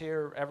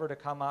volunteer ever to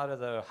come out of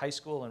the high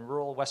school in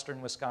rural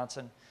western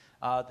Wisconsin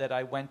that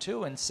I went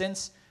to, and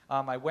since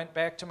I went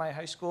back to my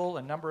high school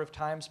a number of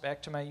times,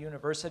 back to my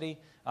university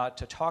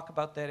to talk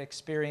about that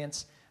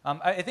experience.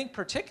 I think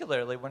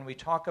particularly when we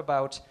talk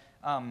about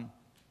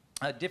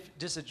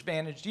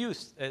disadvantaged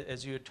youth,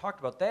 as you had talked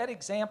about, that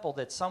example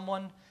that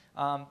someone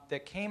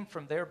that came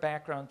from their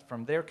background,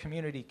 from their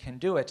community can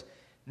do it.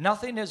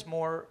 Nothing is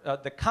more,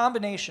 the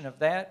combination of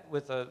that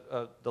with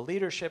the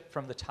leadership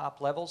from the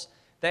top levels,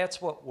 that's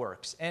what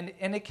works. And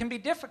it can be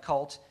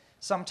difficult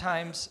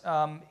sometimes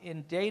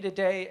in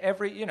day-to-day,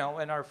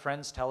 and our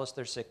friends tell us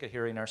they're sick of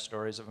hearing our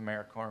stories of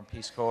AmeriCorps and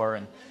Peace Corps,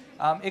 and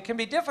it can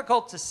be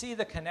difficult to see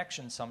the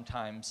connection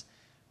sometimes,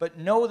 but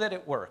know that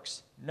it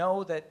works.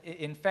 Know that,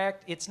 in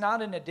fact, it's not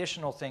an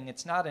additional thing,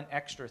 it's not an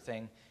extra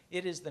thing.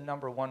 It is the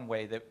number one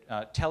way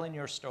that telling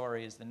your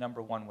story is the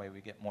number one way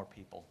we get more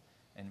people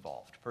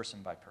involved, person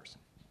by person.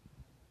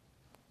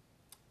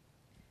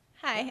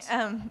 Hi,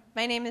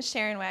 my name is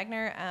Sharon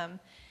Wagner,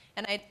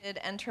 and I did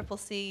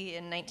NCCC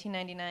in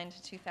 1999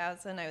 to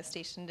 2000. I was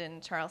stationed in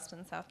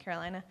Charleston, South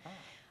Carolina.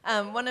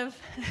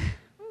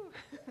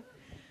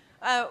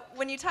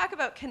 When you talk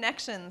about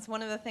connections,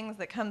 one of the things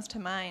that comes to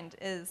mind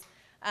is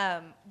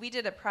we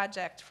did a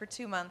project for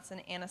 2 months in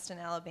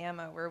Anniston,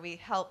 Alabama, where we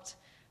helped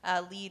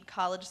lead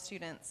college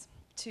students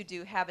to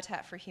do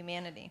Habitat for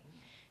Humanity.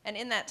 And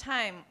in that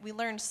time, we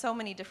learned so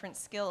many different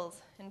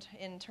skills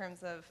in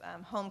terms of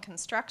home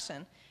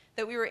construction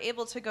that we were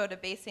able to go to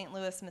Bay St.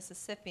 Louis,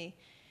 Mississippi,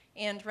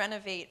 and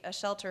renovate a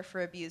shelter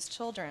for abused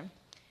children.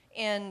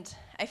 And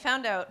I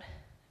found out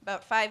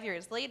about 5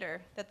 years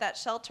later that that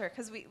shelter,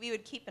 because we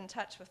would keep in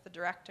touch with the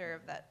director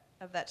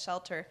of that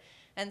shelter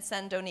and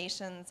send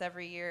donations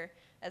every year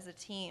as a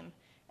team.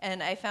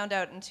 And I found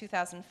out in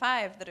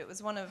 2005 that it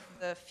was one of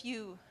the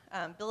few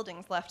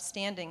buildings left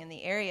standing in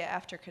the area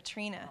after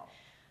Katrina.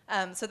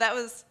 So that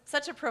was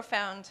such a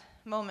profound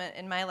moment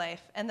in my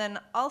life. And then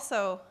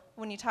also,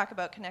 when you talk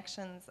about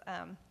connections,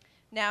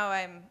 now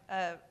I'm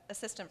an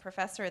assistant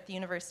professor at the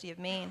University of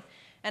Maine,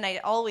 and I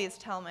always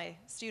tell my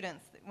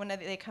students when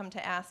they come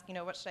to ask,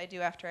 what should I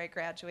do after I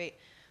graduate?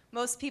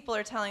 Most people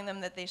are telling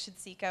them that they should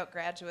seek out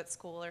graduate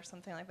school or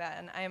something like that,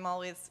 and I am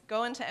always,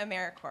 go into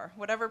AmeriCorps.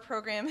 Whatever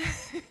program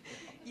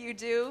you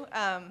do,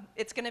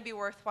 it's going to be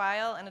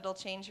worthwhile, and it'll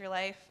change your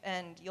life,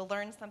 and you'll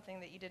learn something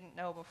that you didn't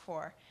know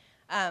before.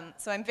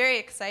 So I'm very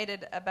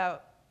excited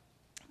about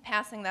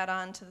passing that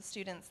on to the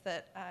students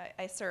that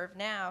I serve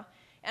now.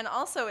 And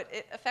also,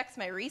 it affects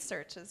my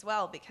research as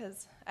well,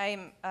 because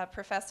I'm a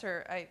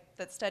professor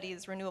that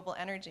studies renewable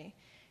energy.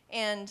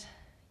 And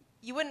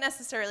you wouldn't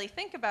necessarily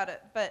think about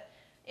it, but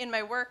in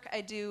my work,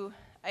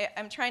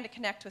 I'm trying to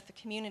connect with the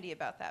community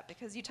about that,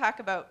 because you talk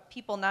about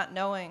people not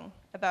knowing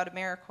about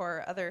AmeriCorps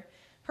or other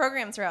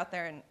programs are out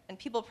there, and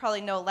people probably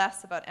know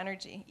less about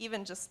energy,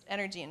 even just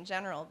energy in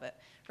general, but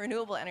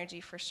renewable energy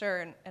for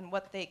sure, and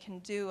what they can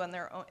do on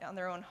their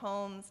own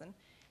homes and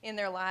in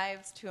their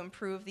lives to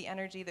improve the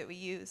energy that we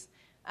use.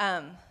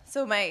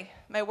 So my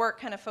work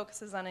kind of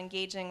focuses on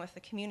engaging with the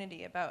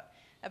community about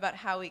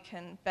how we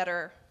can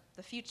better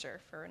the future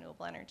for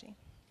renewable energy.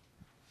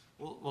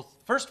 Well,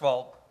 first of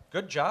all,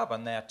 good job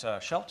on that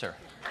shelter.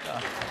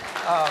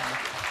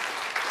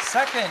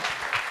 Second,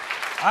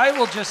 I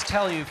will just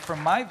tell you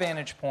from my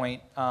vantage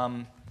point,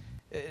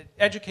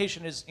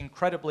 education is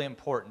incredibly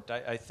important.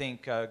 I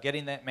think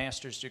getting that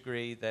master's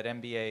degree, that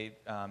MBA,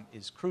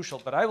 is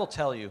crucial. But I will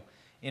tell you,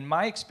 in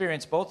my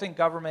experience, both in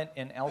government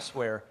and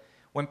elsewhere,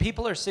 when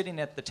people are sitting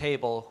at the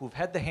table who've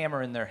had the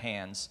hammer in their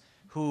hands,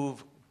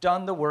 who've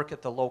done the work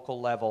at the local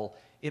level,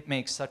 it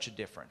makes such a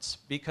difference.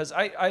 Because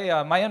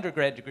my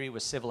undergrad degree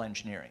was civil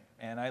engineering,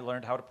 and I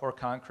learned how to pour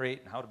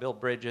concrete and how to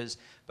build bridges.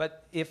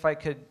 But if I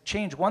could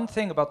change one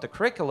thing about the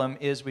curriculum,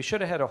 is we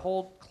should have had a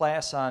whole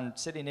class on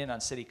sitting in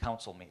on city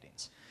council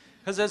meetings.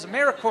 Because as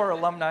AmeriCorps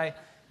alumni,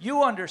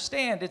 you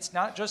understand it's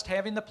not just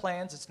having the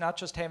plans, it's not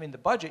just having the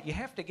budget. You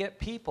have to get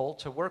people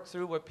to work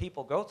through what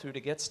people go through to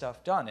get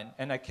stuff done.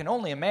 And I can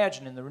only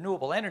imagine in the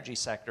renewable energy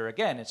sector,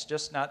 again, it's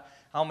just not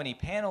how many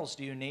panels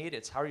do you need,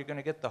 it's how you're going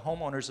to get the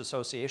homeowners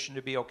association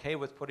to be okay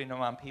with putting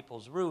them on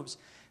people's roofs.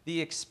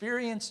 The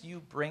experience you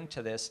bring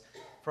to this,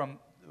 from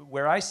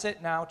where I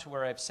sit now to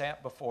where I've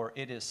sat before,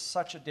 it is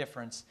such a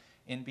difference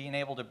in being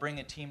able to bring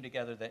a team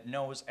together that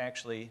knows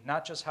actually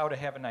not just how to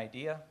have an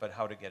idea, but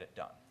how to get it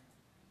done.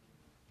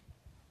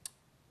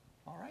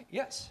 All right,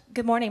 yes.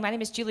 Good morning. My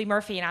name is Julie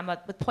Murphy, and I'm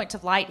with Points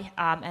of Light,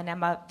 and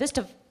I'm a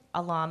Vista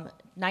alum,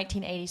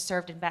 1980,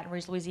 served in Baton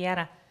Rouge,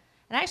 Louisiana.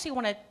 And I actually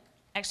want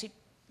to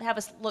have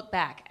us look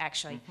back,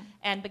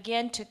 and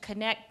begin to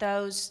connect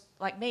those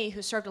like me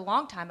who served a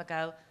long time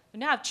ago, who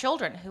now have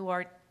children who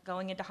are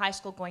going into high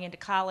school, going into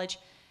college.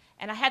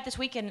 And I had this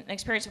weekend an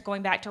experience of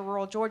going back to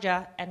rural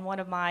Georgia, and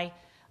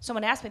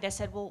someone asked me, they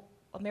said, will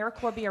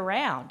AmeriCorps be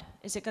around?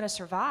 Is it going to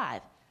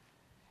survive?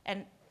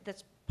 And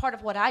that's part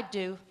of what I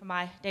do for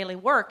my daily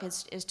work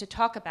is to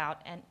talk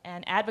about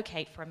and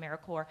advocate for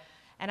AmeriCorps.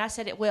 And I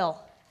said it will,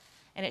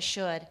 and it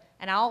should.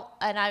 And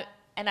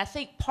I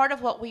think part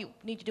of what we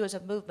need to do as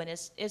a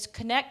movement is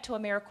connect to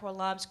AmeriCorps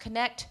alums,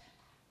 connect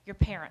your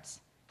parents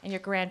and your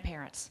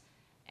grandparents,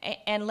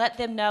 and let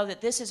them know that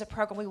this is a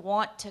program we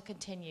want to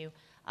continue,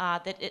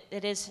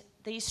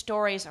 these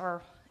stories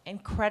are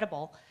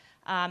incredible.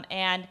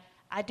 And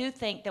I do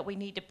think that we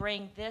need to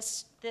bring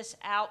this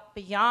out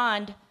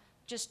beyond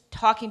just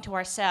talking to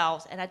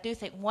ourselves. And I do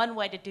think one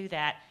way to do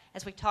that,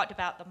 as we talked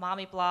about the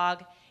Mommy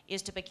blog,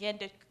 is to begin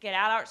to get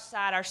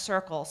outside our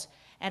circles.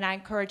 And I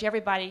encourage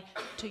everybody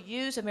to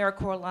use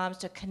AmeriCorps alums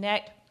to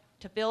connect,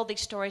 to build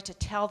these stories, to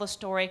tell the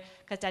story,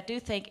 because I do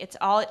think it's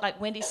all, like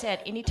Wendy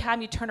said,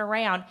 anytime you turn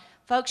around,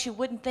 folks you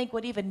wouldn't think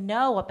would even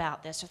know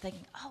about this are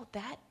thinking, oh,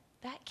 that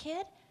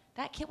kid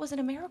was in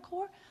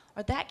AmeriCorps?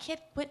 Or that kid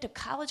went to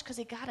college because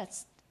he got an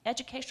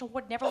educational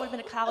award, never would have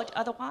been to college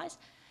otherwise?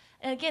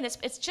 And again, I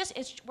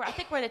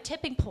think we're at a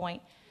tipping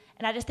point,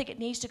 and I just think it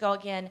needs to go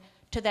again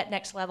to that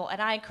next level.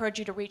 And I encourage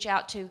you to reach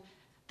out to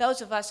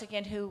those of us,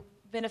 again, who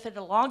benefited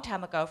a long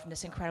time ago from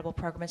this incredible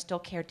program and still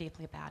care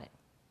deeply about it.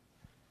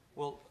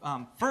 Well,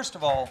 first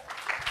of all,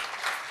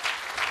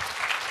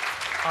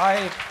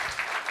 I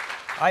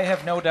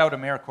have no doubt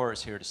AmeriCorps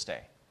is here to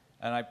stay.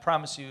 And I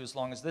promise you, as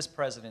long as this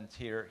president's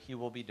here, he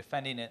will be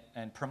defending it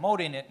and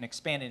promoting it and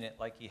expanding it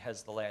like he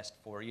has the last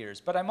 4 years.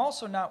 But I'm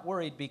also not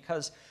worried,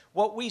 because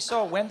what we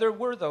saw when there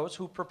were those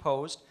who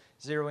proposed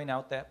zeroing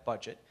out that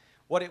budget,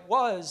 what it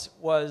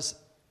was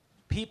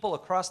people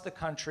across the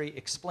country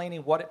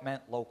explaining what it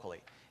meant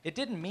locally. It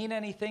didn't mean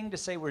anything to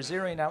say we're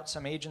zeroing out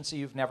some agency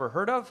you've never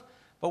heard of,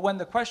 but when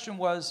the question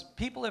was,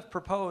 people have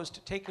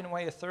proposed taking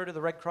away 1/3 of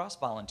the Red Cross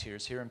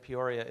volunteers here in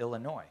Peoria,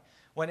 Illinois.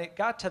 When it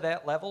got to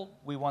that level,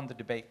 we won the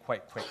debate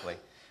quite quickly.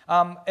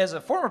 As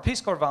a former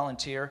Peace Corps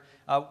volunteer,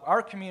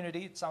 our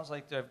community, it sounds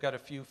like I've got a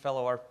few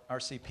fellow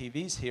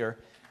RCPVs here,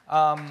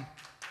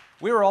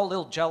 we were all a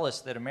little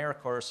jealous that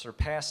AmeriCorps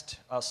surpassed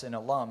us in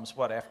alums,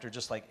 after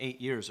just like 8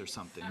 years or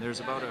something. There's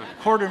about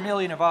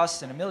 250,000 of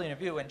us and 1 million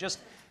of you, and just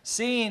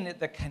seeing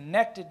the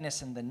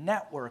connectedness and the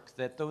network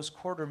that those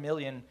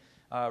 250,000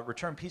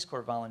 Return Peace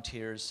Corps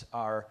volunteers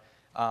are.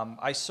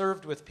 I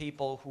served with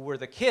people who were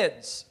the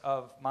kids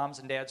of moms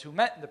and dads who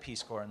met in the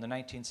Peace Corps in the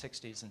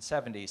 1960s and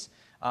 70s.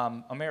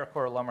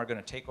 AmeriCorps alum are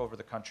going to take over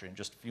the country in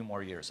just a few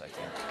more years, I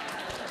think.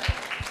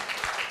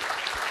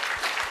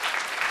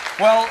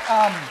 Well,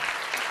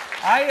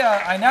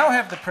 I now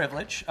have the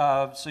privilege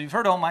of, so you've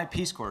heard all my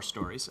Peace Corps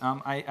stories.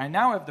 I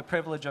now have the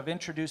privilege of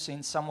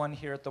introducing someone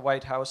here at the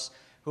White House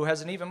who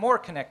has an even more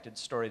connected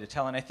story to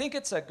tell. And I think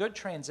it's a good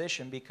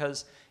transition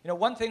because,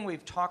 one thing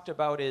we've talked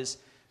about is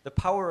the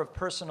power of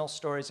personal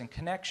stories and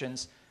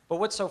connections. But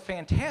what's so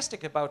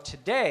fantastic about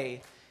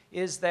today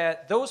is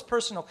that those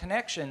personal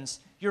connections,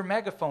 your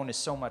megaphone is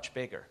so much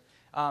bigger.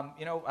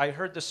 I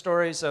heard the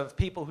stories of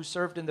people who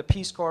served in the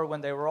Peace Corps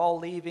when they were all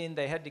leaving.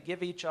 They had to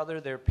give each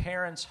other their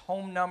parents'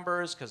 home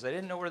numbers because they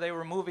didn't know where they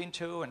were moving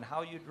to and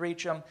how you'd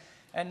reach them.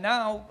 And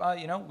now,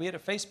 we had a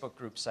Facebook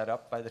group set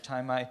up by the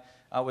time I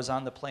was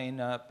on the plane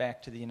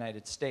back to the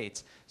United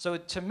States. So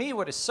to me,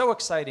 what is so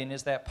exciting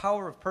is that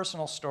power of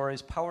personal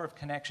stories, power of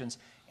connections,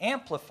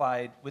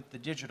 amplified with the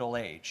digital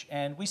age.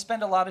 And we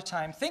spend a lot of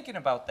time thinking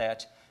about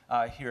that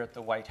here at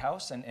the White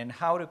House and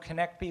how to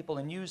connect people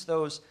and use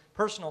those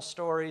personal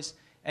stories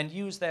and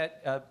use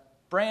that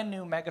brand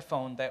new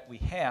megaphone that we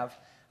have.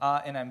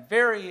 And I'm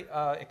very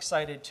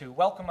excited to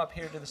welcome up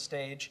here to the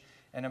stage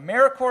an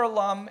AmeriCorps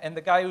alum and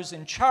the guy who's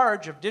in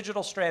charge of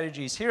digital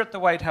strategies here at the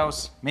White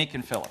House,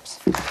 Macon Phillips.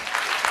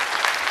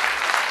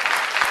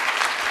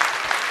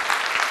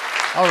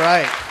 All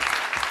right.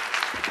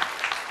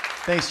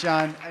 Thanks,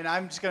 John. And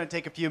I'm just going to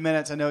take a few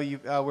minutes. I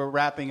know we're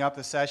wrapping up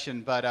the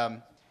session, but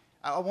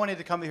I wanted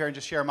to come here and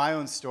just share my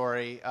own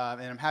story,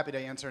 and I'm happy to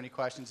answer any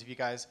questions if you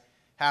guys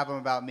have them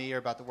about me or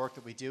about the work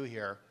that we do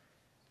here.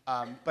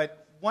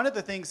 But one of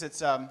the things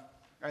that's, I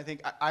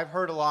think I've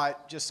heard a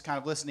lot just kind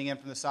of listening in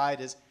from the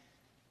side is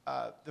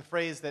the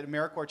phrase that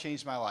AmeriCorps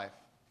changed my life.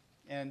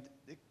 And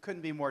it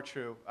couldn't be more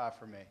true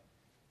for me.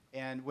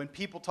 And when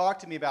people talk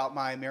to me about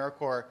my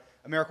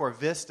AmeriCorps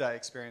Vista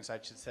experience, I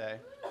should say.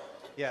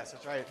 Yes,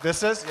 that's right.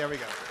 Vistas? There we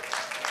go.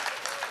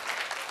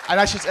 And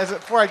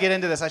before I get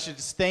into this, I should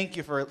just thank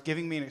you for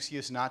giving me an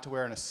excuse not to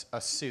wear a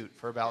suit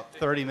for about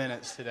 30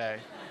 minutes today.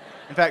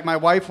 In fact, my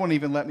wife won't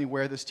even let me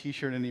wear this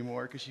T-shirt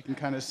anymore because you can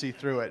kind of see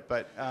through it,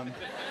 but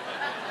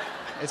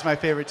it's my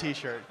favorite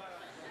T-shirt.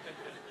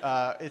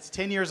 It's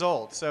 10 years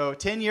old. So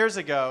 10 years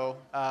ago,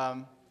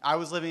 I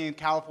was living in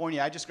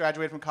California. I just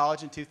graduated from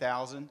college in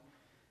 2000,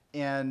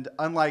 and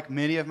unlike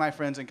many of my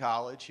friends in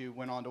college who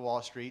went on to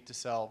Wall Street to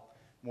sell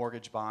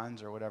mortgage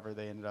bonds or whatever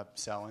they ended up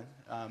selling,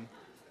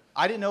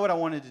 I didn't know what I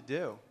wanted to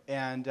do.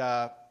 And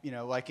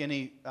like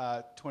any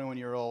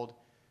 21-year-old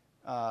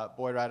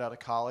boy right out of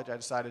college, I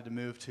decided to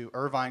move to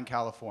Irvine,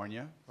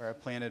 California, where I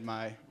planted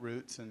my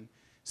roots and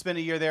spent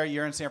a year there, a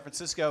year in San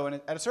Francisco. And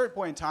at a certain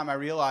point in time, I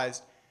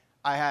realized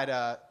I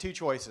had two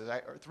choices,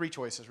 or three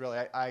choices, really.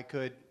 I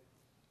could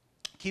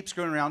keep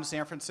screwing around in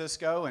San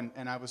Francisco,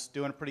 and I was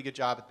doing a pretty good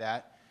job at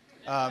that.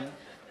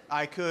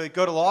 I could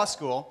go to law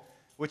school,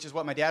 which is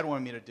what my dad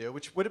wanted me to do,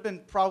 which would have been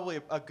probably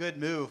a good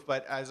move,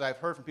 but as I've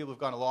heard from people who've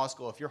gone to law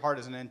school, if your heart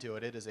isn't into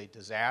it, it is a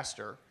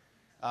disaster.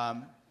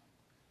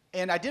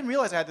 And I didn't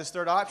realize I had this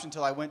third option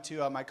until I went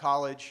to my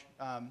college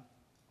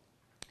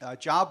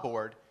job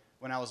board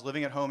when I was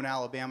living at home in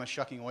Alabama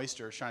shucking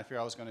oysters, trying to figure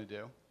out what I was going to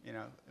do.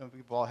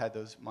 We've all had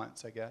those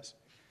months, I guess.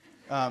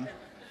 And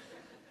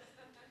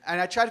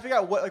I tried to figure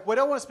out what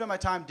do I want to spend my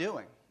time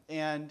doing.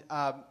 And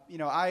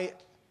I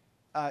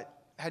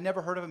had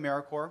never heard of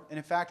AmeriCorps, and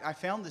in fact, I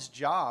found this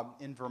job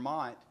in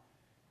Vermont.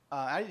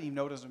 I didn't even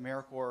know it was an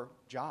AmeriCorps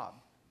job.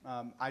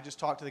 I just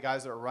talked to the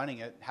guys that were running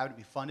it, happened to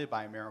be funded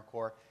by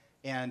AmeriCorps,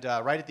 and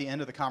right at the end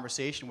of the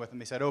conversation with them,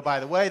 they said, "Oh, by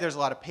the way, there's a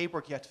lot of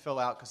paperwork you have to fill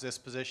out because this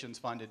position's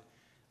funded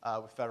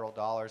with federal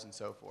dollars and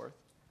so forth."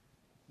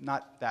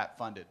 Not that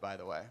funded, by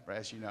the way, right,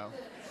 as you know.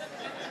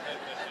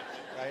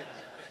 Right?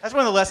 That's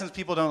one of the lessons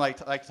people don't like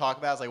to talk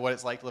about, is like what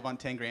it's like to live on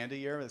 10 grand a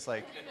year. It's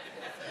like,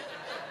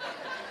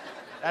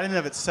 that in and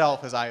of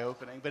itself is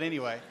eye-opening. But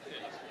anyway,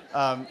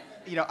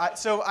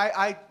 so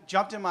I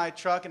jumped in my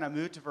truck and I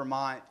moved to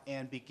Vermont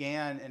and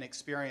began an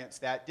experience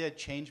that did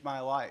change my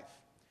life.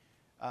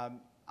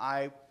 I'm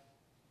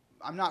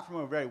not from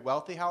a very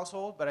wealthy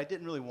household, but I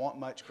didn't really want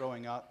much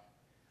growing up.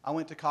 I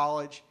went to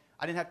college.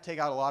 I didn't have to take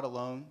out a lot of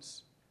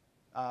loans.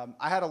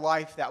 I had a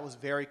life that was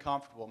very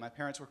comfortable. My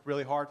parents worked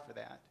really hard for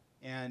that.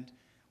 And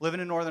living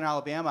in northern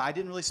Alabama, I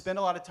didn't really spend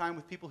a lot of time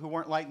with people who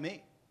weren't like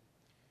me.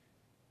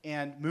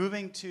 And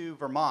moving to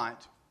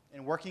Vermont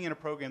and working in a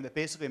program that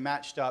basically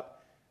matched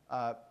up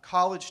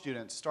college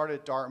students, started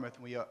at Dartmouth,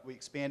 and we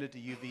expanded to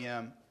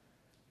UVM,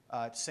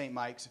 to St.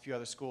 Mike's, a few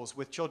other schools,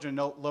 with children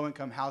in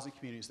low-income housing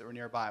communities that were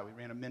nearby. We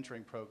ran a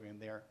mentoring program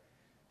there.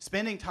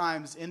 Spending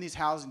times in these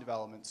housing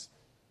developments,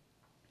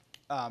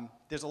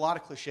 there's a lot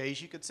of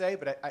cliches you could say,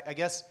 but I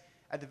guess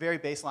at the very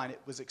baseline,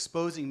 it was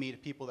exposing me to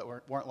people that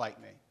weren't like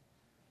me.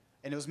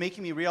 And it was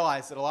making me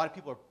realize that a lot of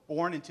people are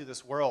born into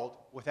this world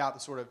without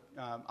the sort of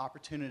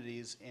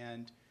opportunities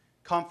and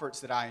comforts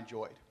that I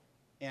enjoyed.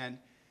 And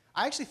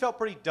I actually felt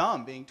pretty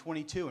dumb being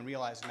 22 and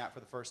realizing that for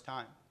the first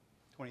time.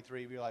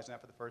 23, realizing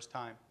that for the first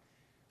time.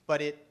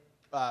 But it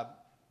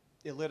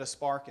lit a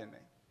spark in me.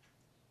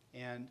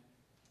 And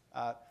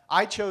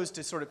I chose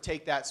to sort of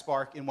take that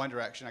spark in one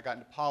direction. I got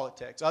into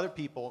politics. Other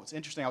people, it's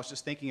interesting, I was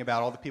just thinking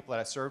about all the people that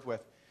I served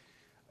with.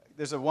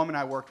 There's a woman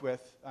I worked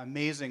with, an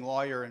amazing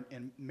lawyer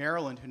in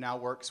Maryland who now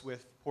works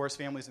with poorest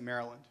families in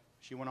Maryland.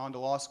 She went on to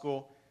law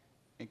school,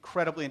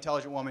 incredibly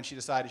intelligent woman. She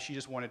decided she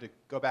just wanted to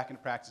go back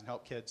into practice and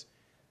help kids.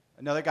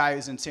 Another guy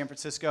who's in San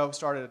Francisco,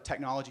 started a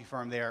technology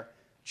firm there,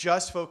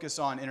 just focused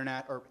on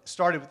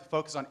started with the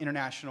focus on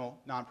international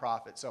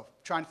nonprofits. So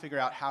trying to figure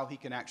out how he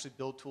can actually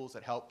build tools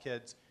that help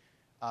kids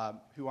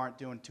who aren't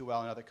doing too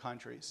well in other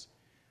countries.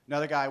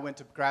 Another guy went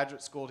to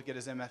graduate school to get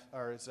his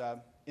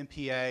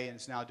MPA and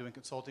is now doing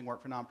consulting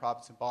work for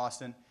nonprofits in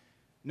Boston.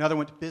 Another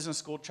went to business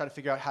school to try to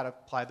figure out how to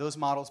apply those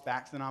models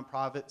back to the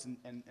nonprofits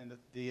and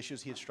the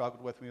issues he had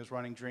struggled with when he was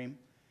running Dream.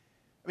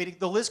 I mean,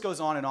 the list goes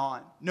on and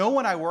on. No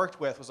one I worked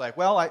with was like,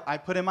 well, I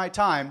put in my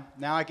time,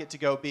 now I get to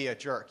go be a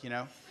jerk, you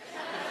know?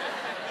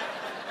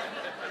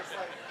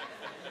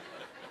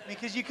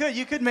 Because you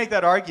could make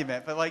that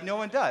argument, but like no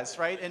one does,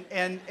 right?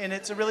 And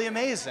it's really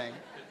amazing.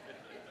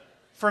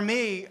 For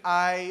me,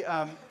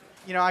 I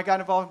got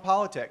involved in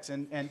politics,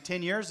 and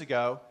 10 years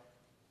ago,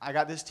 I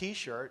got this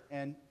T-shirt,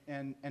 and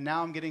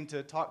now I'm getting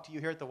to talk to you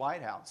here at the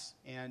White House.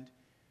 And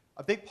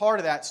a big part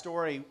of that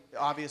story,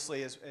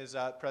 obviously, is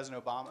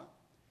President Obama.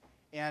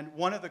 And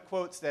one of the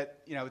quotes that,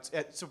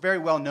 it's very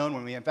well known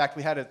when in fact,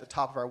 we had it at the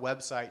top of our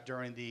website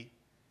during the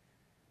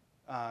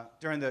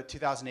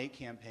 2008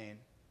 campaign.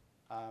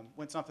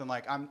 Went something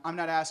like, I'm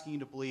not asking you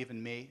to believe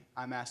in me,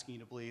 I'm asking you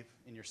to believe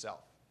in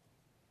yourself.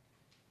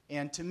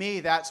 And to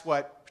me, that's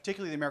what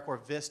particularly the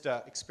AmeriCorps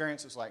Vista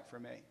experience was like for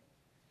me.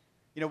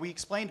 We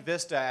explained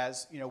Vista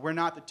as, we're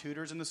not the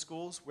tutors in the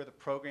schools, we're the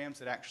programs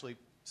that actually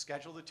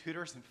schedule the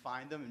tutors and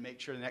find them and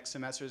make sure the next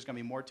semester is going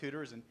to be more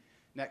tutors and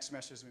next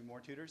semester is going to be more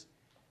tutors.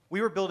 We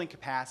were building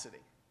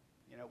capacity.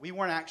 We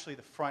weren't actually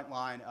the front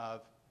line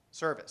of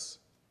service.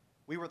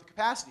 We were the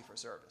capacity for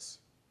service.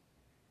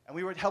 And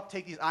we would help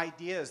take these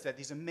ideas that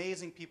these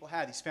amazing people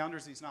had, these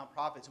founders of these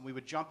nonprofits, and we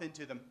would jump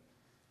into them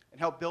and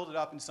help build it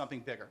up into something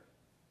bigger.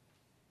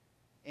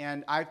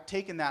 And I've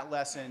taken that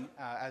lesson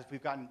as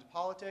we've gotten into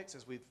politics,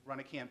 as we've run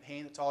a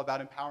campaign that's all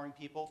about empowering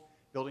people,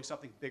 building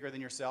something bigger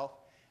than yourself.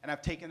 And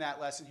I've taken that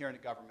lesson here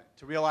into government,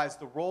 to realize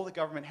the role that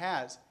government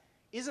has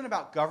isn't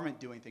about government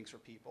doing things for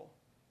people.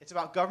 It's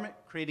about government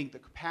creating the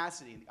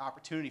capacity and the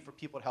opportunity for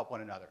people to help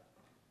one another.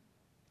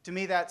 To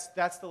me, that's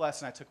the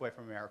lesson I took away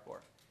from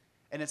AmeriCorps.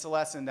 And it's a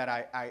lesson that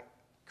I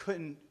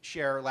couldn't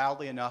share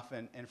loudly enough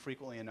and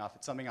frequently enough.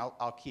 It's something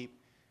I'll keep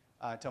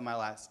till my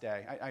last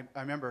day. I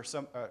remember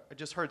I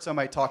just heard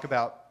somebody talk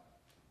about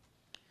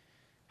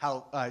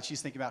how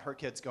she's thinking about her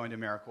kids going to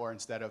AmeriCorps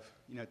instead of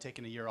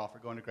taking a year off or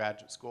going to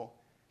graduate school.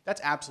 That's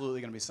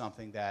absolutely going to be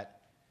something that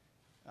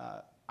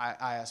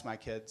I ask my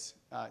kids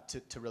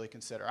to really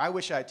consider. I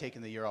wish I had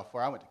taken the year off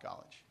before I went to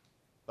college,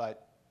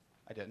 but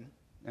I didn't.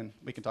 And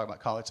we can talk about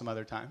college some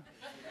other time.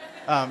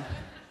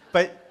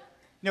 But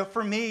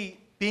for me,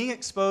 being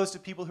exposed to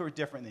people who are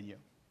different than you,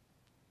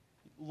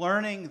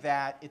 learning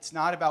that it's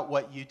not about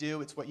what you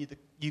do, it's what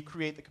you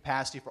create the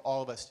capacity for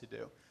all of us to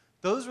do.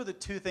 Those were the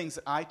two things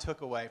that I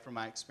took away from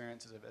my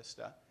experiences at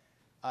Vista.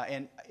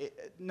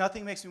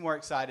 Nothing makes me more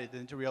excited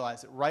than to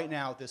realize that right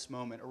now at this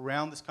moment,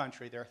 around this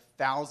country, there are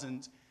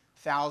thousands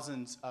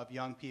of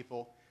young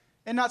people,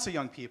 and not so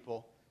young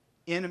people,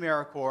 in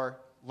AmeriCorps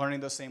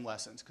learning those same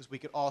lessons, because we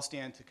could all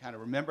stand to kind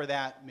of remember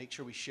that, make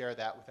sure we share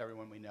that with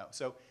everyone we know.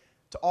 So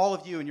to all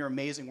of you and your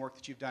amazing work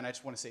that you've done, I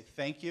just want to say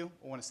thank you.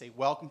 I want to say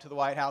welcome to the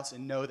White House,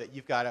 and know that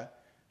you've got a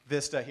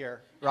Vista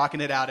here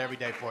rocking it out every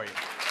day for you.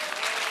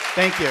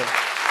 Thank you.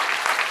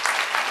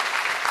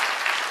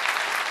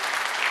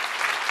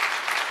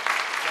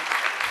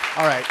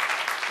 All right.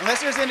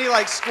 Unless there's any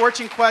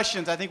scorching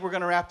questions, I think we're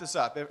going to wrap this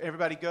up.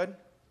 Everybody good?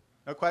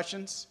 No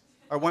questions?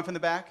 Or one from the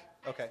back?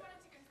 Okay.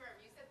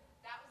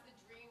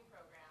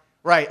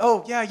 Right.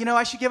 Oh, yeah,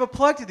 I should give a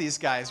plug to these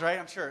guys, right?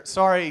 I'm sure.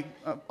 Sorry,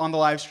 on the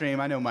live stream.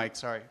 I know, Mike.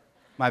 Sorry.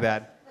 My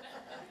bad.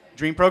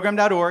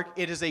 Dreamprogram.org.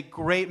 It is a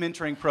great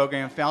mentoring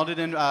program founded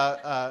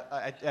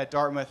at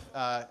Dartmouth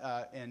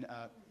and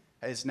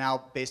is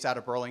now based out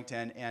of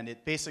Burlington. And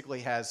it basically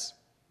has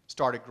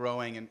started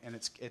growing, and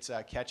it's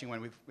catching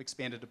when we've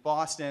expanded to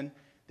Boston.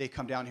 They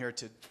come down here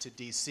to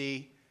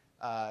D.C.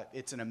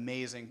 It's an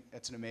amazing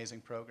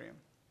program.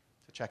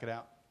 So check it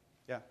out.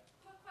 Yeah.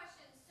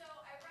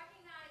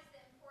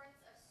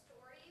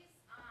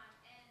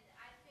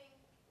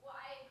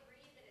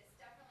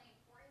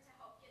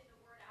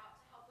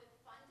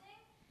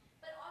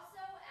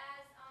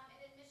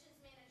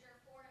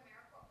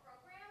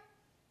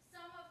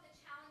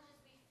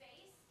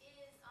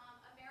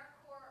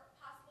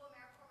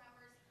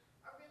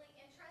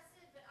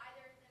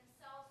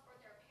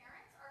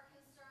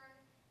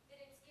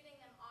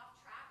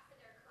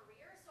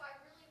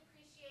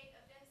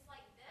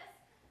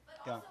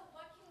 Yeah.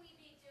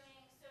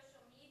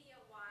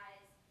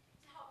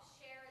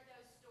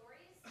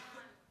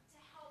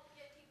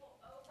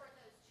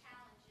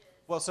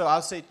 Well, so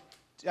I'll say,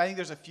 I think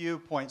there's a few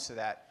points to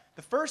that.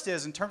 The first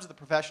is, in terms of the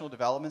professional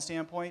development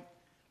standpoint,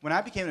 when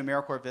I became an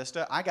AmeriCorps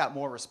Vista, I got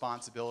more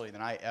responsibility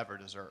than I ever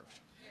deserved.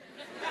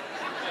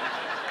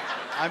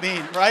 I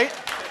mean, right?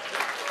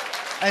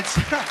 And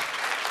so,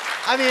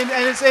 I mean,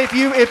 and it's, if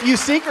you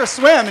sink or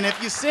swim, and if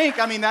you sink,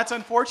 I mean, that's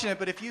unfortunate,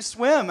 but if you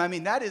swim, I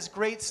mean, that is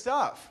great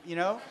stuff, you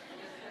know?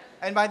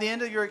 And by the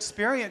end of your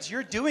experience,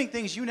 you're doing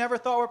things you never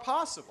thought were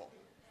possible.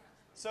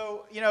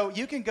 So, you know,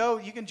 you can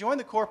join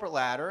the corporate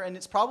ladder, and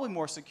it's probably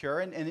more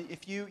secure, and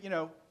if you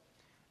you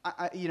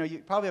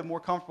probably have a more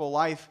comfortable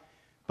life,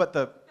 but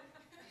the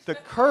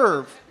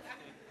curve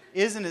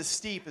isn't as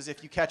steep as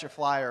if you catch a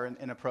flyer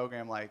in a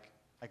program like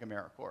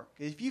AmeriCorps.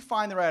 If you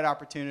find the right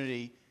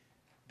opportunity,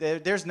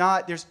 there's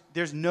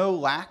no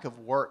lack of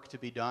work to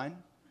be done.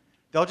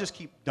 They'll just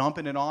keep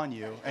dumping it on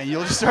you, and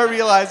you'll just start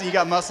realizing you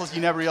got muscles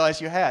you never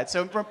realized you had.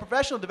 So from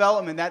professional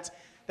development,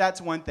 that's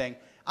one thing.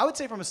 I would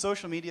say from a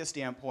social media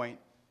standpoint,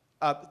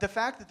 the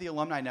fact that the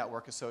alumni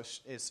network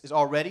is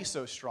already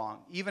so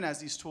strong, even as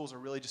these tools are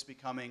really just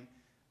becoming,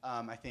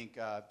 I think,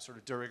 sort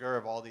of de rigueur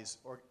of all these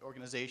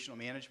organizational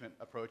management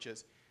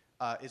approaches,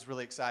 is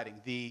really exciting.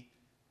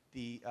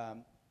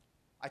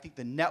 I think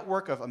the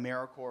network of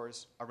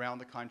AmeriCorps around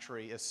the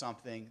country is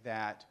something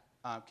that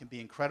can be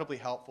incredibly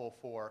helpful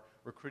for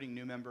recruiting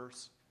new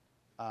members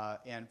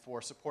and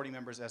for supporting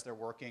members as they're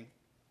working.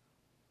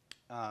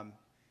 And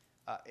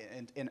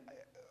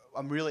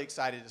I'm really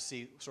excited to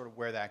see sort of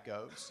where that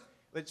goes.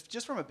 But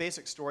just from a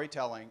basic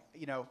storytelling,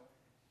 you know,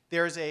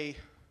 it's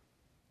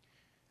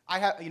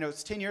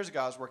 10 years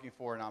ago I was working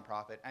for a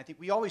nonprofit, and I think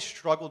we always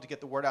struggled to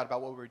get the word out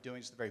about what we were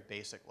doing just at the very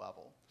basic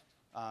level.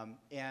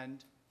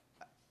 And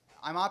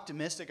I'm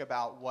optimistic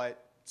about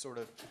what sort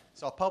of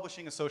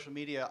self-publishing and social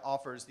media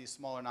offers these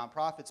smaller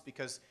nonprofits,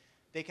 because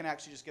they can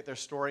actually just get their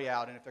story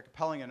out, and if they're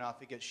compelling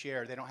enough, it gets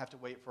shared. They don't have to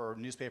wait for a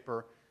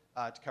newspaper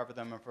to cover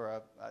them, or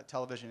for a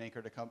television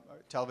anchor to come,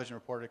 television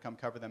reporter to come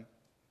cover them.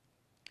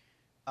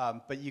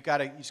 But you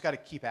just got to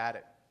keep at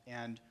it.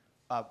 And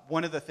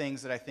one of the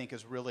things that I think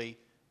is really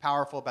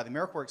powerful about the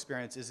AmeriCorps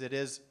experience is it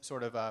is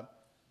sort of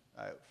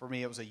for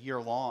me, it was a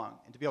year long,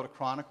 and to be able to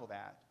chronicle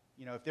that.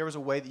 You know, if there was a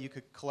way that you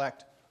could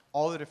collect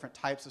all the different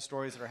types of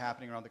stories that are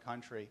happening around the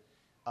country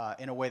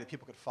in a way that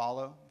people could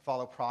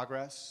follow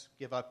progress,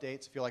 give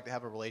updates, feel like they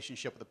have a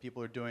relationship with the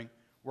people who are doing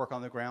work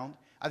on the ground,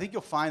 I think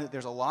you'll find that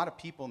there's a lot of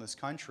people in this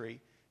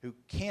country who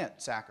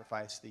can't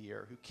sacrifice the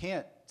year, who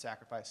can't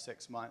sacrifice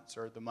 6 months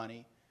or the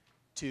money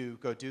to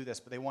go do this,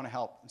 but they want to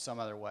help in some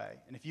other way.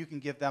 And if you can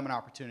give them an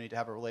opportunity to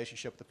have a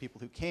relationship with the people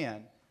who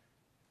can,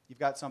 you've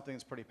got something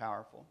that's pretty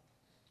powerful.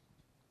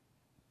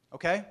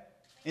 Okay?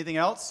 Anything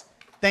else?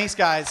 Thanks,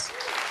 guys.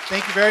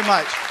 Thank you very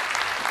much.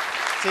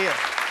 See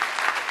you.